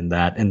Wheaton in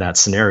that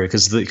scenario,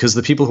 because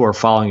the people who are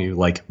following you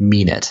like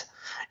mean it.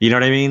 You know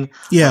what I mean?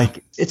 Yeah.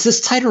 Like, it's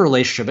this tighter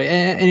relationship,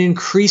 and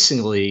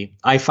increasingly,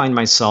 I find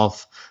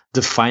myself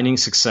defining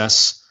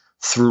success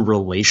through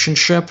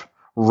relationship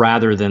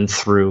rather than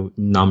through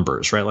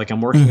numbers. Right? Like, I'm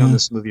working on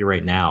this movie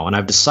right now, and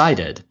I've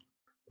decided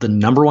the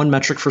number one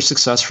metric for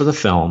success for the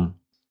film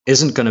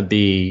isn't going to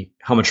be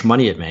how much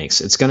money it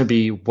makes. It's going to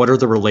be, what are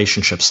the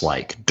relationships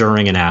like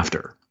during and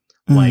after?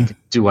 Like,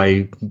 do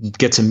I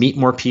get to meet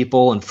more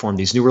people and form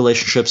these new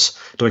relationships?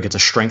 Do I get to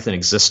strengthen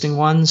existing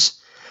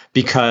ones?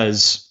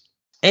 Because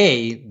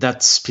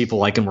that's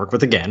people I can work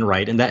with again,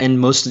 right? And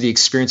most of the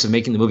experience of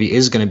making the movie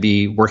is going to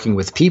be working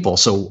with people.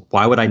 So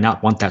why would I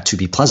not want that to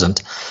be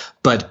pleasant?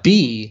 But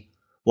B,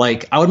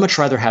 like, I would much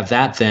rather have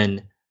that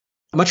and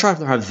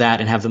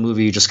have the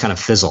movie just kind of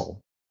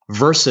fizzle,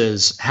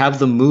 versus have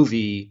the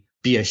movie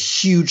be a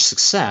huge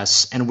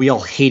success and we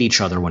all hate each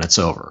other when it's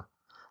over.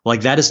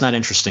 Like, that is not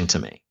interesting to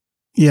me.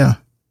 Yeah.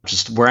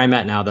 Just where I'm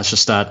at now, that's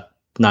just not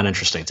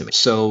interesting to me.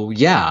 So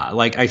yeah,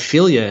 like, I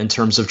feel you in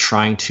terms of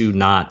trying to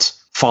not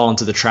fall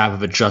into the trap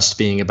of it just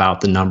being about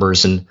the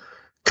numbers and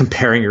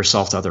comparing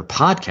yourself to other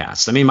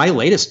podcasts. I mean, my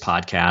latest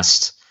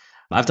podcast,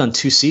 I've done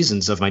 2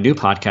 seasons of my new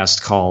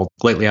podcast called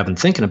Lately I've Been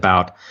Thinking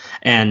About,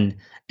 and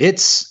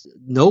it's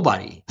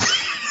nobody.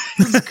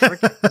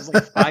 There's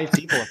like 5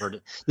 people have heard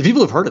it. The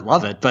people who've heard it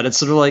love it, but it's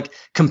sort of like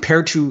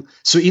compared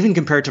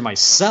to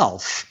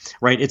myself,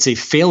 right? It's a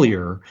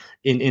failure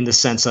in the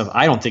sense of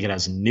I don't think it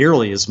has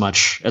nearly as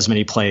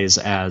many plays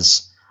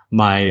as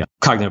my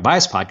Cognitive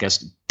Bias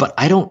podcast, but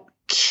I don't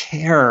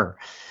care.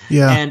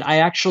 Yeah. And I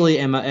actually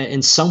am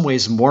in some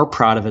ways more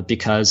proud of it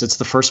because it's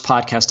the first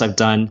podcast I've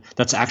done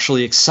that's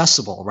actually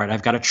accessible, right?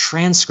 I've got a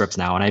transcript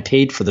now and I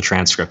paid for the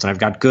transcript and I've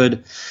got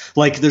good,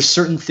 like there's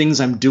certain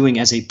things I'm doing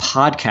as a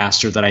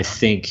podcaster that I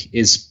think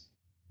is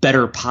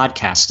better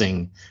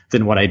podcasting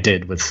than what I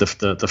did with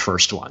the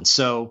first one.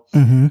 So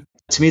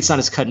to me, it's not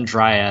as cut and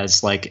dry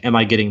as like, am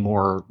I getting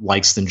more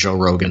likes than Joe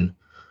Rogan?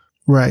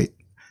 Right.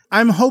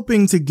 I'm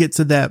hoping to get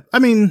to that. I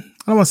mean,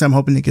 I don't want to say I'm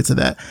hoping to get to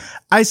that.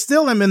 I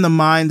still am in the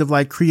mind of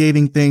like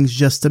creating things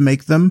just to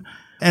make them.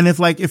 And if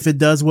it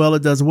does well,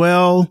 it does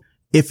well.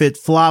 If it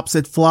flops,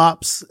 it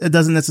flops. It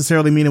doesn't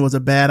necessarily mean it was a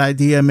bad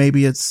idea.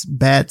 Maybe it's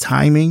bad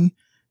timing,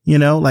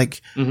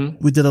 like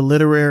we did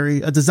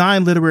a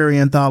design literary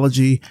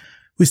anthology.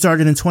 We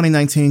started in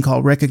 2019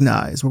 called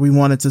Recognize, where we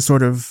wanted to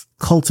sort of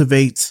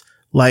cultivate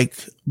like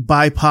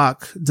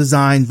BIPOC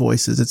design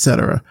voices,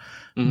 etc.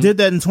 Did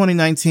that in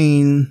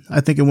 2019.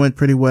 I think it went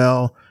pretty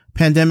well.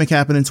 Pandemic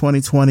happened in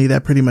 2020.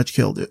 That pretty much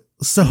killed it.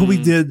 So we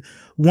did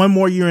one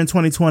more year in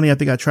 2020. I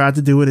think I tried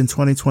to do it in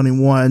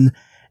 2021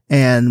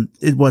 and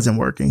it wasn't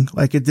working.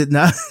 Like it did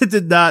not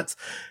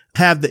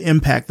have the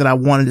impact that I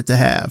wanted it to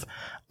have.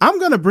 I'm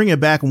going to bring it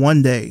back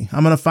one day.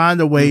 I'm going to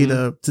find a way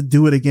to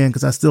do it again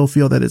because I still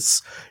feel that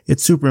it's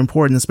super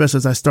important, especially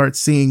as I start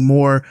seeing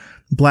more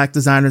Black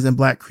designers and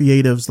Black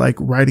creatives like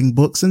writing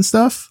books and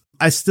stuff.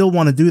 I still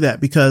want to do that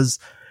because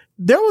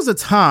there was a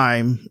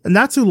time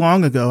not too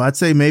long ago, I'd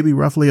say maybe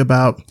roughly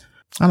about,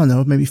 I don't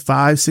know, maybe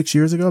 5-6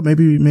 years ago,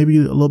 maybe a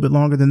little bit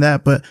longer than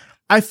that. But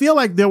I feel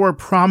like there were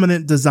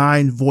prominent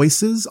design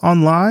voices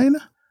online,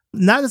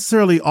 not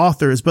necessarily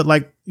authors, but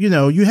like, you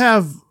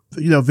have,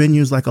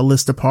 venues like A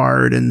List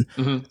Apart. And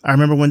I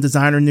remember when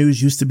Designer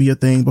News used to be a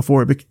thing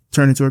before it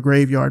turned into a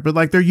graveyard. But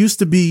like there used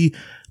to be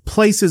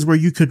places where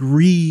you could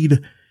read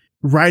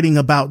writing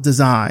about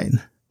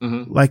design.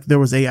 Like there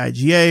was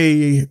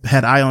AIGA,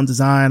 had Eye on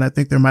Design. I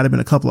think there might have been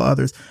a couple of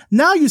others.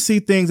 Now you see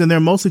things and they're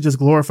mostly just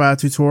glorified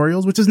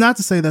tutorials, which is not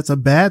to say that's a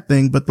bad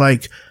thing, but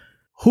like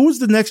who's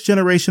the next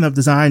generation of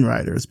design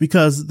writers?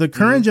 Because the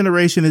current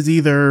generation is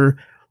either,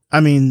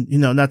 I mean,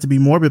 not to be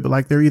morbid, but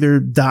like they're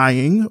either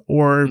dying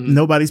or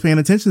nobody's paying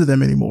attention to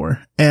them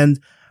anymore. And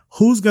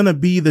who's going to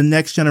be the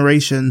next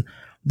generation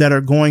that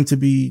are going to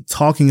be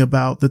talking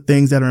about the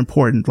things that are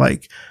important?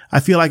 Like, I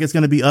feel like it's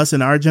going to be us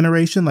in our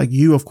generation, like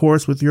you, of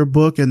course, with your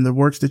book and the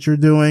works that you're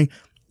doing,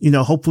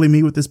 hopefully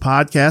me with this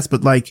podcast,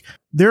 but like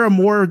there are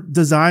more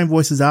design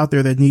voices out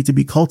there that need to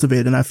be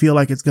cultivated. And I feel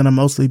like it's going to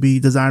mostly be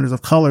designers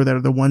of color that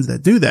are the ones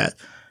that do that.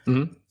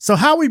 So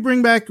how we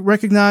bring back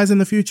Recognize in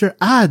the future,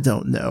 I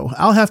don't know.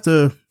 I'll have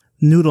to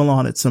noodle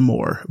on it some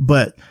more,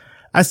 but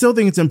I still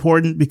think it's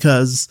important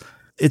because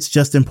it's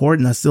just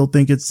important. I still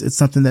think it's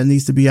something that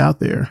needs to be out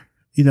there.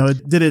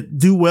 Did it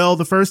do well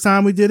the first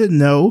time we did it?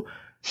 No,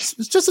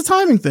 it's just a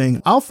timing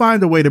thing. I'll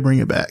find a way to bring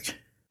it back.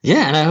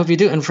 Yeah, and I hope you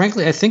do. And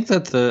frankly, I think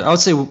that I would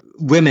say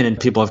women and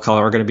people of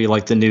color are going to be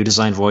like the new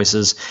design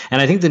voices.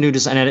 And I think the new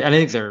design, and I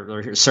think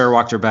they're Sarah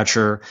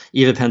Wachter-Becher,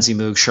 Eva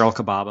Penzi-Moog, Cheryl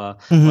Kababa,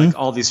 like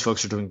all these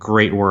folks are doing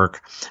great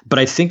work. But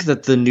I think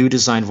that the new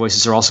design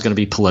voices are also going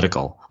to be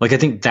political. Like I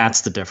think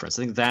that's the difference.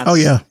 I think that's. Oh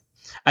yeah.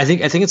 I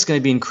think it's going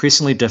to be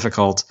increasingly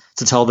difficult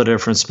to tell the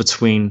difference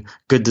between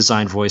good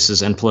design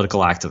voices and political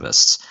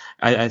activists.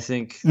 I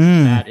think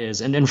that is,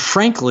 and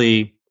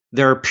frankly,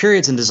 there are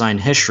periods in design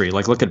history,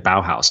 like look at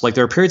Bauhaus. Like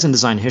there are periods in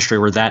design history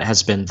where that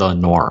has been the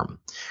norm.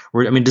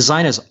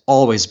 Design has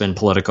always been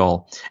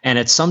political,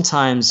 and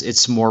sometimes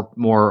it's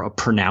more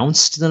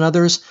pronounced than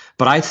others.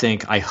 But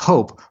I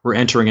hope we're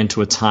entering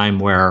into a time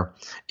where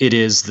it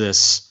is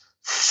this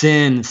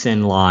thin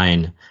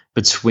line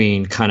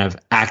between kind of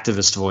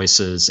activist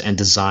voices and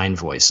design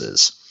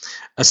voices,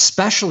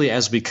 especially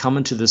as we come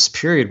into this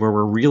period where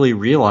we're really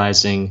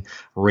realizing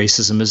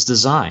racism is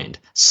designed,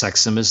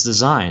 sexism is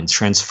designed,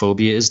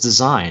 transphobia is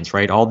designed,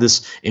 right? All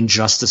this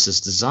injustice is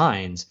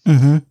designed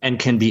and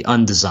can be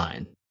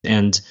undesigned.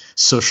 And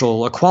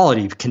social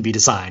equality can be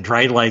designed,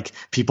 right? Like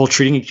people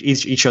treating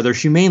each other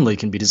humanely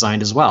can be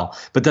designed as well.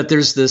 But that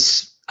there's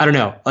this, I don't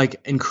know,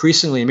 like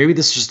increasingly, maybe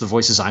this is just the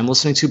voices I'm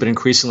listening to, but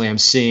increasingly I'm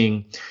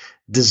seeing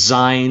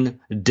design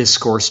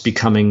discourse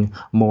becoming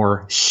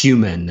more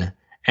human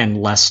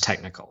and less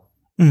technical.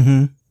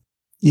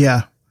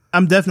 Yeah,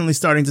 I'm definitely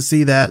starting to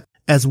see that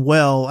as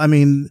well. I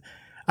mean,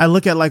 I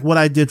look at like what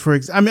I did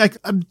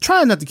I'm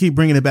trying not to keep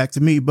bringing it back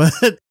to me, but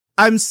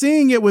I'm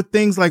seeing it with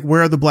things like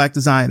Where Are the Black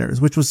Designers,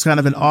 which was kind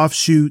of an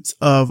offshoot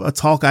of a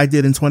talk I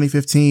did in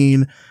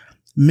 2015.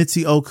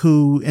 Mitzi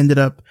Oku ended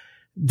up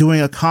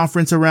doing a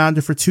conference around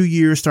it for 2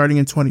 years, starting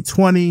in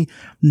 2020.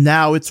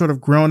 Now it's sort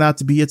of grown out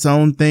to be its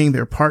own thing.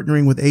 They're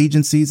partnering with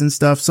agencies and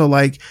stuff. So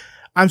like,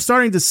 I'm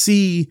starting to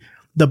see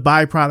the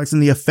byproducts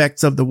and the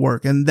effects of the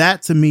work. And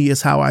that to me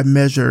is how I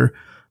measure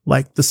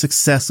like the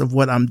success of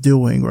what I'm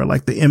doing or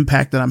like the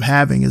impact that I'm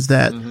having is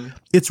that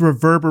it's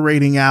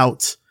reverberating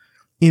out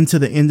into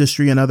the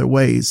industry in other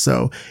ways.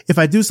 So if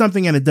I do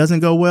something and it doesn't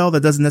go well,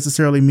 that doesn't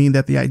necessarily mean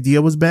that the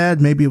idea was bad.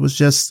 Maybe it was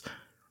just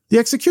the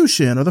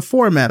execution or the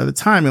format or the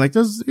timing. Like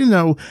there's,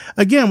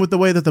 again, with the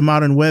way that the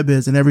modern web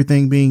is and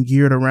everything being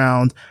geared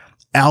around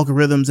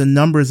algorithms and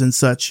numbers and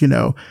such,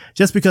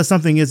 just because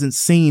something isn't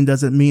seen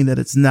doesn't mean that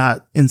it's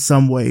not in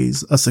some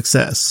ways a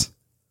success.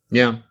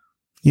 Yeah.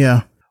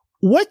 Yeah.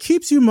 What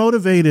keeps you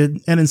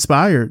motivated and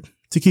inspired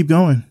to keep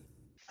going?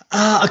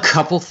 A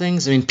couple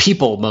things. I mean,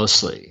 people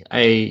mostly.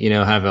 I,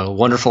 have a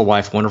wonderful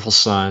wife, wonderful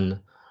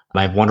son.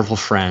 I have wonderful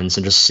friends,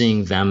 and just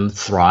seeing them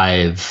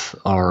thrive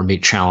or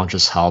meet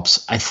challenges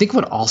helps. I think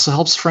what also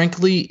helps,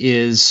 frankly,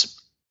 is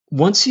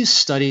once you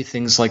study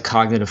things like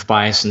cognitive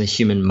bias in the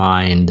human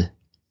mind,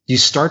 you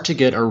start to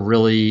get a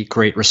really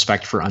great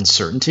respect for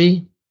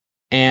uncertainty.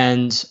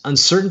 And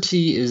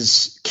uncertainty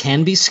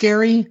can be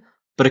scary,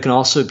 but it can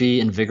also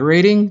be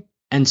invigorating.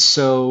 And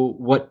so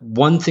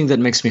one thing that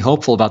makes me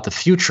hopeful about the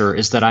future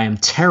is that I am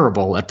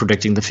terrible at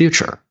predicting the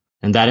future.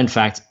 And that, in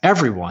fact,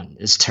 everyone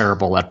is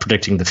terrible at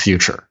predicting the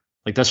future.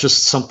 Like, that's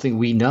just something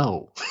we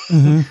know.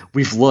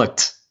 We've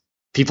looked.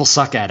 People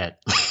suck at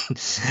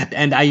it.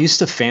 And I used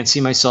to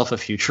fancy myself a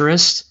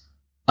futurist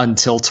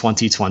until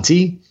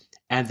 2020.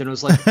 And then it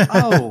was like,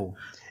 oh,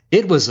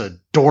 it was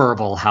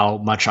adorable how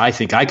much I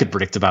think I could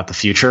predict about the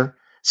future.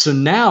 So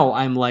now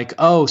I'm like,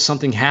 oh,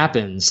 something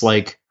happens.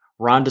 Like,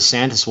 Ron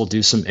DeSantis will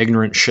do some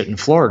ignorant shit in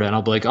Florida, and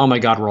I'll be like, oh my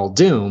God, we're all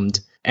doomed.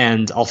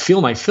 And I'll feel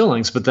my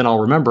feelings, but then I'll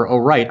remember, oh,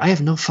 right, I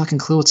have no fucking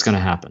clue what's going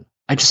to happen.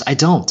 I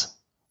don't.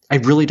 I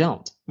really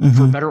don't.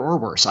 For better or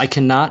worse. I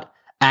cannot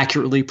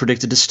accurately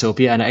predict a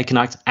dystopia, and I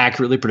cannot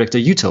accurately predict a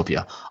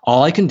utopia.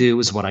 All I can do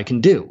is what I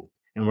can do.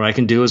 And what I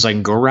can do is I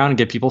can go around and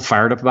get people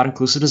fired up about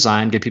inclusive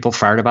design, get people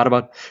fired up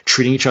about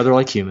treating each other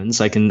like humans.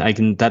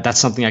 That's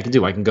something I can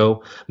do. I can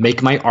go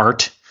make my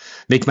art,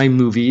 make my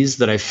movies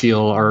that I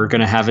feel are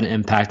going to have an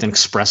impact and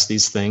express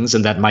these things,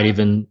 and that might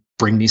even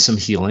bring me some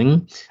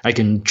healing. I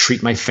can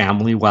treat my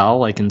family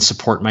well. I can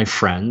support my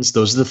friends.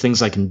 Those are the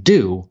things I can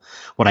do.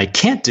 What I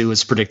can't do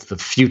is predict the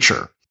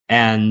future.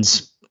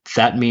 And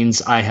that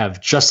means I have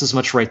just as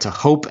much right to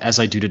hope as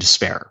I do to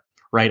despair,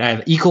 right? I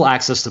have equal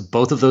access to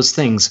both of those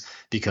things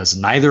because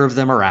neither of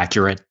them are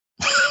accurate.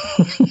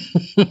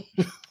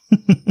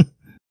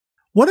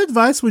 What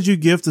advice would you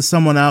give to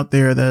someone out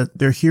there that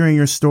they're hearing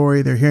your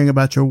story, they're hearing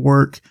about your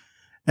work,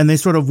 and they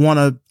sort of want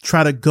to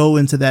try to go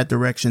into that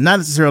direction? Not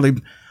necessarily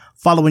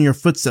following your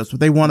footsteps, but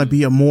they want to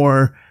be a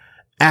more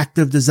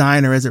active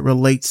designer as it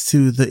relates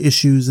to the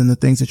issues and the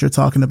things that you're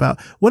talking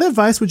about. What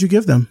advice would you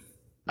give them?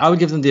 I would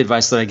give them the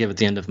advice that I give at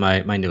the end of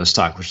my newest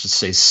talk, which is to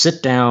say,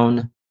 sit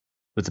down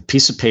with a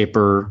piece of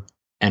paper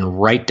and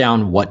write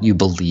down what you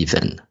believe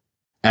in.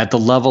 At the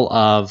level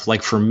of,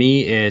 like, for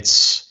me,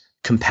 it's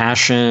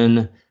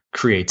compassion,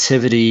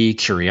 creativity,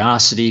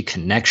 curiosity,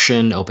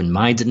 connection,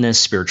 open-mindedness,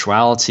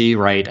 spirituality,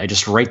 right? I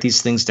just write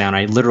these things down.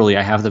 I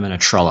have them in a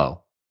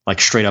Trello,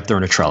 like straight up there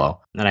in a Trello.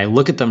 And I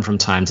look at them from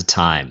time to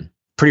time,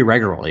 pretty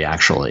regularly,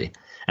 actually.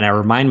 And I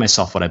remind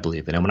myself what I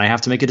believe in. And when I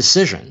have to make a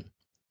decision,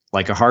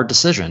 like a hard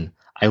decision,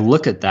 I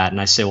look at that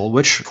and I say, well,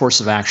 which course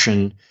of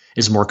action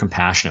is more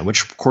compassionate?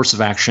 Which course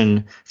of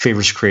action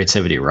favors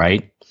creativity,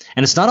 right?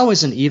 And it's not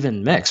always an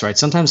even mix, right?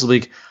 Sometimes it'll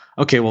be,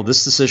 okay, well,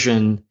 this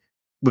decision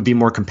would be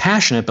more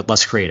compassionate but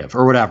less creative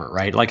or whatever,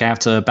 right? Like I have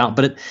to bounce,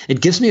 but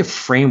it gives me a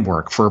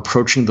framework for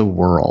approaching the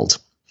world,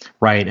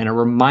 right? And it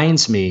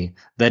reminds me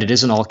that it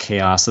isn't all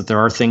chaos, that there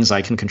are things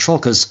I can control.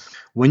 Because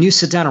when you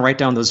sit down and write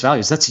down those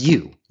values, that's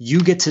you.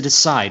 You get to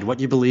decide what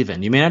you believe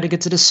in. You may not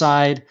get to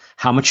decide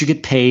how much you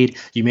get paid.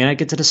 You may not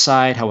get to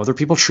decide how other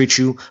people treat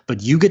you,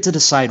 but you get to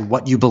decide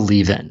what you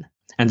believe in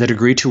and the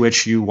degree to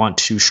which you want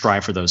to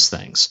strive for those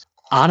things.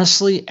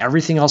 Honestly,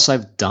 everything else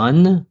I've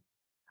done,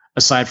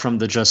 aside from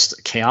the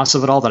just chaos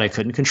of it all that I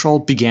couldn't control,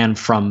 began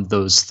from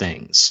those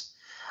things.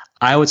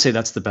 I would say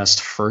that's the best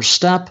first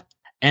step.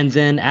 And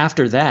then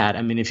after that,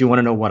 I mean, if you want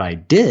to know what I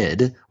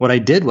did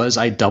was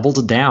I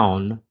doubled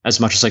down as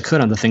much as I could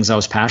on the things I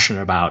was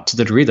passionate about to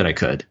the degree that I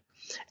could.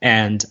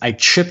 And I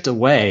chipped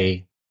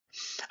away.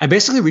 I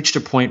basically reached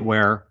a point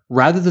where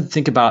rather than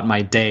think about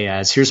my day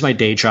as here's my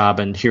day job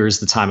and here's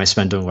the time I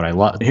spend doing what I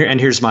love, and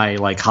here's my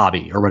like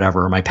hobby or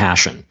whatever, or my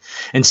passion.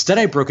 Instead,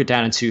 I broke it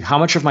down into how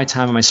much of my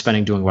time am I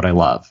spending doing what I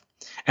love?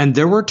 And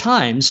there were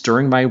times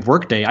during my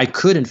workday I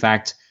could, in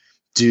fact,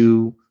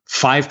 do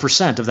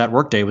 5% of that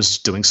workday was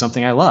doing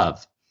something I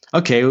love.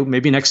 Okay,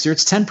 maybe next year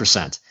it's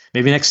 10%.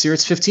 Maybe next year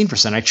it's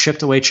 15%. I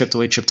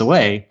chipped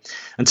away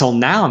until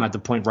now I'm at the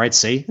point where I'd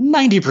say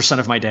 90%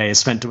 of my day is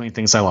spent doing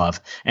things I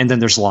love. And then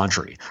there's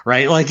laundry,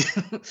 right? Like,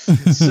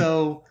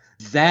 so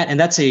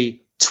that's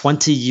a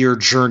 20-year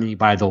journey,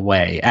 by the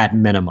way, at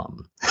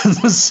minimum.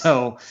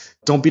 So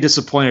don't be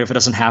disappointed if it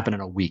doesn't happen in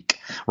a week,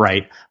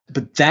 right?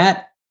 But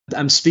that,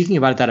 I'm speaking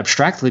about it that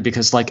abstractly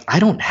because like, I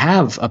don't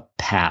have a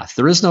path.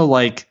 There is no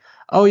like,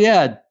 oh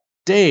yeah,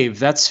 Dave,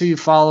 that's who you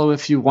follow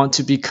if you want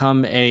to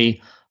become a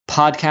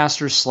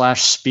podcaster /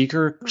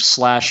 speaker /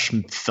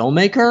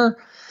 filmmaker.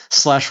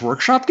 /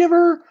 workshop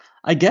giver,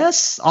 I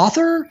guess,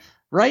 author,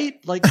 right?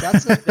 Like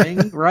that's a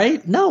thing,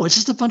 right? No, it's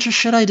just a bunch of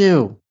shit I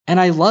do. And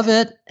I love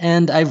it,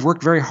 and I've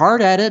worked very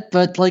hard at it,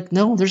 but like,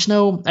 no,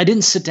 I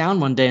didn't sit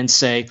down one day and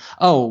say,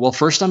 oh, well,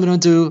 first I'm going to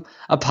do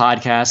a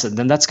podcast, and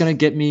then that's going to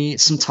get me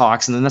some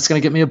talks, and then that's going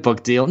to get me a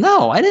book deal.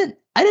 No, I didn't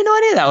know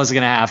any of that was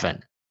going to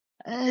happen.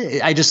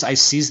 I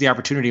seized the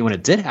opportunity when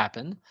it did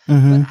happen,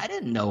 but I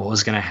didn't know what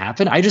was going to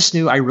happen. I just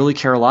knew I really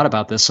care a lot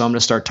about this, so I'm going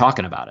to start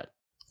talking about it.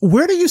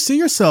 Where do you see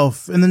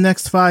yourself in the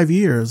next 5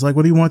 years? Like,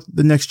 what do you want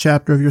the next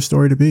chapter of your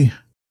story to be?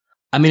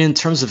 I mean, in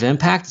terms of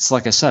impact, it's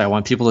like I said, I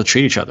want people to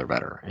treat each other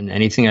better, and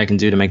anything I can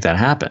do to make that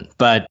happen.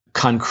 But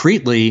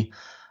concretely,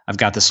 I've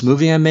got this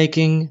movie I'm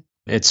making.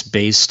 It's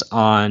based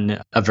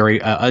on a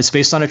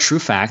true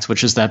fact,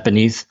 which is that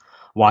beneath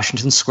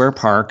Washington Square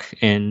Park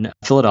in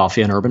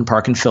Philadelphia, an urban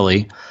park in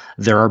Philly,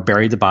 there are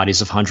buried the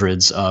bodies of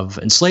hundreds of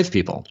enslaved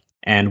people.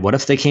 And what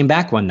if they came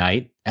back one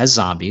night as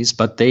zombies,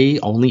 but they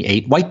only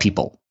ate white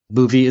people?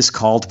 The movie is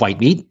called White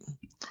Meat.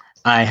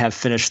 I have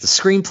finished the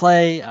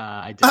screenplay.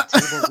 I did a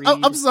table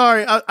read. I'm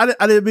sorry.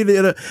 I didn't mean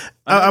to.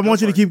 I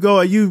want you to keep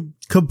going. You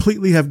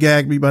completely have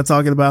gagged me by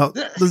talking about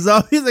the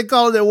zombies and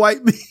calling it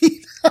white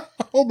meat.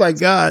 Oh my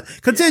God.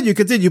 Continue.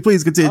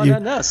 Please continue. Oh,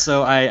 no.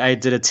 So I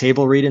did a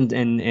table read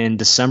in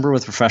December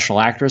with professional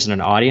actors and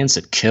an audience.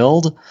 It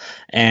killed.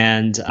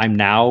 And I'm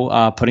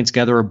now putting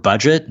together a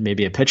budget,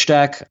 maybe a pitch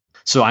deck.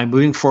 So I'm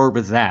moving forward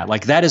with that.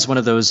 Like that is one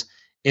of those,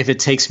 if it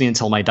takes me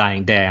until my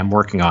dying day, I'm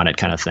working on it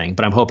kind of thing.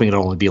 But I'm hoping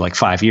it'll only be like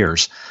 5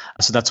 years.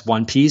 So that's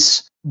one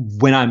piece.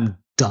 When I'm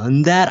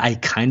done that, I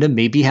kind of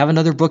maybe have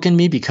another book in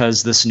me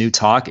because this new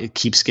talk, it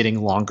keeps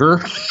getting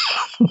longer.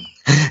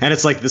 And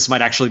it's like, this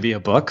might actually be a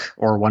book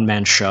or a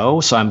one-man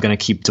show. So I'm going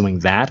to keep doing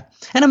that.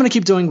 And I'm going to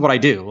keep doing what I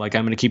do. Like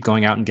I'm going to keep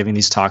going out and giving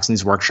these talks and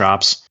these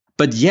workshops.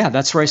 But yeah,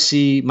 that's where I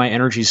see my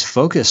energies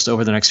focused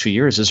over the next few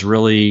years, is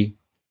really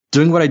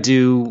doing what I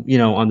do,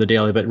 on the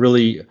daily, but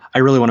really, I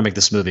really want to make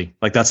this movie.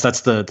 Like that's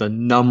the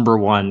number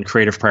one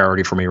creative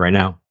priority for me right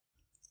now.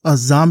 A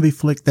zombie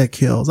flick that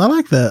kills. I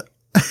like that.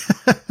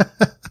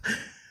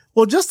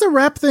 Well, just to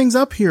wrap things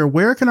up here,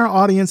 where can our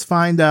audience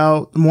find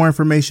out more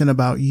information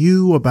about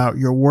you, about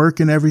your work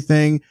and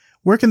everything?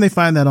 Where can they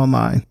find that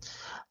online?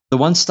 The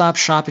one-stop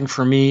shopping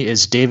for me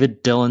is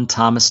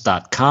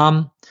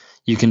daviddylan-thomas.com.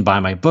 You can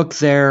buy my book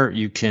there.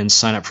 You can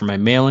sign up for my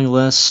mailing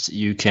list.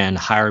 You can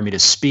hire me to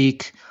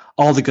speak.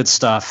 All the good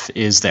stuff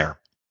is there.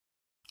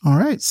 All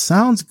right.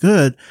 Sounds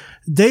good.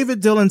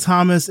 David Dylan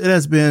Thomas, it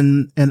has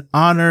been an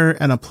honor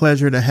and a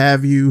pleasure to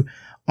have you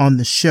on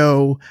the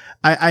show.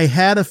 I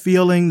had a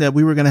feeling that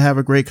we were going to have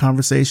a great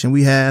conversation.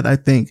 We had, I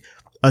think,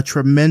 a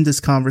tremendous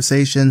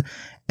conversation.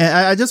 And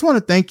I just want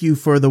to thank you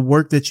for the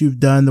work that you've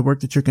done, the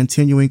work that you're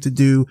continuing to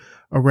do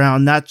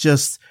around not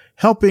just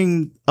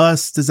helping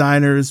us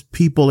designers,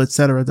 people,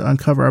 etc., to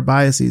uncover our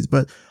biases,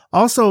 but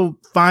also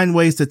find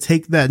ways to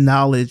take that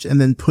knowledge and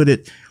then put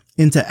it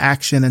into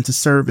action and to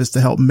service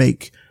to help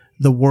make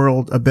the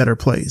world a better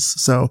place.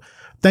 So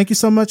thank you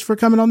so much for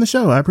coming on the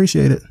show. I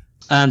appreciate it.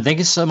 Thank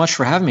you so much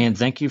for having me, and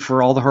thank you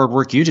for all the hard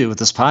work you do with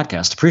this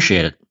podcast.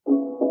 Appreciate it.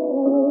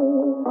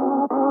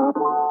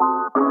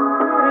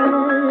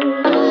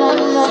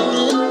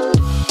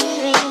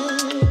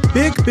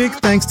 Big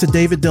thanks to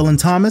David Dylan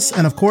Thomas,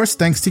 and of course,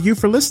 thanks to you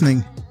for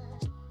listening.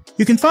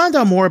 You can find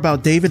out more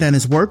about David and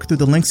his work through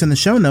the links in the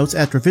show notes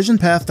at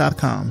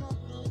revisionpath.com.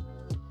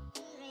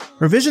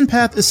 Revision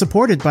Path is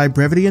supported by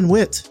Brevity and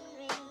Wit.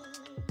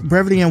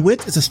 Brevity and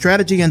Wit is a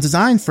strategy and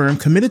design firm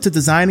committed to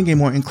designing a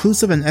more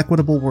inclusive and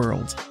equitable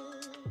world.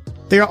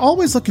 They are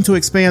always looking to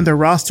expand their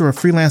roster of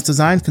freelance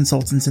design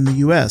consultants in the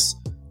US,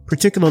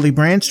 particularly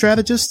brand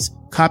strategists,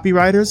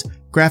 copywriters,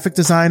 graphic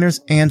designers,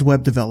 and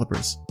web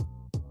developers.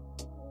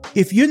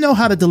 If you know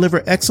how to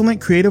deliver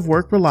excellent creative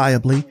work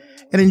reliably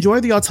and enjoy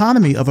the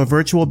autonomy of a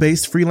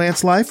virtual-based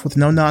freelance life with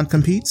no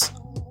non-competes,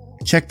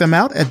 check them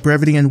out at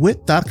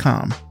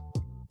brevityandwit.com.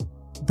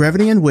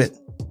 Brevity and Wit.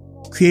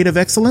 Creative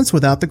excellence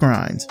without the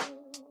grind.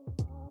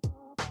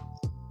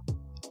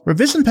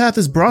 Revision Path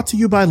is brought to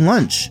you by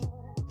Lunch,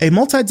 a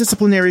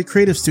multidisciplinary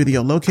creative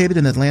studio located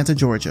in Atlanta,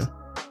 Georgia.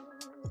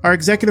 Our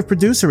executive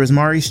producer is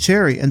Maurice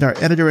Cherry, and our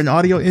editor and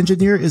audio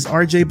engineer is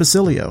RJ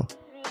Basilio.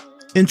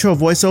 Intro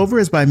voiceover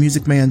is by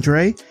Music Man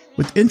Dre,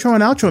 with intro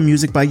and outro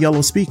music by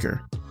Yellow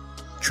Speaker.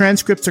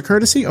 Transcripts are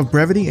courtesy of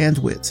Brevity and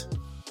Wit.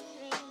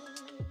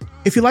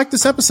 If you like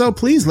this episode,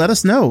 please let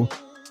us know.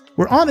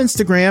 We're on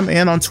Instagram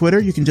and on Twitter.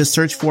 You can just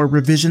search for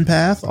Revision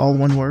Path, all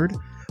one word.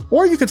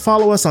 Or you could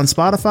follow us on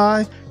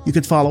Spotify. You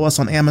could follow us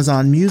on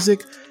Amazon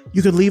Music.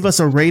 You could leave us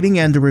a rating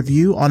and a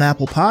review on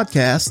Apple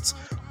Podcasts.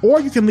 Or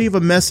you can leave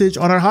a message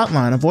on our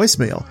hotline, a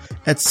voicemail,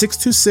 at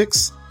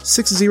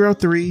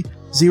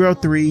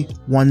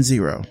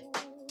 626-603-0310.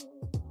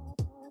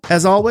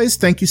 As always,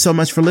 thank you so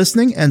much for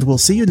listening, and we'll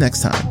see you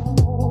next time.